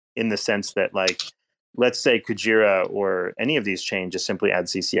capable in the sense that like, let's say Kujira or any of these chains just simply add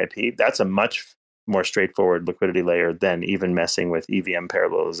CCIP. That's a much more straightforward liquidity layer than even messing with EVM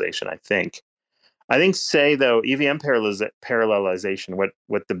parallelization, I think. Say though, EVM parallelization,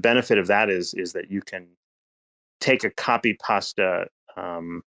 what the benefit of that is that you can take a copy pasta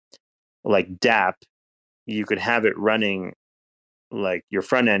like DApp, you could have it running like your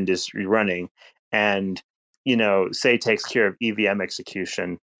front end is running, and Say takes care of EVM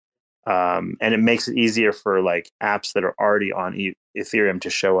execution, and it makes it easier for like apps that are already on Ethereum to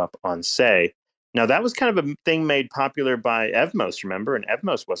show up on Say. Now that was kind of a thing made popular by Evmos, remember? And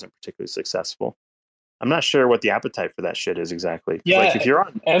Evmos wasn't particularly successful. I'm not sure what the appetite for that shit is exactly. Yeah, like if you're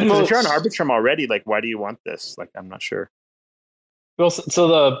on Arbitrum already, like why do you want this? Like I'm not sure. Well,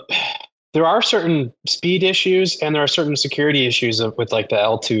 so there are certain speed issues and there are certain security issues with like the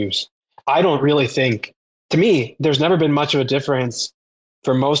L2s. I don't really think, to me, there's never been much of a difference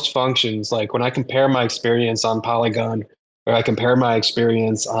for most functions. Like when I compare my experience on Polygon or I compare my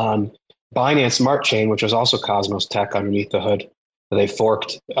experience on Binance Smart Chain, which was also Cosmos Tech underneath the hood that they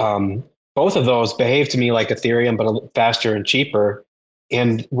forked. Both of those behave to me like Ethereum, but a little faster and cheaper.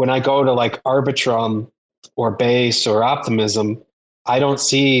 And when I go to like Arbitrum or Base or Optimism, I don't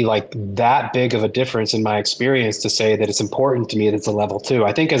see like that big of a difference in my experience to say that it's important to me that it's a level 2.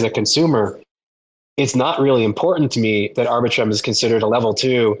 I think as a consumer, it's not really important to me that Arbitrum is considered a level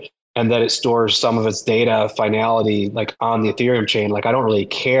 2 and that it stores some of its data finality like on the Ethereum chain. Like I don't really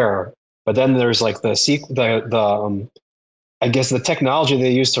care. But then there's like I guess the technology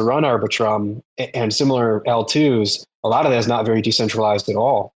they use to run Arbitrum and similar L2s, a lot of that is not very decentralized at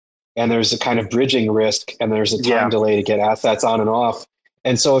all. And there's a kind of bridging risk and there's a time delay to get assets on and off.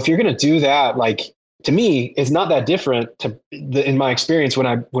 And so if you're going to do that, like to me, it's not that different in my experience when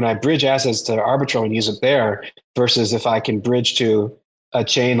I bridge assets to Arbitrum and use it there versus if I can bridge to a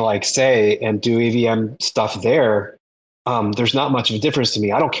chain like Say and do EVM stuff there. There's not much of a difference to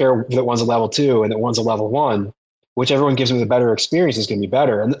me. I don't care that one's a level 2 and that one's a level 1. Whichever one gives me the better experience is going to be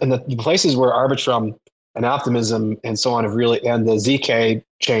better. And the places where Arbitrum and Optimism and so on have really, and the ZK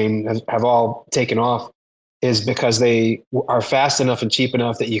chain have all taken off is because they are fast enough and cheap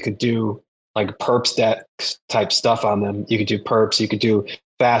enough that you could do like perps type stuff on them. You could do perps, you could do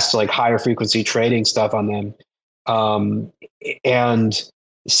fast, like higher frequency trading stuff on them. And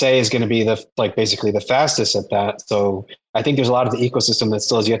Say is going to be basically the fastest at that. So I think there's a lot of the ecosystem that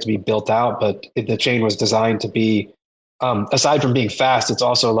still has yet to be built out, but the chain was designed to be, aside from being fast, it's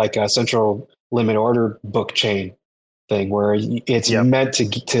also like a central limit order book chain thing where it's meant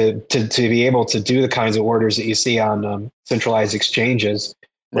to be able to do the kinds of orders that you see on centralized exchanges.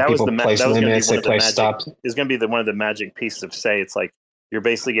 where That was people place that was going to be limits, one they of the place magic. stops. Is going to be one of the magic pieces of Say. It's like you're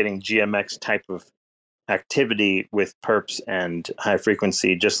basically getting GMX type of activity with perps and high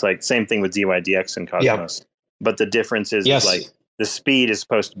frequency, just like same thing with DYDX and Cosmos. But the difference is like the speed is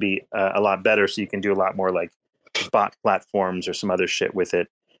supposed to be a lot better, so you can do a lot more like bot platforms or some other shit with it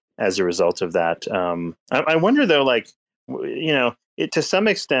as a result of that. I wonder though, like, you know, to some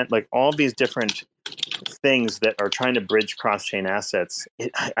extent, like all these different things that are trying to bridge cross-chain assets,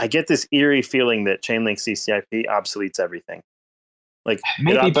 I get this eerie feeling that Chainlink CCIP obsoletes everything. Like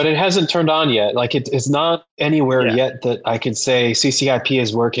maybe, but it hasn't turned on yet. Like it's not anywhere Yeah. yet that I could say CCIP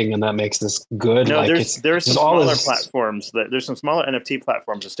is working and that makes this good. No, like there's some smaller platforms there's some smaller NFT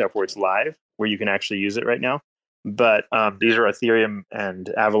platforms and stuff where it's live, where you can actually use it right now. But these are Ethereum and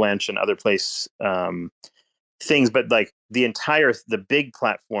Avalanche and other place things. But like the big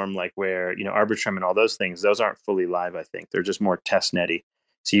platform, like where, you know, Arbitrum and all those things, those aren't fully live. I think they're just more test netty,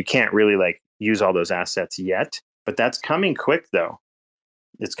 so you can't really like use all those assets yet. But that's coming quick though.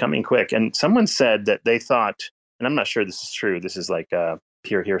 It's coming quick. And someone said that they thought, and I'm not sure this is true, this is like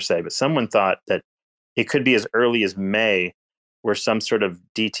pure hearsay, but someone thought that it could be as early as May where some sort of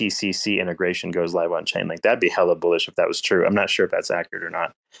DTCC integration goes live on Chainlink. That'd be hella bullish if that was true. I'm not sure if that's accurate or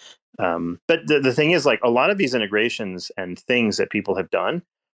not. But the thing is, like, a lot of these integrations and things that people have done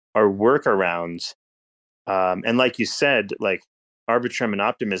are workarounds. And like you said, like Arbitrum and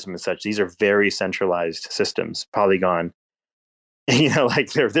Optimism and such, these are very centralized systems. Polygon, you know,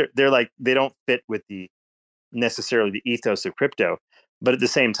 like they're like, they don't fit with the necessarily the ethos of crypto, but at the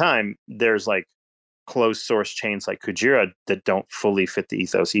same time there's like closed source chains like Kujira that don't fully fit the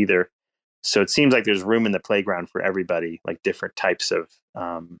ethos either. So it seems like there's room in the playground for everybody, like different types of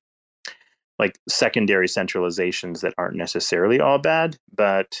like secondary centralizations that aren't necessarily all bad.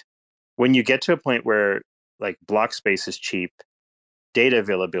 But when you get to a point where like block space is cheap, data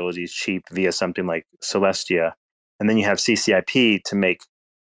availability is cheap via something like Celestia, and then you have CCIP to make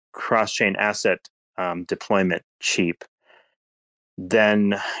cross-chain asset deployment cheap,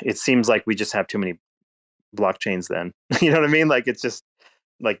 then it seems like we just have too many blockchains then. You know what I mean? Like, it's just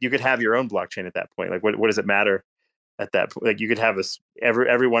like you could have your own blockchain at that point. Like, what does it matter at that point? Like, you could have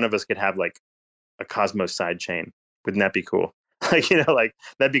every one of us could have like a Cosmos side chain. Wouldn't that be cool? Like, you know, like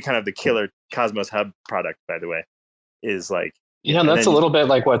that'd be kind of the killer Cosmos Hub product, by the way, is like, yeah, and that's a little bit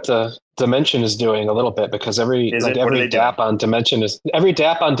like what Dimension is doing a little bit, because every dApp on Dimension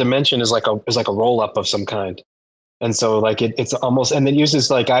is like a roll up of some kind. And so like it's almost, and it uses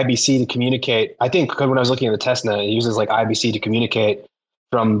like IBC to communicate. I think when I was looking at the testnet, it uses like IBC to communicate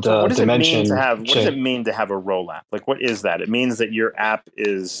from the Dimension. What does it mean to have a roll app? Like, what is that? It means that your app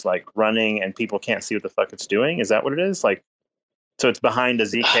is like running and people can't see what the fuck it's doing. Is that what it is? Like, so it's behind a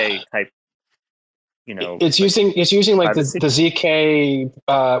ZK type. You know, it's using like the ZK.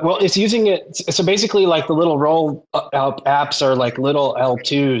 Well, it's using it. So basically, like the little roll apps are like little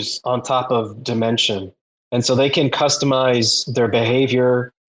L2s on top of Dimension, and so they can customize their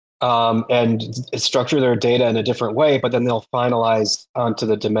behavior and structure their data in a different way. But then they'll finalize onto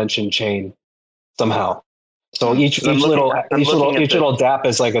the Dimension chain somehow. So each little dApp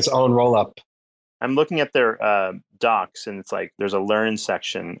is like its own roll up. I'm looking at their docs, and it's like there's a learn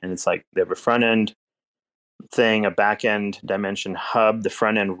section, and it's like they have a front end thing, a back end Dimension hub, the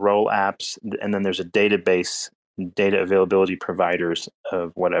front end roll apps, and then there's a database, data availability providers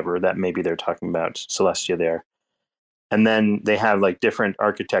of whatever that maybe they're talking about Celestia there. And then they have like different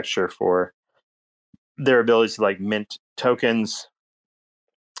architecture for their ability to like mint tokens,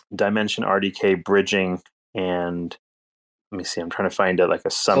 Dimension RDK bridging, and let me see, I'm trying to find like a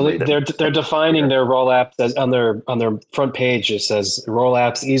summary. So they're defining their roll apps as on their front page. It says roll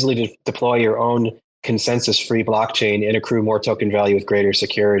apps easily deploy your own consensus-free blockchain and accrue more token value with greater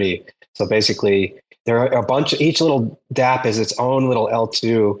security. So basically, there are a bunch. Each little dApp is its own little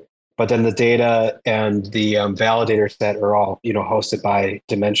L2, but then the data and the validator set are all hosted by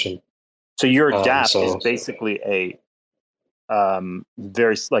Dimension. So your dApp is basically a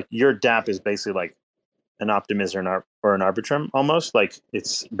very like your dApp is basically like an Optimism or an Arbitrum almost. Like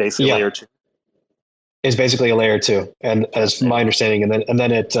it's basically layer 2. It's basically a layer 2, and as my understanding, and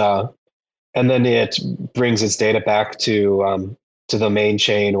then it brings its data back to the main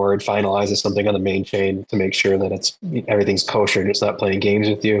chain, or it finalizes something on the main chain to make sure that everything's kosher and it's not playing games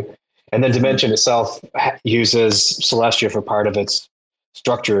with you. And then Dimension itself uses Celestia for part of its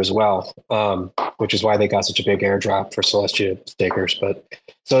structure as well, which is why they got such a big airdrop for Celestia stakers. But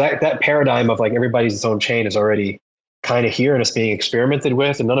so that paradigm of like everybody's its own chain is already kind of here and it's being experimented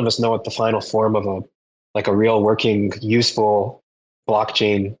with, and none of us know what the final form of a real working, useful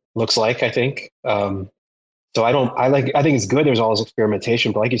blockchain looks like, I think. So I think it's good. There's all this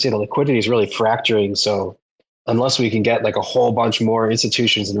experimentation, but like you say, the liquidity is really fracturing. So unless we can get like a whole bunch more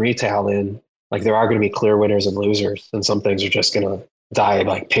institutions and retail in, like there are going to be clear winners and losers, and some things are just going to die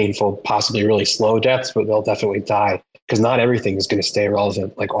like painful, possibly really slow deaths, but they'll definitely die because not everything is going to stay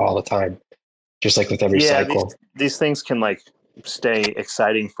relevant like all the time, just like with every cycle. These things can like stay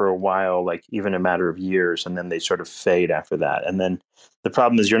exciting for a while, like even a matter of years, and then they sort of fade after that. And then the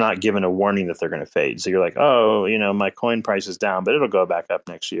problem is you're not given a warning that they're going to fade. So you're like, oh, my coin price is down, but it'll go back up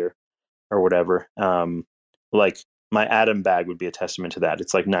next year or whatever. Like my Atom bag would be a testament to that.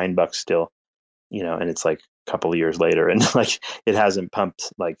 It's like $9 still, and it's like a couple of years later, and like it hasn't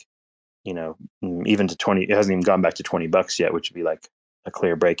pumped like, even to 20. It hasn't even gone back to $20 yet, which would be like a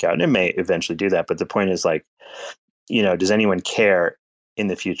clear breakout. And it may eventually do that. But the point is like, does anyone care in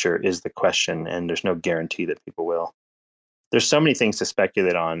the future is the question. And there's no guarantee that people will. There's so many things to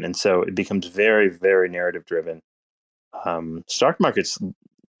speculate on. And so it becomes very, very narrative driven. Stock market's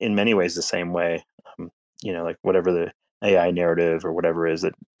in many ways the same way. Like whatever the AI narrative or whatever is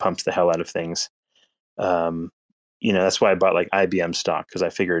that pumps the hell out of things. That's why I bought like IBM stock, because I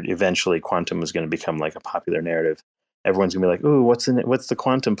figured eventually quantum was going to become like a popular narrative. Everyone's gonna be like, "Oh, what's the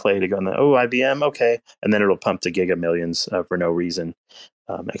quantum play to go on the IBM? Okay," and then it'll pump to giga millions for no reason,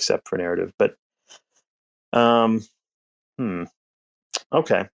 except for narrative. But,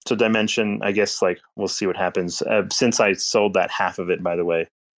 okay. So Dimension, I guess like we'll see what happens. Since I sold that half of it, by the way,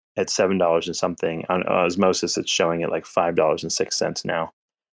 at $7 and something on Osmosis, it's showing at like $5.06 now.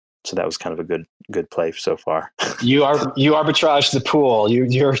 So that was kind of a good play so far. You arbitraged the pool.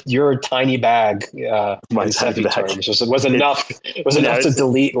 Your tiny bag. My tiny bag terms was enough. It was enough to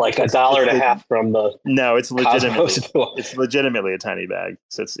delete like $1.50 from the. No, it's legitimately a tiny bag.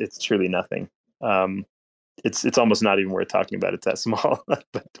 So it's truly nothing. It's almost not even worth talking about. It's that small,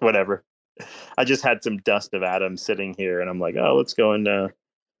 but whatever. I just had some dust of atoms sitting here, and I'm like, oh, let's go and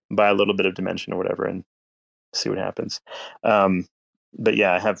buy a little bit of Dimension or whatever, and see what happens. But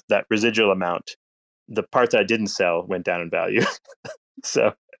yeah, I have that residual amount. The part that I didn't sell went down in value.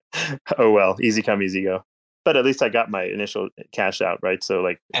 So, oh well, easy come, easy go. But at least I got my initial cash out, right? So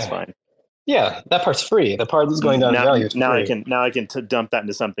like, it's fine. Yeah, that part's free. The part that's going down in value is now free. I can dump that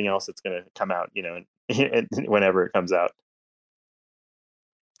into something else that's going to come out, whenever it comes out.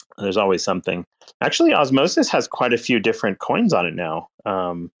 There's always something. Actually, Osmosis has quite a few different coins on it now.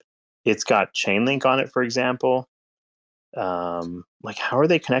 It's got Chainlink on it, for example. Like, how are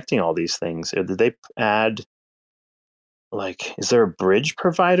they connecting all these things? Did they add, like, is there a bridge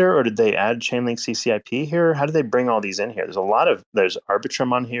provider, or did they add Chainlink CCIP here? How do they bring all these in here? There's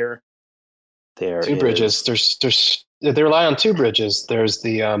Arbitrum on here. There two bridges. They rely on two bridges. There's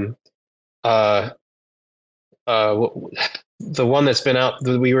the the one that's been out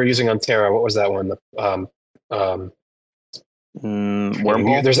that we were using on Terra. What was that one?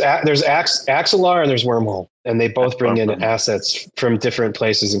 Wormhole. There's Axelar and there's Wormhole, and they both bring in assets from different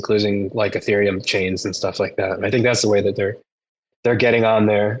places, including like Ethereum chains and stuff like that. And I think that's the way that they're getting on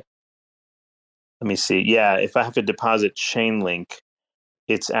there. Let me see. Yeah, if I have to deposit Chainlink,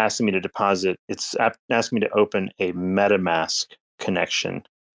 it's asking me to deposit. It's asking me to open a MetaMask connection.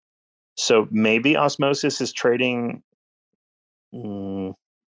 So maybe Osmosis is trading. I don't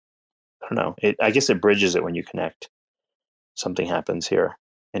know. I guess it bridges it when you connect. Something happens here.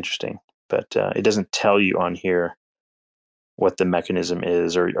 Interesting. But it doesn't tell you on here what the mechanism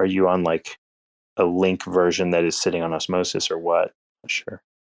is, or are you on like a link version that is sitting on Osmosis or what? Not sure.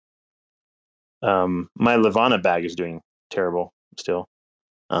 My Levana bag is doing terrible still.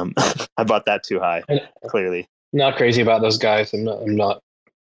 I bought that too high, clearly. Not crazy about those guys. I'm not.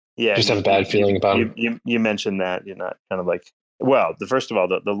 Yeah, just have a bad feeling about them. You mentioned that you're not kind of like, well, first of all,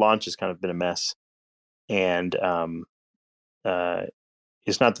 the launch has kind of been a mess, and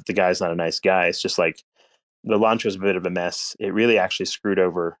it's not that the guy's not a nice guy. It's just like the launch was a bit of a mess. It really actually screwed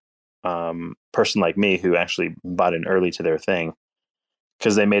over person like me who actually bought in early to their thing,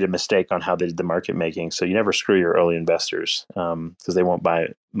 because they made a mistake on how they did the market making. So you never screw your early investors, because they won't buy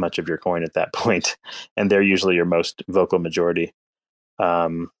much of your coin at that point, and they're usually your most vocal majority.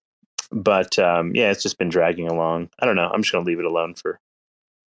 But it's just been dragging along. I don't know. I'm just going to leave it alone for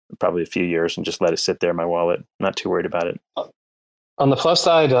probably a few years and just let it sit there in my wallet. Not too worried about it. On the plus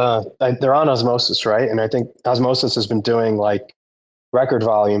side, they're on Osmosis, right? And I think Osmosis has been doing like record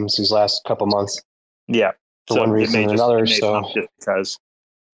volumes these last couple months. Yeah. For one reason or another. So just because.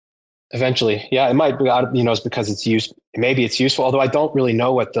 Eventually, yeah, it might be, it's because it's used. Maybe it's useful, although I don't really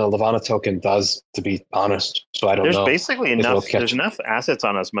know what the Levana token does, to be honest. So I don't know. There's basically enough. There's enough assets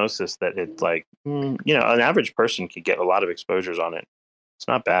on Osmosis that it's like, an average person could get a lot of exposures on it. It's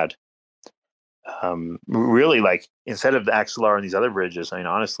not bad. really, like, instead of the XLR and these other bridges, I mean,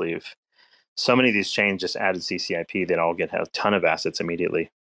 honestly, if so many of these chains just added CCIP, they'd all get a ton of assets immediately,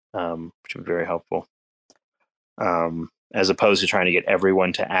 which would be very helpful. As opposed to trying to get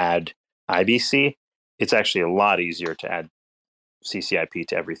everyone to add IBC, it's actually a lot easier to add CCIP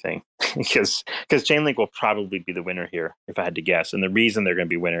to everything because Chainlink will probably be the winner here, if I had to guess. And the reason they're going to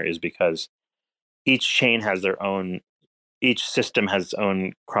be winner is because each chain has their own, each system has its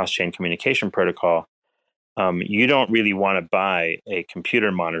own cross-chain communication protocol. You don't really want to buy a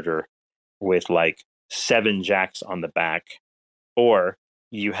computer monitor with like 7 jacks on the back, or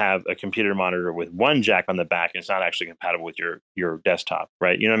you have a computer monitor with 1 jack on the back and it's not actually compatible with your desktop,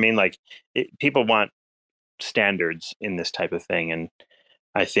 right? You know what I mean? Like, people want standards in this type of thing, and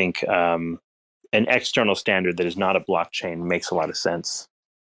I think an external standard that is not a blockchain makes a lot of sense.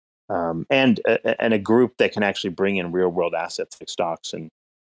 And a group that can actually bring in real world assets like stocks and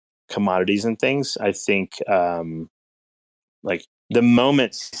commodities and things. I think like the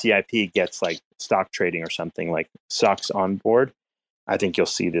moment CIP gets like stock trading or something like stocks on board, I think you'll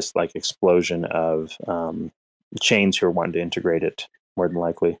see this like explosion of chains who are wanting to integrate it more than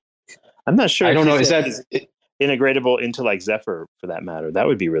likely. I'm not sure. I don't know. Is CCIP that integratable into like Zephyr for that matter? That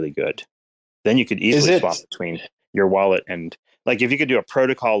would be really good. Then you could easily swap between your wallet and, like, if you could do a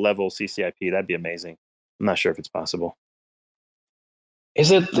protocol level CCIP, that'd be amazing. I'm not sure if it's possible.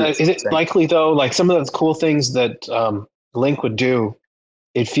 Is it likely though? Like some of the cool things that Link would do,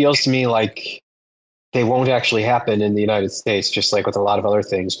 it feels to me like they won't actually happen in the United States, just like with a lot of other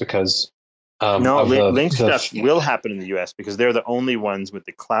things, because no, Link stuff will happen in the US because they're the only ones with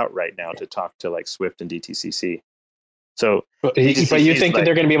the clout right now to talk to like Swift and DTCC. So, but you think that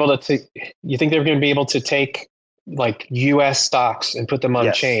they're going to be able to? You think they're going to be able to take like U.S. stocks and put them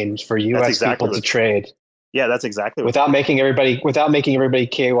on chains for U.S. people to trade? Yeah, that's exactly without making everybody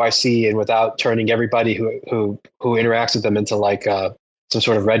KYC and without turning everybody who interacts with them into like some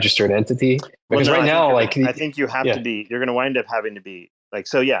sort of registered entity. Because right now, I think you have to be. You're going to wind up having to be like,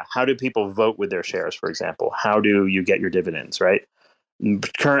 so yeah. How do people vote with their shares, for example? How do you get your dividends, right?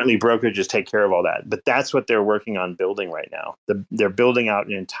 Currently, brokerages take care of all that, but that's what they're working on building right now. They're building out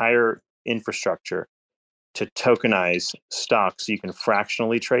an entire infrastructure to tokenize stocks so you can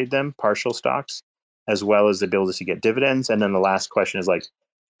fractionally trade them, partial stocks, as well as the ability to get dividends. And then the last question is like,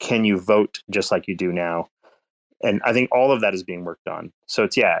 can you vote just like you do now? And I think all of that is being worked on. So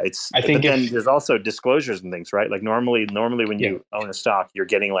then there's also disclosures and things, right? Like normally when you own a stock, you're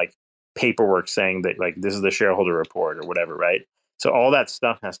getting like paperwork saying that like this is the shareholder report or whatever, right? So all that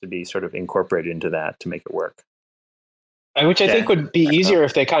stuff has to be sort of incorporated into that to make it work. Which I think would be easier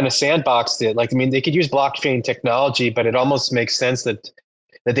if they kind of sandboxed it. Like, I mean, they could use blockchain technology, but it almost makes sense that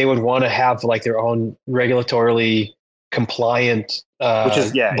they would want to have like their own regulatorily compliant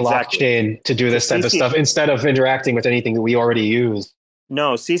blockchain to do this type of stuff instead of interacting with anything that we already use.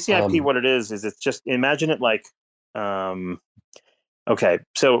 No, CCIP, what it is it's just, imagine it like, okay,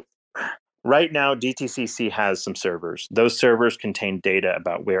 so right now, DTCC has some servers. Those servers contain data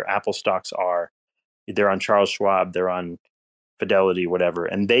about where Apple stocks are. They're on Charles Schwab, they're on Fidelity, whatever.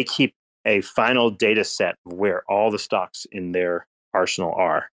 And they keep a final data set of where all the stocks in their arsenal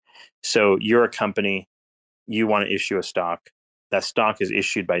are. So you're a company, you want to issue a stock. That stock is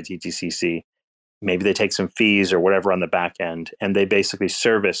issued by DTCC. Maybe they take some fees or whatever on the back end, and they basically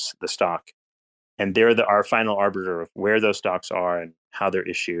service the stock. And they're our final arbiter of where those stocks are and how they're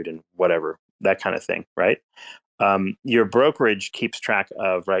issued and whatever, that kind of thing, right? Your brokerage keeps track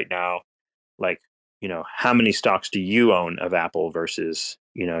of right now, like, how many stocks do you own of Apple versus,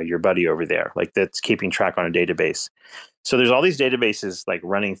 your buddy over there? Like, that's keeping track on a database. So there's all these databases like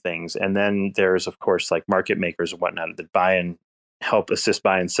running things. And then there's, of course, like market makers and whatnot that buy and help assist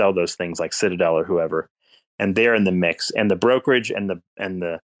buy and sell those things like Citadel or whoever. And they're in the mix, and the brokerage and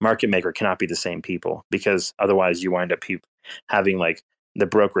the market maker cannot be the same people, because otherwise you wind up having like the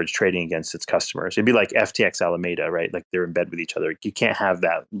brokerage trading against its customers. It'd be like FTX Alameda, right? Like they're in bed with each other. You can't have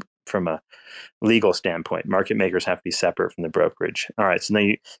that from a legal standpoint. Market makers have to be separate from the brokerage. All right.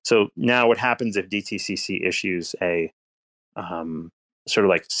 So now what happens if DTCC issues a sort of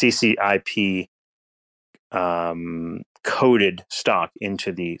like CCIP coded stock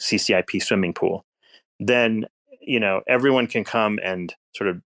into the CCIP swimming pool? Then, everyone can come and sort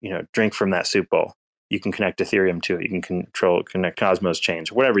of, drink from that soup bowl. You can connect Ethereum to it. You can connect Cosmos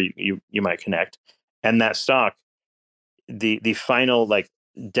chains, whatever you might connect. And that stock, the final like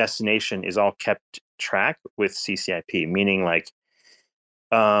destination is all kept track with CCIP, meaning like,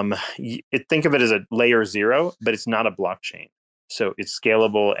 think of it as a layer 0, but it's not a blockchain. So it's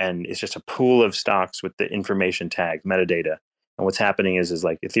scalable, and it's just a pool of stocks with the information tag, metadata. And what's happening is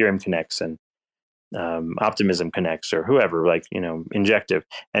like Ethereum connects, and Optimism Connects or whoever, like, Injective.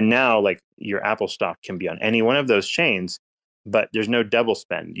 And now like your Apple stock can be on any one of those chains, but there's no double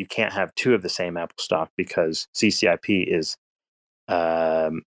spend. You can't have two of the same Apple stock because CCIP is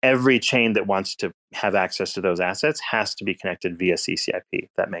every chain that wants to have access to those assets has to be connected via CCIP. If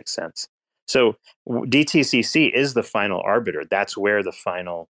that makes sense. So DTCC is the final arbiter. That's where the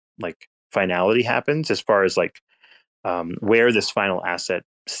final like finality happens as far as like where this final asset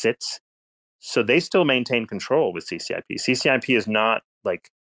sits. So they still maintain control with CCIP. CCIP is not like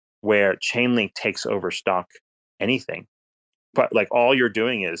where Chainlink takes over stock anything. But like all you're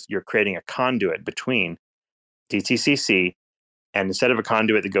doing is you're creating a conduit between DTCC, and instead of a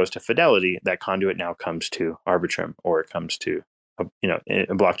conduit that goes to Fidelity, that conduit now comes to Arbitrum, or it comes to a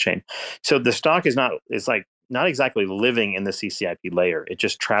blockchain. So the stock is not exactly living in the CCIP layer. It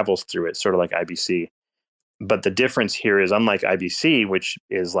just travels through it, sort of like IBC. But the difference here is, unlike IBC, which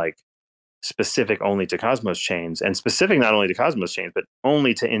is like specific only to Cosmos chains, and specific not only to Cosmos chains, but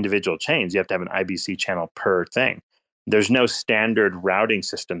only to individual chains. You have to have an IBC channel per thing. There's no standard routing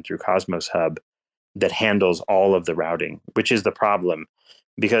system through Cosmos Hub that handles all of the routing, which is the problem.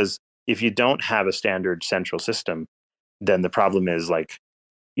 Because if you don't have a standard central system, then the problem is like,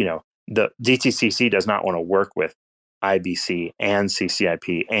 the DTCC does not want to work with IBC and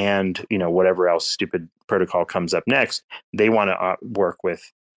CCIP and, whatever else stupid protocol comes up next. They want to work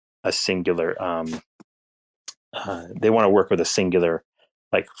with a singular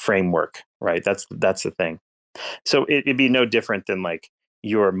like framework, right? That's the thing. So it'd be no different than like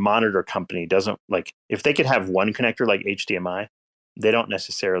your monitor company doesn't, like, if they could have one connector like HDMI, they don't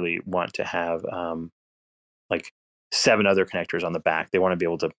necessarily want to have like 7 other connectors on the back. They want to be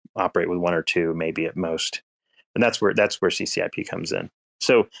able to operate with 1 or 2, maybe at most. And that's where CCIP comes in.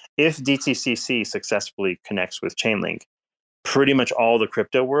 So if DTCC successfully connects with Chainlink, pretty much all the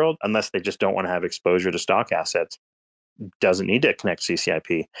crypto world, unless they just don't want to have exposure to stock assets, doesn't need to connect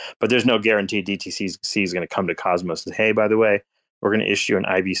CCIP. But there's no guarantee DTCC is going to come to Cosmos and say, hey, by the way, we're going to issue an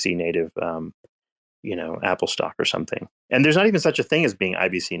IBC native, Apple stock or something. And there's not even such a thing as being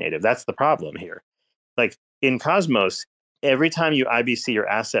IBC native. That's the problem here. Like in Cosmos, every time you IBC your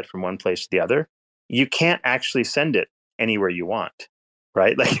asset from one place to the other, you can't actually send it anywhere you want,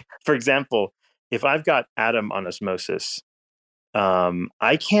 right? Like, for example, if I've got Atom on Osmosis,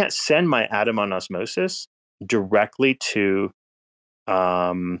 I can't send my Atom on Osmosis directly to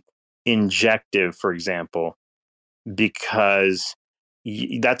Injective, for example, because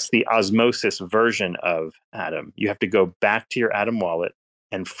that's the Osmosis version of Atom. You have to go back to your Atom wallet,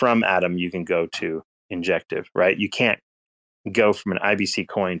 and from Atom, you can go to Injective, right? You can't go from an IBC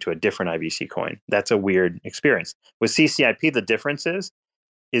coin to a different IBC coin. That's a weird experience. With CCIP, the difference is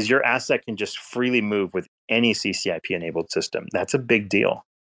your asset can just freely move with any CCIP enabled system. That's a big deal.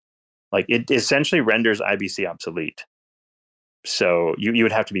 Like it essentially renders IBC obsolete. So you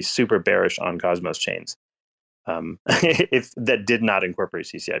would have to be super bearish on Cosmos chains if that did not incorporate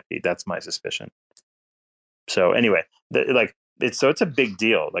CCIP. That's my suspicion. So anyway, it's a big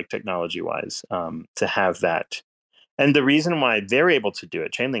deal, like technology wise, to have that. And the reason why they're able to do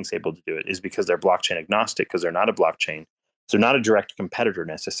it, Chainlink's able to do it, is because they're blockchain agnostic, because they're not a blockchain. So they're not a direct competitor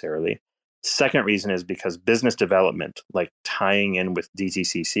necessarily. Second reason is because business development, like tying in with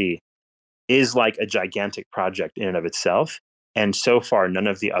DTCC, is like a gigantic project in and of itself. And so far, none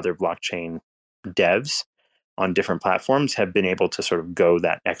of the other blockchain devs on different platforms have been able to sort of go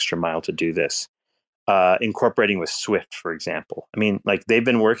that extra mile to do this. Incorporating with Swift, for example. I mean, like they've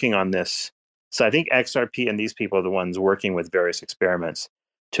been working on this. So I think XRP and these people are the ones working with various experiments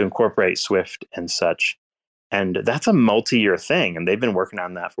to incorporate Swift and such. And that's a multi-year thing. And they've been working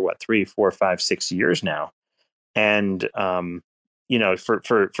on that for 3, 4, 5, 6 years now. And,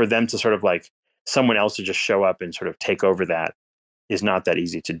 for them to sort of like someone else to just show up and sort of take over that is not that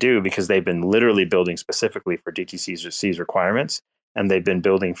easy to do, because they've been literally building specifically for DTCC's requirements. And they've been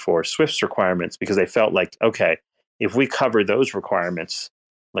building for Swift's requirements because they felt like, okay, if we cover those requirements,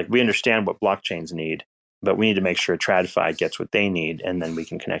 like we understand what blockchains need, but we need to make sure TradFi gets what they need, and then we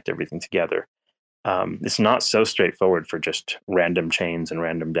can connect everything together. It's not so straightforward for just random chains and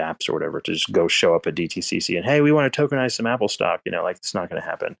random dApps or whatever to just go show up at DTCC and, hey, we want to tokenize some Apple stock. Like it's not going to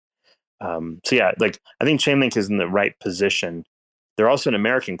happen. So yeah, like I think Chainlink is in the right position. They're also an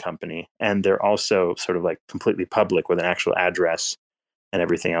American company, and they're also sort of like completely public with an actual address and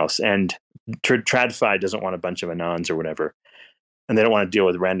everything else. And TradFi doesn't want a bunch of anons or whatever. And they don't want to deal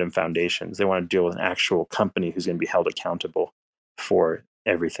with random foundations. They want to deal with an actual company who's going to be held accountable for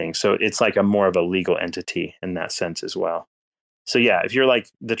everything. So it's like a more of a legal entity in that sense as well. So yeah, if you're like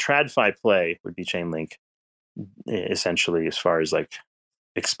the TradFi play would be Chainlink, essentially, as far as like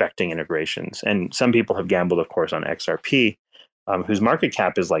expecting integrations. And some people have gambled, of course, on XRP, whose market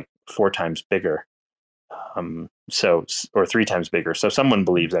cap is like 4 times bigger. Or 3 times bigger. So someone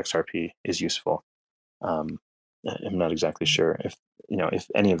believes XRP is useful. I'm not exactly sure if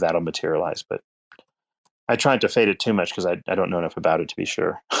any of that'll materialize, but I tried to fade it too much because I don't know enough about it to be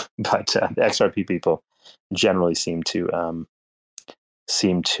sure. But the XRP people generally seem to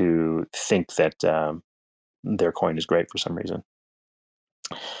think that their coin is great for some reason.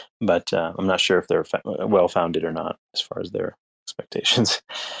 But I'm not sure if they're well founded or not as far as their expectations.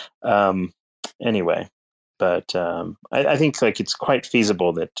 Anyway, but I think like it's quite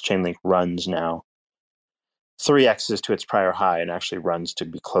feasible that Chainlink runs now 3x's to its prior high and actually runs to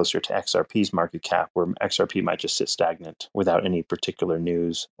be closer to XRP's market cap, where XRP might just sit stagnant without any particular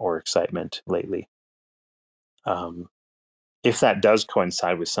news or excitement lately. If that does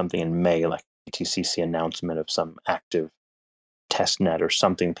coincide with something in May, like BTCC announcement of some active test net or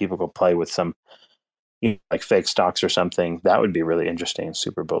something, people go play with some like fake stocks or something, that would be really interesting and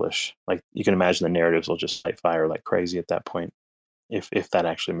super bullish. Like you can imagine the narratives will just light fire like crazy at that point if that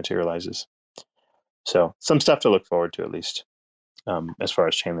actually materializes. So some stuff to look forward to, at least as far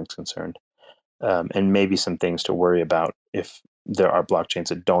as Chainlink's concerned, and maybe some things to worry about if there are blockchains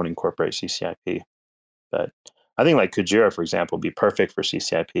that don't incorporate CCIP. But I think like Kujira, for example, would be perfect for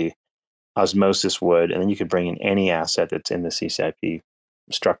CCIP. Osmosis would, and then you could bring in any asset that's in the CCIP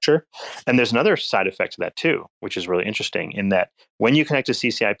structure. And there's another side effect to that too, which is really interesting, in that when you connect to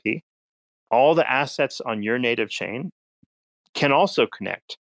CCIP, all the assets on your native chain can also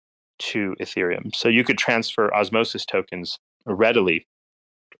connect to Ethereum. So you could transfer Osmosis tokens readily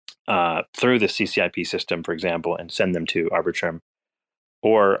through the CCIP system, for example, and send them to Arbitrum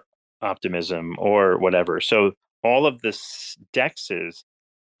or Optimism or whatever. So all of the DEXs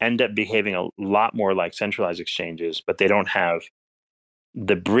end up behaving a lot more like centralized exchanges, but they don't have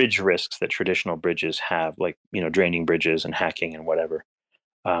the bridge risks that traditional bridges have, like draining bridges and hacking and whatever,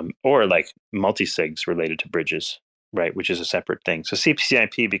 or like multi-sigs related to bridges, right? Which is a separate thing. So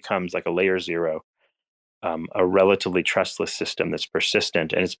CCIP becomes like a layer 0, a relatively trustless system that's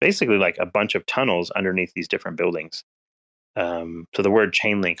persistent, and it's basically like a bunch of tunnels underneath these different buildings. So the word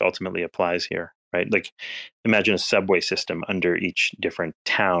Chainlink ultimately applies here, right? Like imagine a subway system under each different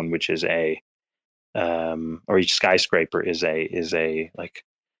town, which is or each skyscraper is a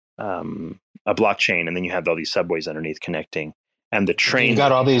blockchain, and then you have all these subways underneath connecting, and the trains.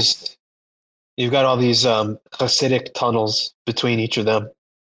 You've got all these Hasidic tunnels between each of them.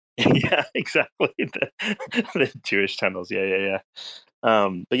 Yeah, exactly. The Jewish tunnels. Yeah.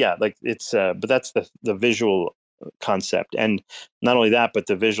 But yeah, like it's but that's the visual concept, and not only that, but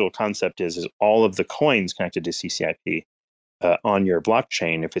the visual concept is all of the coins connected to CCIP on your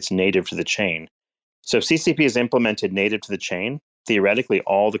blockchain, if it's native to the chain. So if CCP is implemented native to the chain, theoretically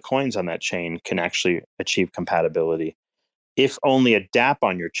all the coins on that chain can actually achieve compatibility. If only a dApp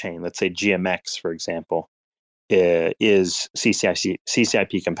on your chain, let's say GMX, for example, is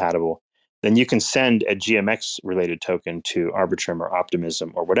CCIP compatible, then you can send a GMX related token to Arbitrum or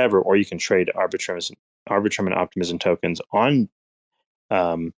Optimism or whatever, or you can trade Arbitrum and Optimism tokens on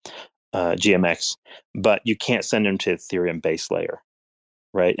GMX, but you can't send them to Ethereum base layer,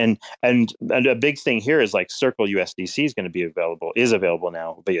 right? And a big thing here is like Circle USDC is available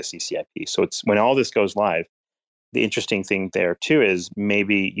now via CCIP. So it's when all this goes live, the interesting thing there too is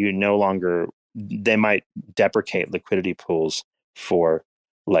maybe they might deprecate liquidity pools for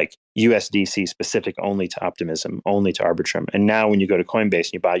like USDC specific only to Optimism, only to Arbitrum. And now when you go to Coinbase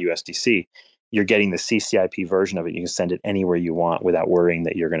and you buy USDC, you're getting the CCIP version of it. You can send it anywhere you want without worrying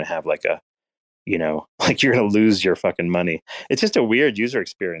that you're going to have like like you're going to lose your fucking money. It's just a weird user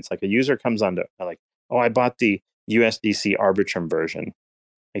experience. Like a user comes on to like, oh, I bought the USDC Arbitrum version.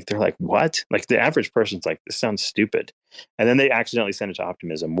 Like they're like, what? Like the average person's like, this sounds stupid. And then they accidentally send it to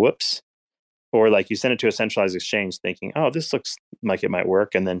Optimism. Whoops. Or like you send it to a centralized exchange thinking, oh, this looks like it might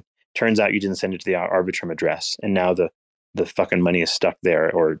work. And then turns out you didn't send it to the Arbitrum address. And now the fucking money is stuck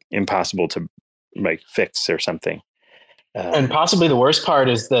there or impossible to like fix or something. And possibly the worst part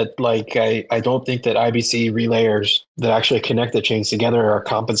is that like I don't think that IBC relayers that actually connect the chains together are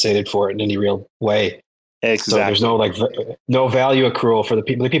compensated for it in any real way. Exactly. So there's no value accrual for the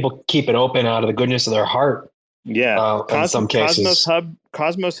people. The people keep it open out of the goodness of their heart. Yeah, in some cases.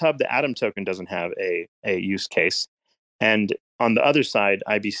 Cosmos Hub, the Atom token doesn't have a use case, and on the other side,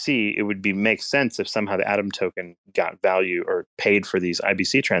 IBC, it would make sense if somehow the Atom token got value or paid for these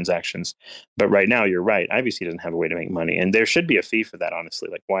IBC transactions. But right now, you're right, IBC doesn't have a way to make money, and there should be a fee for that. Honestly,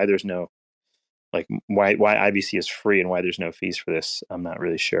 like why IBC is free and why there's no fees for this, I'm not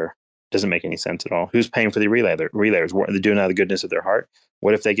really sure. Doesn't make any sense at all. Who's paying for the relayers? What, are they doing out of the goodness of their heart?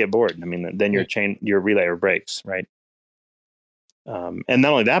 What if they get bored? I mean, then your relayer breaks, right? And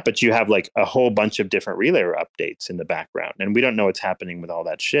not only that, but you have like a whole bunch of different relayer updates in the background, and we don't know what's happening with all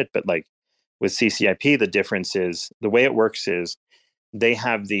that shit. But like with CCIP, the difference is the way it works is they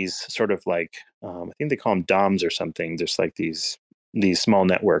have these sort of like I think they call them DOMs or something, just like these small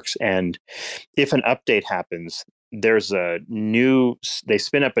networks. And if an update happens, there's they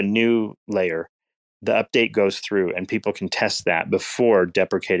spin up a new layer. The update goes through, and people can test that before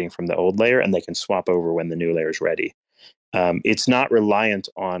deprecating from the old layer, and they can swap over when the new layer is ready. It's not reliant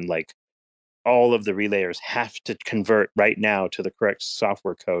on like all of the relayers have to convert right now to the correct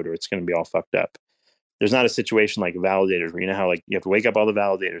software code, or it's going to be all fucked up. There's not a situation like validators where you know how like you have to wake up all the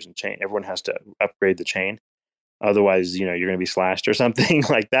validators and chain. Everyone has to upgrade the chain. Otherwise, you're going to be slashed or something.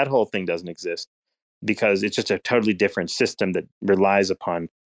 Like that whole thing doesn't exist because it's just a totally different system that relies upon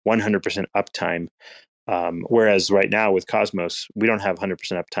 100% uptime. Whereas right now with Cosmos, we don't have 100%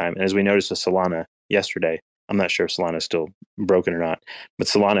 uptime. And as we noticed with Solana yesterday, I'm not sure if Solana is still broken or not, but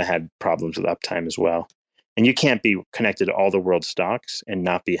Solana had problems with uptime as well. And you can't be connected to all the world stocks and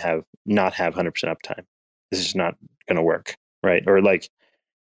not have 100% uptime. This is not going to work, right? Or like,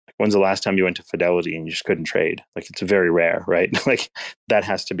 when's the last time you went to Fidelity and you just couldn't trade? Like it's very rare, right? Like that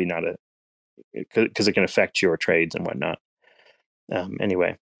has to be because it can affect your trades and whatnot.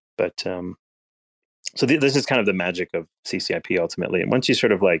 Anyway, but so this is kind of the magic of CCIP ultimately. And once you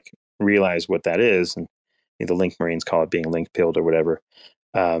sort of like realize what that is, and the Link Marines call it being link pilled or whatever,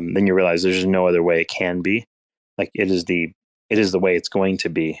 then you realize there's no other way it can be. Like it is the way it's going to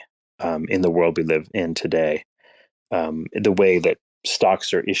be in the world we live in today. The way that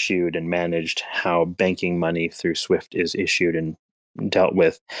stocks are issued and managed, how banking money through SWIFT is issued and dealt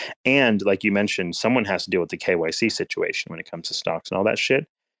with. And like you mentioned, someone has to deal with the KYC situation when it comes to stocks and all that shit.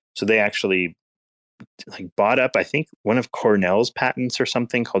 So they actually like bought up, I think, one of Cornell's patents or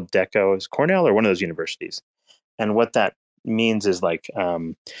something called Deco. Is Cornell or one of those universities? And what that means is like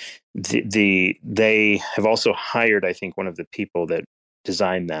they have also hired, I think, one of the people that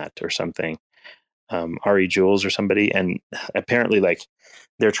designed that or something, Ari Jules or somebody. And apparently like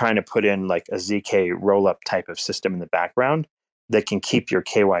they're trying to put in like a ZK roll-up type of system in the background that can keep your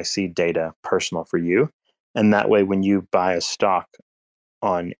KYC data personal for you. And that way, when you buy a stock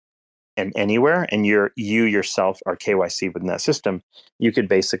on and anywhere, and you yourself are KYC within that system, you could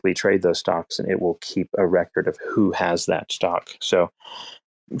basically trade those stocks, and it will keep a record of who has that stock. So,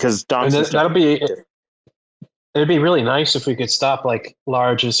 because it'd be really nice if we could stop like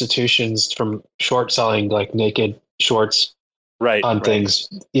large institutions from short selling like naked shorts on things.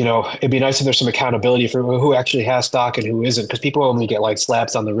 It'd be nice if there's some accountability for who actually has stock and who isn't, because people only get like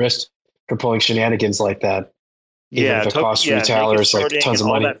slaps on the wrist for pulling shenanigans like that. Even if it costs retailers like tons of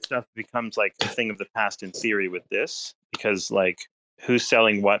money. All that stuff becomes like a thing of the past in theory with this, because like who's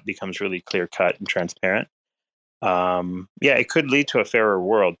selling what becomes really clear cut and transparent. It could lead to a fairer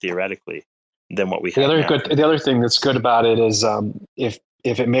world theoretically than what we have now. The other thing that's good about it is if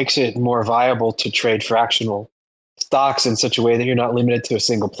it makes it more viable to trade fractional stocks in such a way that you're not limited to a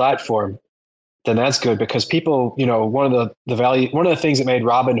single platform, then that's good, because people, one of the things that made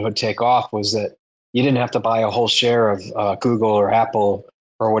Robinhood take off was that you didn't have to buy a whole share of Google or Apple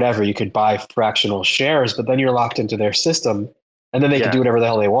or whatever. You could buy fractional shares, but then you're locked into their system, and then they can do whatever the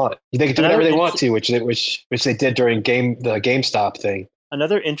hell they want. They can do whatever they want to, which they did during the GameStop thing.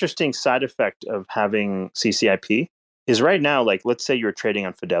 Another interesting side effect of having CCIP is right now, like let's say you're trading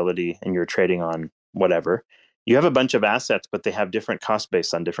on Fidelity and you're trading on whatever. You have a bunch of assets, but they have different cost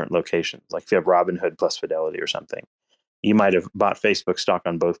base on different locations. Like if you have Robinhood plus Fidelity or something, you might have bought Facebook stock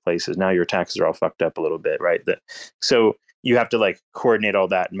on both places. Now your taxes are all fucked up a little bit, right? So you have to like coordinate all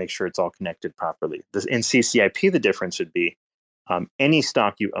that and make sure it's all connected properly. In CCIP, the difference would be any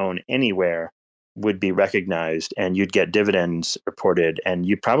stock you own anywhere would be recognized, and you'd get dividends reported, and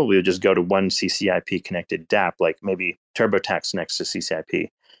you probably would just go to one CCIP connected DApp, like maybe TurboTax next to CCIP.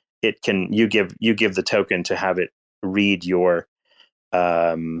 You give the token to have it read your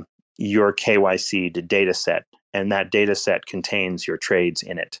KYC data set, and that data set contains your trades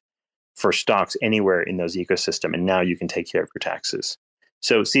in it for stocks anywhere in those ecosystem. And now you can take care of your taxes.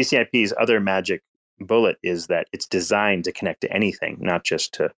 So CCIP's other magic bullet is that it's designed to connect to anything, not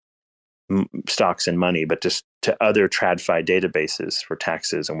just to stocks and money, but just to other TradFi databases for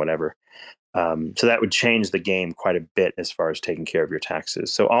taxes and whatever. So that would change the game quite a bit as far as taking care of your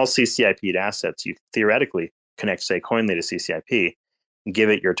taxes. So all CCIP'd assets, you theoretically connect, say, Coinly to CCIP, give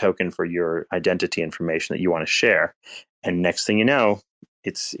it your token for your identity information that you want to share. And next thing you know,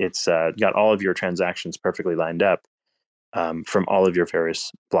 it's got all of your transactions perfectly lined up. from all of your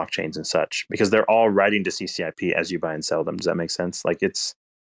various blockchains and such, because they're all writing to CCIP as you buy and sell them. Does that make sense? Like, it's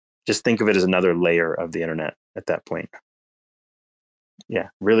just think of it as another layer of the internet at that point. Yeah,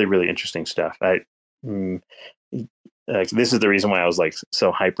 really, really interesting stuff. This is the reason why I was like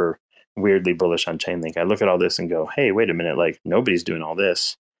so hyper weirdly bullish on Chainlink. I look at all this and go, hey, wait a minute, like nobody's doing all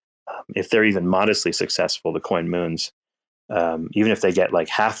this. If they're even modestly successful, the coin moons. Even if they get like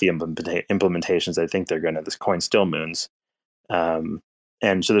half the implementations I think they're going to, this coin still moons.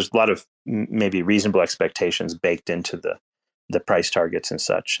 And so there's a lot of maybe reasonable expectations baked into the price targets and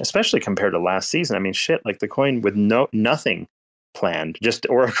such, especially compared to last season. I mean, shit, like the coin with nothing planned, just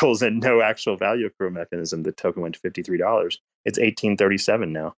oracles and no actual value accrual mechanism, the token went to $53. It's $18.37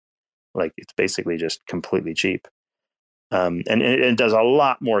 now. Like, it's basically just completely cheap. And it does a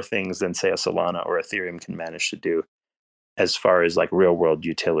lot more things than, say, a Solana or Ethereum can manage to do as far as like real world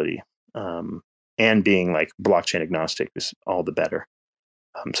utility. And being like blockchain agnostic is all the better.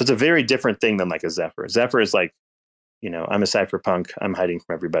 So it's a very different thing than like a Zephyr. Zephyr is like, I'm a cypherpunk, I'm hiding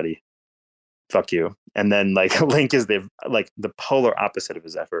from everybody, fuck you. And then like Link is the polar opposite of a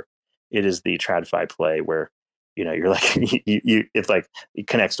Zephyr. It is the TradFi play where, you're like, it's like it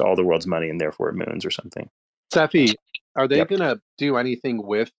connects to all the world's money and therefore it moons or something. Cephii, are they going to do anything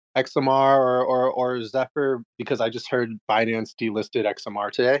with XMR or Zephyr? Because I just heard Binance delisted XMR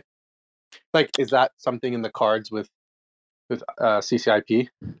today. Like, is that something in the cards with CCIP?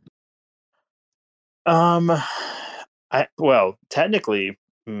 Well, technically,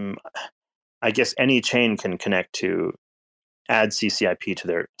 I guess any chain can connect to add CCIP to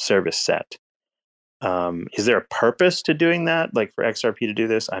their service set. Is there a purpose to doing that? Like for XRP to do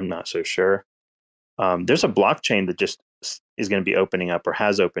this? I'm not so sure. There's a blockchain that just is going to be opening up or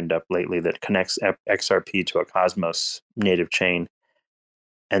has opened up lately that connects XRP to a Cosmos native chain.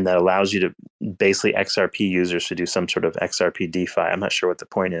 And that allows you to basically XRP users to do some sort of XRP DeFi. I'm not sure what the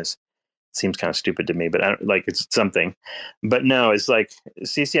point is. It seems kind of stupid to me, but it's something. But no, it's like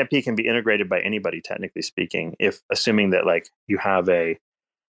CCIP can be integrated by anybody, technically speaking, if assuming that like you have I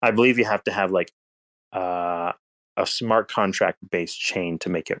believe you have to have like a smart contract based chain to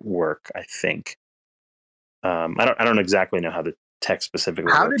make it work, I think. I don't exactly know how the tech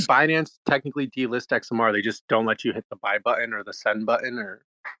specifically How works. did Binance technically delist XMR? They just don't let you hit the buy button or the send button, or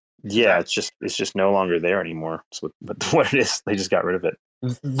it's just no longer there anymore. It's what it is. They just got rid of it.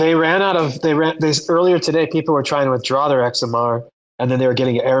 They earlier today. People were trying to withdraw their XMR, and then they were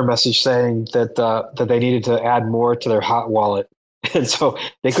getting an error message saying that they needed to add more to their hot wallet, and so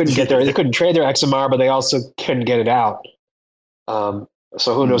they couldn't they couldn't trade their XMR, but they also couldn't get it out.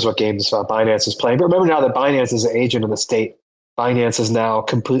 So who knows what games Binance is playing? But remember now that Binance is an agent of the state. Binance is now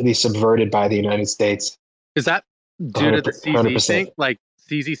completely subverted by the United States. Is that due to the CZ 100%. thing? Like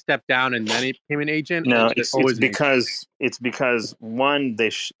CZ stepped down and then he became an agent? No, it's because one,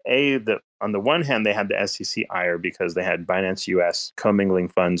 on the one hand they had the SEC ire because they had Binance US commingling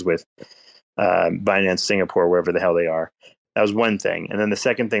funds with Binance Singapore, wherever the hell they are. That was one thing. And then the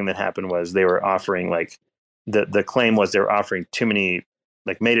second thing that happened was they were offering like the claim was they were offering too many,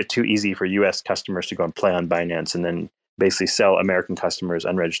 like made it too easy for US customers to go and play on Binance and then basically sell American customers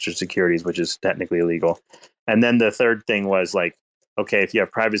unregistered securities, which is technically illegal. And then the third thing was like, okay, if you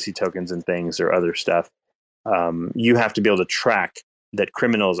have privacy tokens and things or other stuff, you have to be able to track that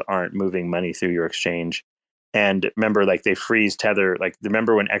criminals aren't moving money through your exchange. And remember, like they freeze Tether. Like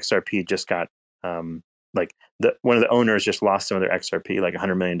remember when XRP just got like one of the owners just lost some of their XRP, like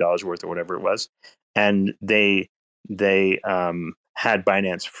 $100 million worth or whatever it was, and they had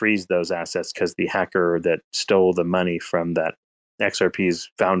Binance freeze those assets because the hacker that stole the money from that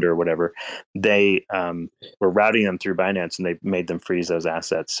XRP's founder or whatever, they were routing them through Binance and they made them freeze those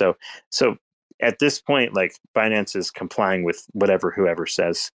assets. So at this point, like Binance is complying with whoever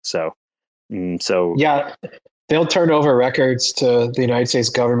says so. So yeah, they'll turn over records to the United States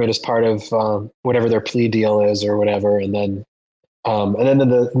government as part of whatever their plea deal is or whatever, and then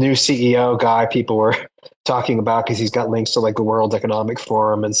the new CEO guy people were talking about because he's got links to like the World Economic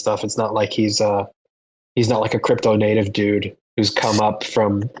Forum and stuff. It's not like he's not like a crypto native dude who's come up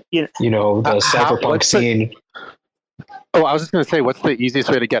from the cypherpunk scene. I was just going to say, what's the easiest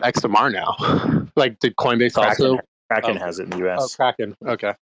way to get XMR now? Like, did Coinbase also? Kraken has it in the US. Oh, Kraken.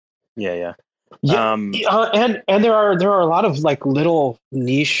 Okay. Yeah. And there are a lot of like little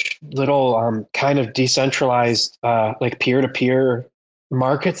niche, kind of decentralized like peer-to-peer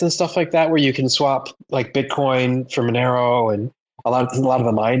markets and stuff like that where you can swap like Bitcoin for Monero, and a lot of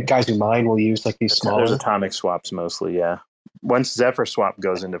the guys who mine will use like these smaller. There's atomic swaps mostly, yeah. Once Zephyr Swap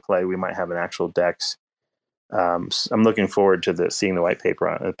goes into play, we might have an actual DEX. I'm looking forward to seeing the white paper.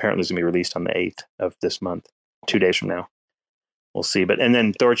 Apparently, it's going to be released on the 8th of this month, 2 days from now. we'll see. But and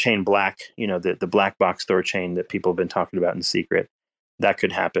then Thorchain Black, the black box Thorchain that people have been talking about in secret, that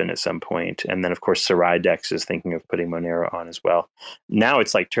could happen at some point. And then of course Saridex is thinking of putting Monero on as well. Now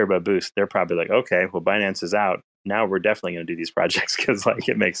it's like Turbo Boost. They're probably like, okay, well Binance is out. Now we're definitely going to do these projects because like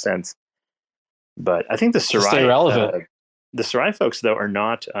it makes sense. But I think the Sarai folks though are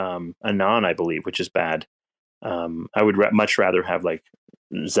not anon, I believe, which is bad. I would much rather have like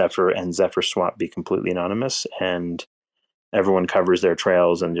Zephyr and Zephyr Swap be completely anonymous and everyone covers their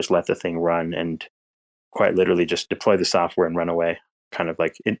trails and just let the thing run and quite literally just deploy the software and run away. Kind of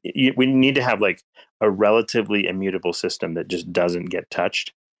like we need to have like a relatively immutable system that just doesn't get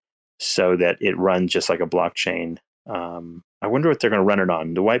touched so that it runs just like a blockchain. I wonder what they're going to run it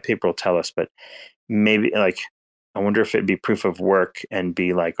on. The white paper will tell us, but maybe like, I wonder if it'd be proof of work and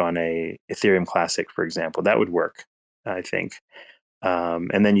be like on a Ethereum Classic, for example. That would work, I think.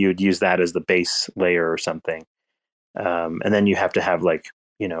 And then you'd use that as the base layer or something. And then you have to have like,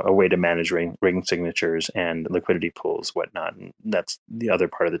 a way to manage ring signatures and liquidity pools, whatnot. And that's the other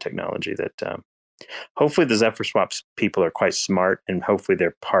part of the technology that hopefully the Zephyr Swaps people are quite smart and hopefully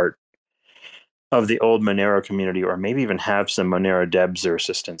they're part of the old Monero community or maybe even have some Monero devs or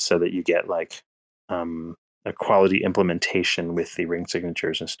assistants so that you get like a quality implementation with the ring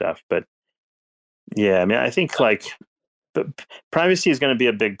signatures and stuff. But yeah, I mean, I think like privacy is going to be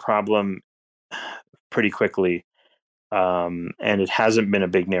a big problem pretty quickly. And it hasn't been a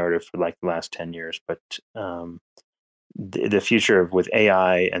big narrative for like the last 10 years, but the future with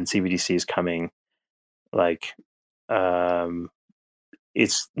AI and CBDCs coming, like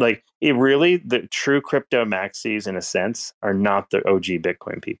it's like the true crypto maxis in a sense are not the OG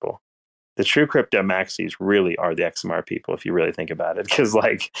Bitcoin people. The true crypto maxis really are the XMR people, if you really think about it, because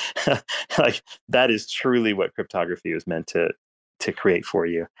like like that is truly what cryptography was meant to create for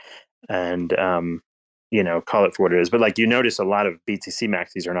you. And call it for what it is. But like you notice a lot of BTC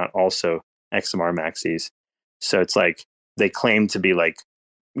maxis are not also XMR maxis. So it's like they claim to be like,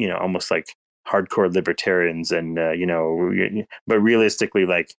 almost like hardcore libertarians and, but realistically,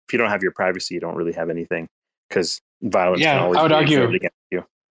 like if you don't have your privacy, you don't really have anything because violence can always I would be argue against you.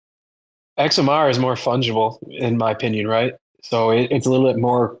 XMR is more fungible in my opinion, right? So it's a little bit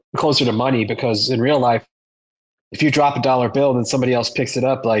more closer to money because in real life, if you drop a dollar bill and somebody else picks it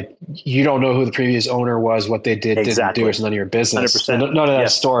up, like you don't know who the previous owner was, what they did, didn't do. It's none of your business. 100%. None of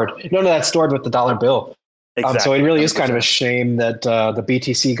that's stored. None of that's stored with the dollar bill. Exactly. So it really is 100%. kind of a shame that the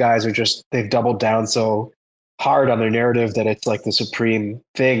BTC guys they've doubled down so hard on their narrative that it's like the supreme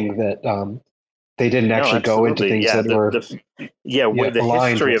thing that they didn't actually go into things that were the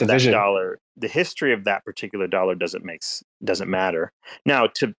history of that vision. dollar. The history of that particular dollar doesn't matter. Now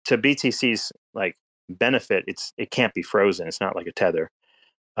to BTC's like benefit, it can't be frozen. It's not like a tether.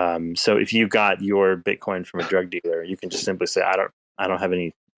 So if you got your Bitcoin from a drug dealer, you can just simply say, I don't have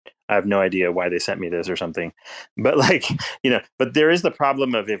any. I have no idea why they sent me this or something. But like, but there is the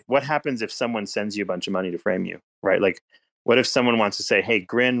problem of what happens if someone sends you a bunch of money to frame you, right? Like, what if someone wants to say, hey,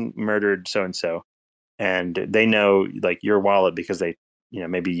 Grin murdered so-and-so, and they know like your wallet because they,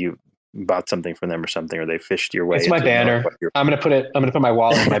 maybe you bought something from them or something, or they fished your way. It's my banner. I'm going to put my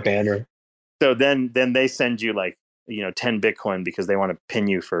wallet in my banner. So then they send you like, 10 Bitcoin because they want to pin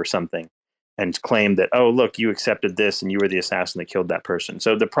you for something and claim that, oh, look, you accepted this and you were the assassin that killed that person.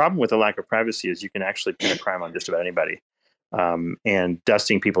 So the problem with the lack of privacy is you can actually pin a crime on just about anybody. And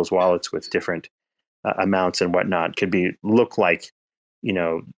dusting people's wallets with different amounts and whatnot could look like,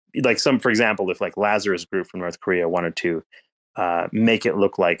 like for example, if like Lazarus Group from North Korea wanted to make it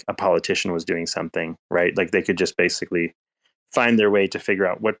look like a politician was doing something, right? Like they could just basically find their way to figure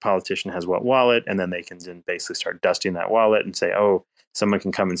out what politician has what wallet, and then they can then basically start dusting that wallet and say, oh, someone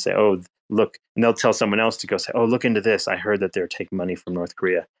can come and say, oh, look, and they'll tell someone else to go say, oh, look into this. I heard that they're taking money from North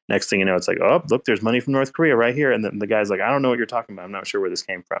Korea. Next thing you know, it's like, oh, look, there's money from North Korea right here. And then the guy's like, I don't know what you're talking about. I'm not sure where this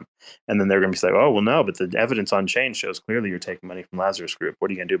came from. And then they're going to be like, oh, well, no, but the evidence on chain shows clearly you're taking money from Lazarus Group. What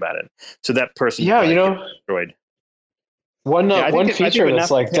are you going to do about it? So that person, destroyed. One feature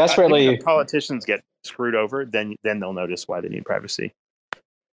that's like desperately politicians get screwed over, then they'll notice why they need privacy.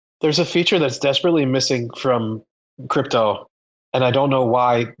 There's a feature that's desperately missing from crypto, and I don't know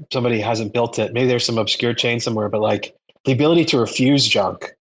why somebody hasn't built it. Maybe there's some obscure chain somewhere, but like the ability to refuse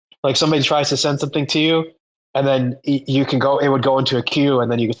junk. Like somebody tries to send something to you, and then you can go. It would go into a queue,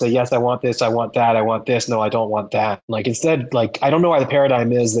 and then you can say, "Yes, I want this. I want that. I want this. No, I don't want that." Like instead, like I don't know why the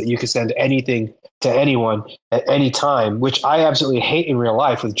paradigm is that you can send anything to anyone at any time, which I absolutely hate in real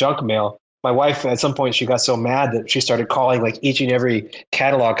life with junk mail. My wife, at some point, she got so mad that she started calling like each and every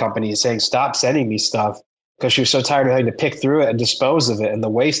catalog company saying, stop sending me stuff, because she was so tired of having to pick through it and dispose of it and the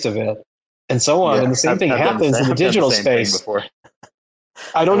waste of it and so on. And the same thing happens in the digital space.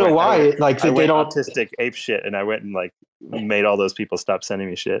 I don't know why. Like I they went don't. autistic ape shit, and I went and like made all those people stop sending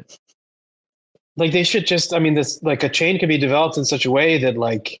me shit. Like they should just. I mean, this like a chain can be developed in such a way that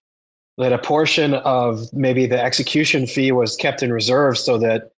like that a portion of maybe the execution fee was kept in reserve, so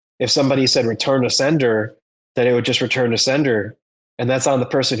that if somebody said return to sender, that it would just return to sender, and that's on the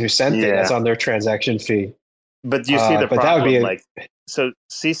person who sent it. That's on their transaction fee. But you see the but that would problem, be like, so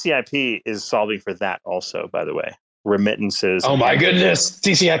CCIP is solving for that also, by the way. Remittances. Oh my goodness,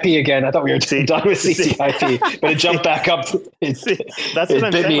 CCIP again. I thought we were done with CCIP, but it jumped back up. That's what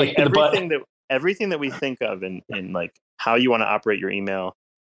I'm saying. Like everything that we think of in like how you want to operate your email,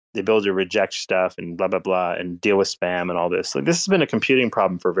 the ability to reject stuff and blah, blah, blah, and deal with spam and all this. Like this has been a computing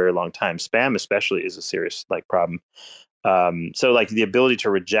problem for a very long time. Spam especially is a serious like problem. So like the ability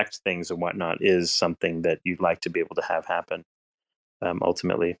to reject things and whatnot is something that you'd like to be able to have happen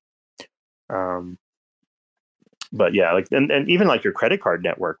ultimately. But yeah, like and even like your credit card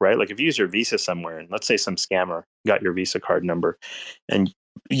network, right? Like if you use your Visa somewhere and let's say some scammer got your Visa card number and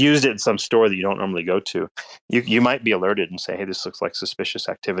used it in some store that you don't normally go to, you might be alerted and say, hey, this looks like suspicious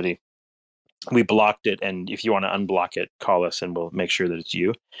activity. We blocked it, and if you want to unblock it, call us and we'll make sure that it's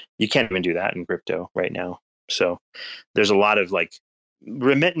you. You can't even do that in crypto right now. So there's a lot of like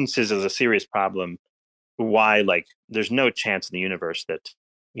remittances is a serious problem. Why, like, there's no chance in the universe that,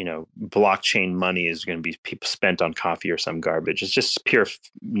 you know, blockchain money is going to be spent on coffee or some garbage. It's just pure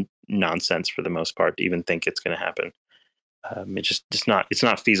nonsense for the most part to even think it's going to happen. It's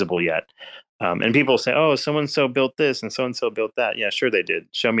not feasible yet. And people say, oh, so-and-so built this and so-and-so built that. Yeah, sure they did.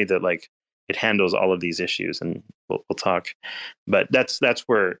 Show me that, like, it handles all of these issues and we'll talk. But that's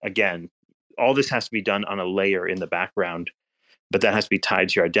where, again, all this has to be done on a layer in the background, but that has to be tied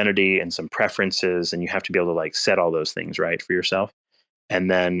to your identity and some preferences. And you have to be able to like set all those things right for yourself. And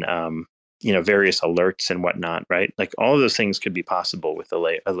then, you know, various alerts and whatnot, right? Like all of those things could be possible with a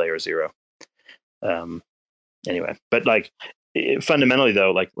layer 0. Anyway, but like fundamentally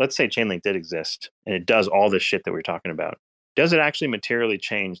though, like let's say Chainlink did exist and it does all this shit that we're talking about. Does it actually materially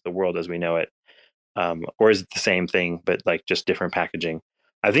change the world as we know it? Or is it the same thing, but like just different packaging?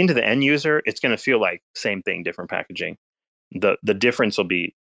 I think to the end user, it's going to feel like same thing, different packaging. The difference will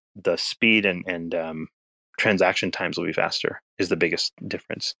be the speed and transaction times will be faster is the biggest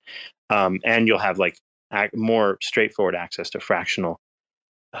difference. And you'll have like more straightforward access to fractional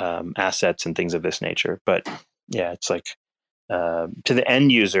assets and things of this nature. But yeah, it's like to the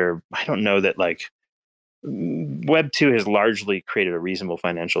end user, I don't know that like Web 2 has largely created a reasonable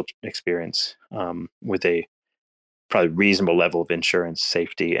financial experience with a probably reasonable level of insurance,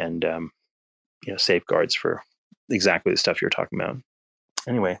 safety, and you know, safeguards for exactly the stuff you're talking about.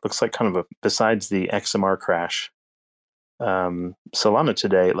 Anyway, looks like kind of besides the XMR crash, Solana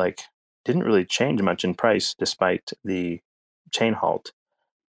today like didn't really change much in price despite the chain halt,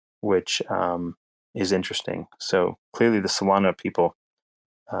 which is interesting. So clearly the Solana people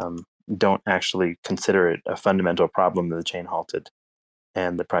don't actually consider it a fundamental problem that the chain halted,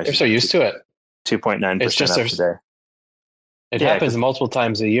 and the price they're so used to it. 2.9% up today. It happens multiple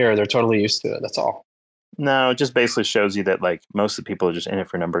times a year. They're totally used to it. That's all. No, it just basically shows you that like most of the people are just in it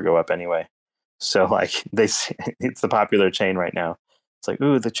for number go up anyway. So like it's the popular chain right now. It's like,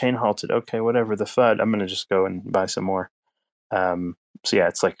 ooh, the chain halted. Okay, whatever, the FUD. I'm gonna just go and buy some more. So yeah,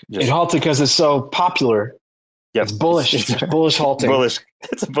 it's like it halted because it's so popular. Yep. It's bullish. It's bullish halting. Bullish.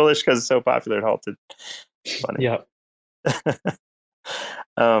 It's bullish because it's so popular it halted. Funny. Yeah.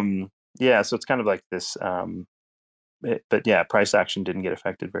 Yeah, so it's kind of like this. But yeah, price action didn't get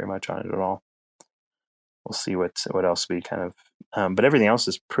affected very much on it at all. We'll see what else we kind of. But everything else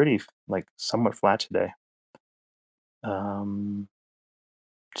is pretty like somewhat flat today.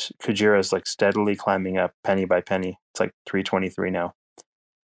 Kujira is like steadily climbing up penny by penny. It's like 323 now.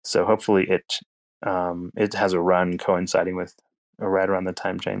 So hopefully it has a run coinciding with right around the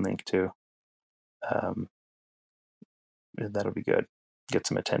time Chainlink too. That'll be good. Get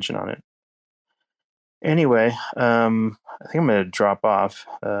some attention on it. Anyway, I think I'm going to drop off.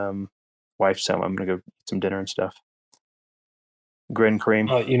 Wife's home. I'm going to go eat some dinner and stuff. Grin cream.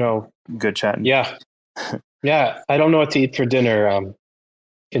 You know, good chatting. Yeah. Yeah. I don't know what to eat for dinner.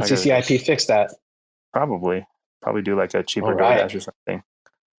 Can CCIP fix that? Probably do like a cheaper DoorDash or something.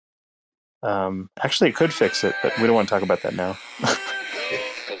 Actually, it could fix it, but we don't want to talk about that now.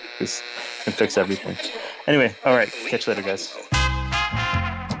 This can fix everything. Anyway, all right. Catch you later, guys.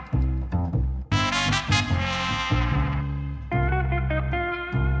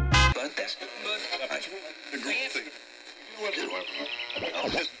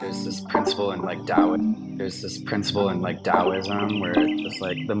 There's this principle in like Taoist There's this principle in like Taoism where it's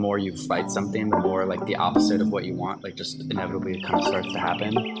like the more you fight something, the more like the opposite of what you want, like just inevitably it kind of starts to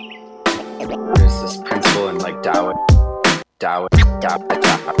happen. There's this principle in like Taoism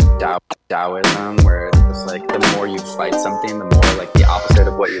where it's like the more you fight something, the more like the opposite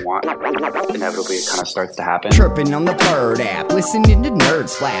of what you want, inevitably it kind of starts to happen. Chirping on the bird app, listening to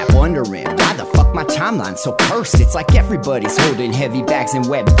nerds flap, wondering why the fuck my timeline's so cursed. It's like everybody's holding heavy bags in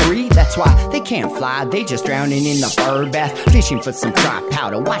Web 3. That's why they can't fly, they just drowning in the bird bath, fishing for some dry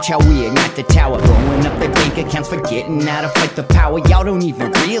powder. Watch how we ignite the tower, blowing up their bank accounts, forgetting how to fight the power. Y'all don't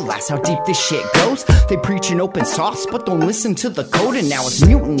even realize how deep this shit goes. They preaching open source, but don't listen to the code. And now it's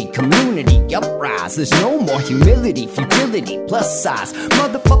mutiny, community, uprise. There's no more humility, futility, plus size.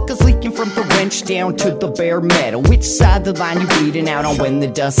 Motherfuckers leaking from the wrench down to the bare metal. Which side the line you bleeding out on when the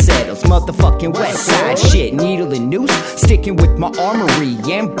dust settles? Motherfucking west side shit, needle and noose. Sticking with my armory,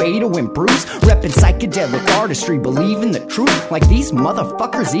 and Beto and Bruce. Reppin' psychedelic artistry, believing the truth. Like these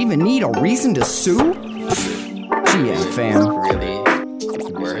motherfuckers even need a reason to sue? GM fam. Really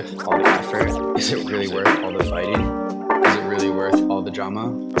worth all the effort? Is it really worth all the fighting? Is it really worth all the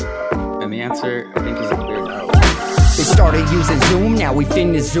drama? And the answer, I think, is a clear no. They started using Zoom, now we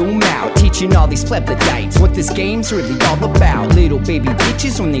finna zoom out. Teaching all these plebiscites what this game's really all about. Little baby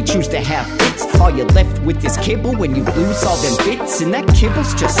bitches when they choose to have fits. All you're left with is kibble when you lose all them bits. And that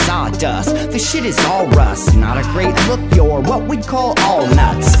kibble's just sawdust, the shit is all rust. Not a great look, you're what we'd call all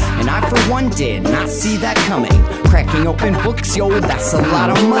nuts. And I for one did not see that coming. Cracking open books, yo, that's a lot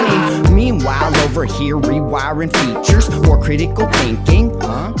of money. Meanwhile over here rewiring features. More critical thinking,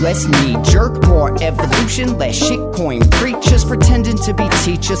 less knee-jerk. More evolution, less shitcoin preachers pretending to be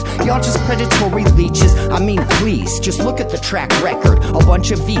teachers. Y'all just predatory leeches. I mean, please, just look at the track record. A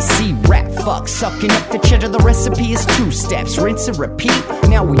bunch of VC rap fucks sucking up the cheddar. The recipe is 2 steps, rinse and repeat.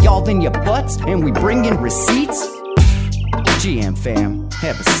 Now we all in your butts and we bring in receipts. GM fam,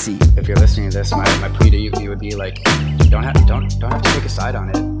 have a seat. If you're listening to this, my plea to you would be like, don't have to take a side on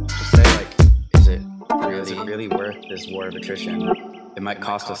it. Just say like, is it really worth this war of attrition? It might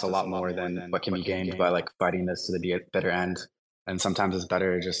cost us a lot more than what can be gained by like fighting this to the bitter end. And sometimes it's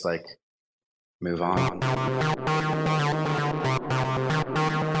better to just like move on.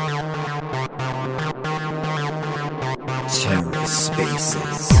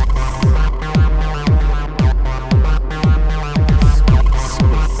 TerraSpaces.